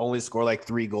 only score like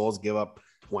 3 goals, give up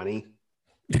 20.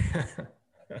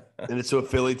 And it's to a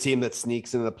Philly team that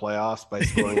sneaks into the playoffs by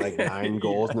scoring like 9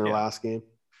 goals in their last game.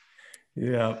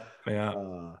 Yeah.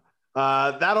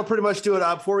 That'll pretty much do it.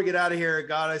 Before we get out of here,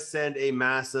 gotta send a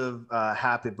massive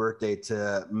happy birthday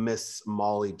to Miss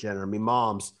Molly Jenner, me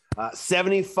mom's.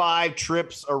 75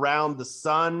 trips around the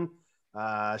sun.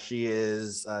 She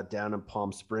is down in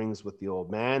Palm Springs with the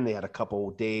old man. They had a couple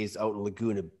of days out in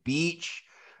Laguna Beach.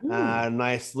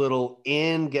 Nice little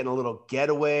inn, getting a little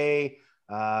getaway.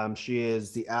 She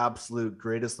is the absolute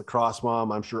greatest lacrosse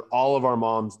mom. I'm sure all of our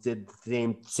moms did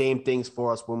the same things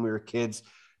for us when we were kids.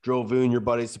 Drove you and your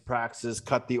buddies to practices,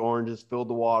 cut the oranges, filled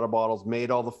the water bottles, made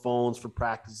all the phones for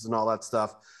practices and all that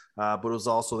stuff. But it was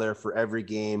also there for every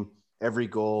game, every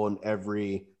goal, and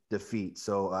every defeat.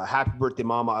 So happy birthday,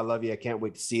 Mama. I love you. I can't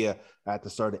wait to see you at the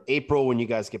start of April when you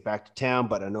guys get back to town.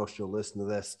 But I know she'll listen to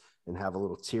this and have a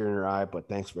little tear in her eye. But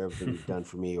thanks for everything you've done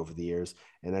for me over the years.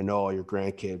 And I know all your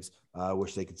grandkids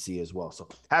wish they could see you as well. So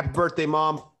happy birthday,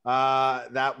 Mom.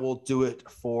 That will do it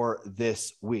for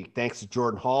this week. Thanks to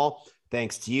Jordan Hall.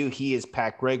 Thanks to you. He is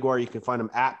Pat Gregoire. You can find him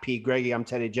at P. Greggy. I'm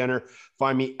Teddy Jenner.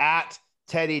 Find me at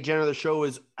Teddy Jenner. The show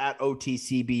is at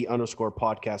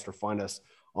OTCB_podcast, or find us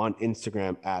on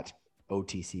Instagram at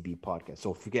OTCB podcast.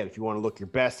 So forget, if you want to look your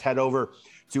best, head over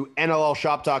to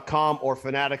NLLshop.com or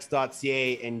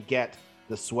fanatics.ca and get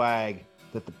the swag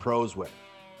that the pros wear.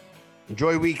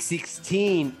 Enjoy week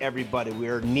 16, everybody. We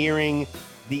are nearing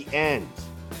the end.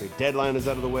 The deadline is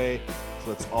out of the way, so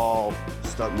let's all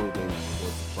start moving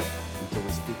towards the playoffs. Until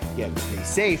we speak again, stay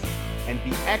safe and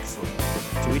be excellent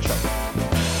to each other.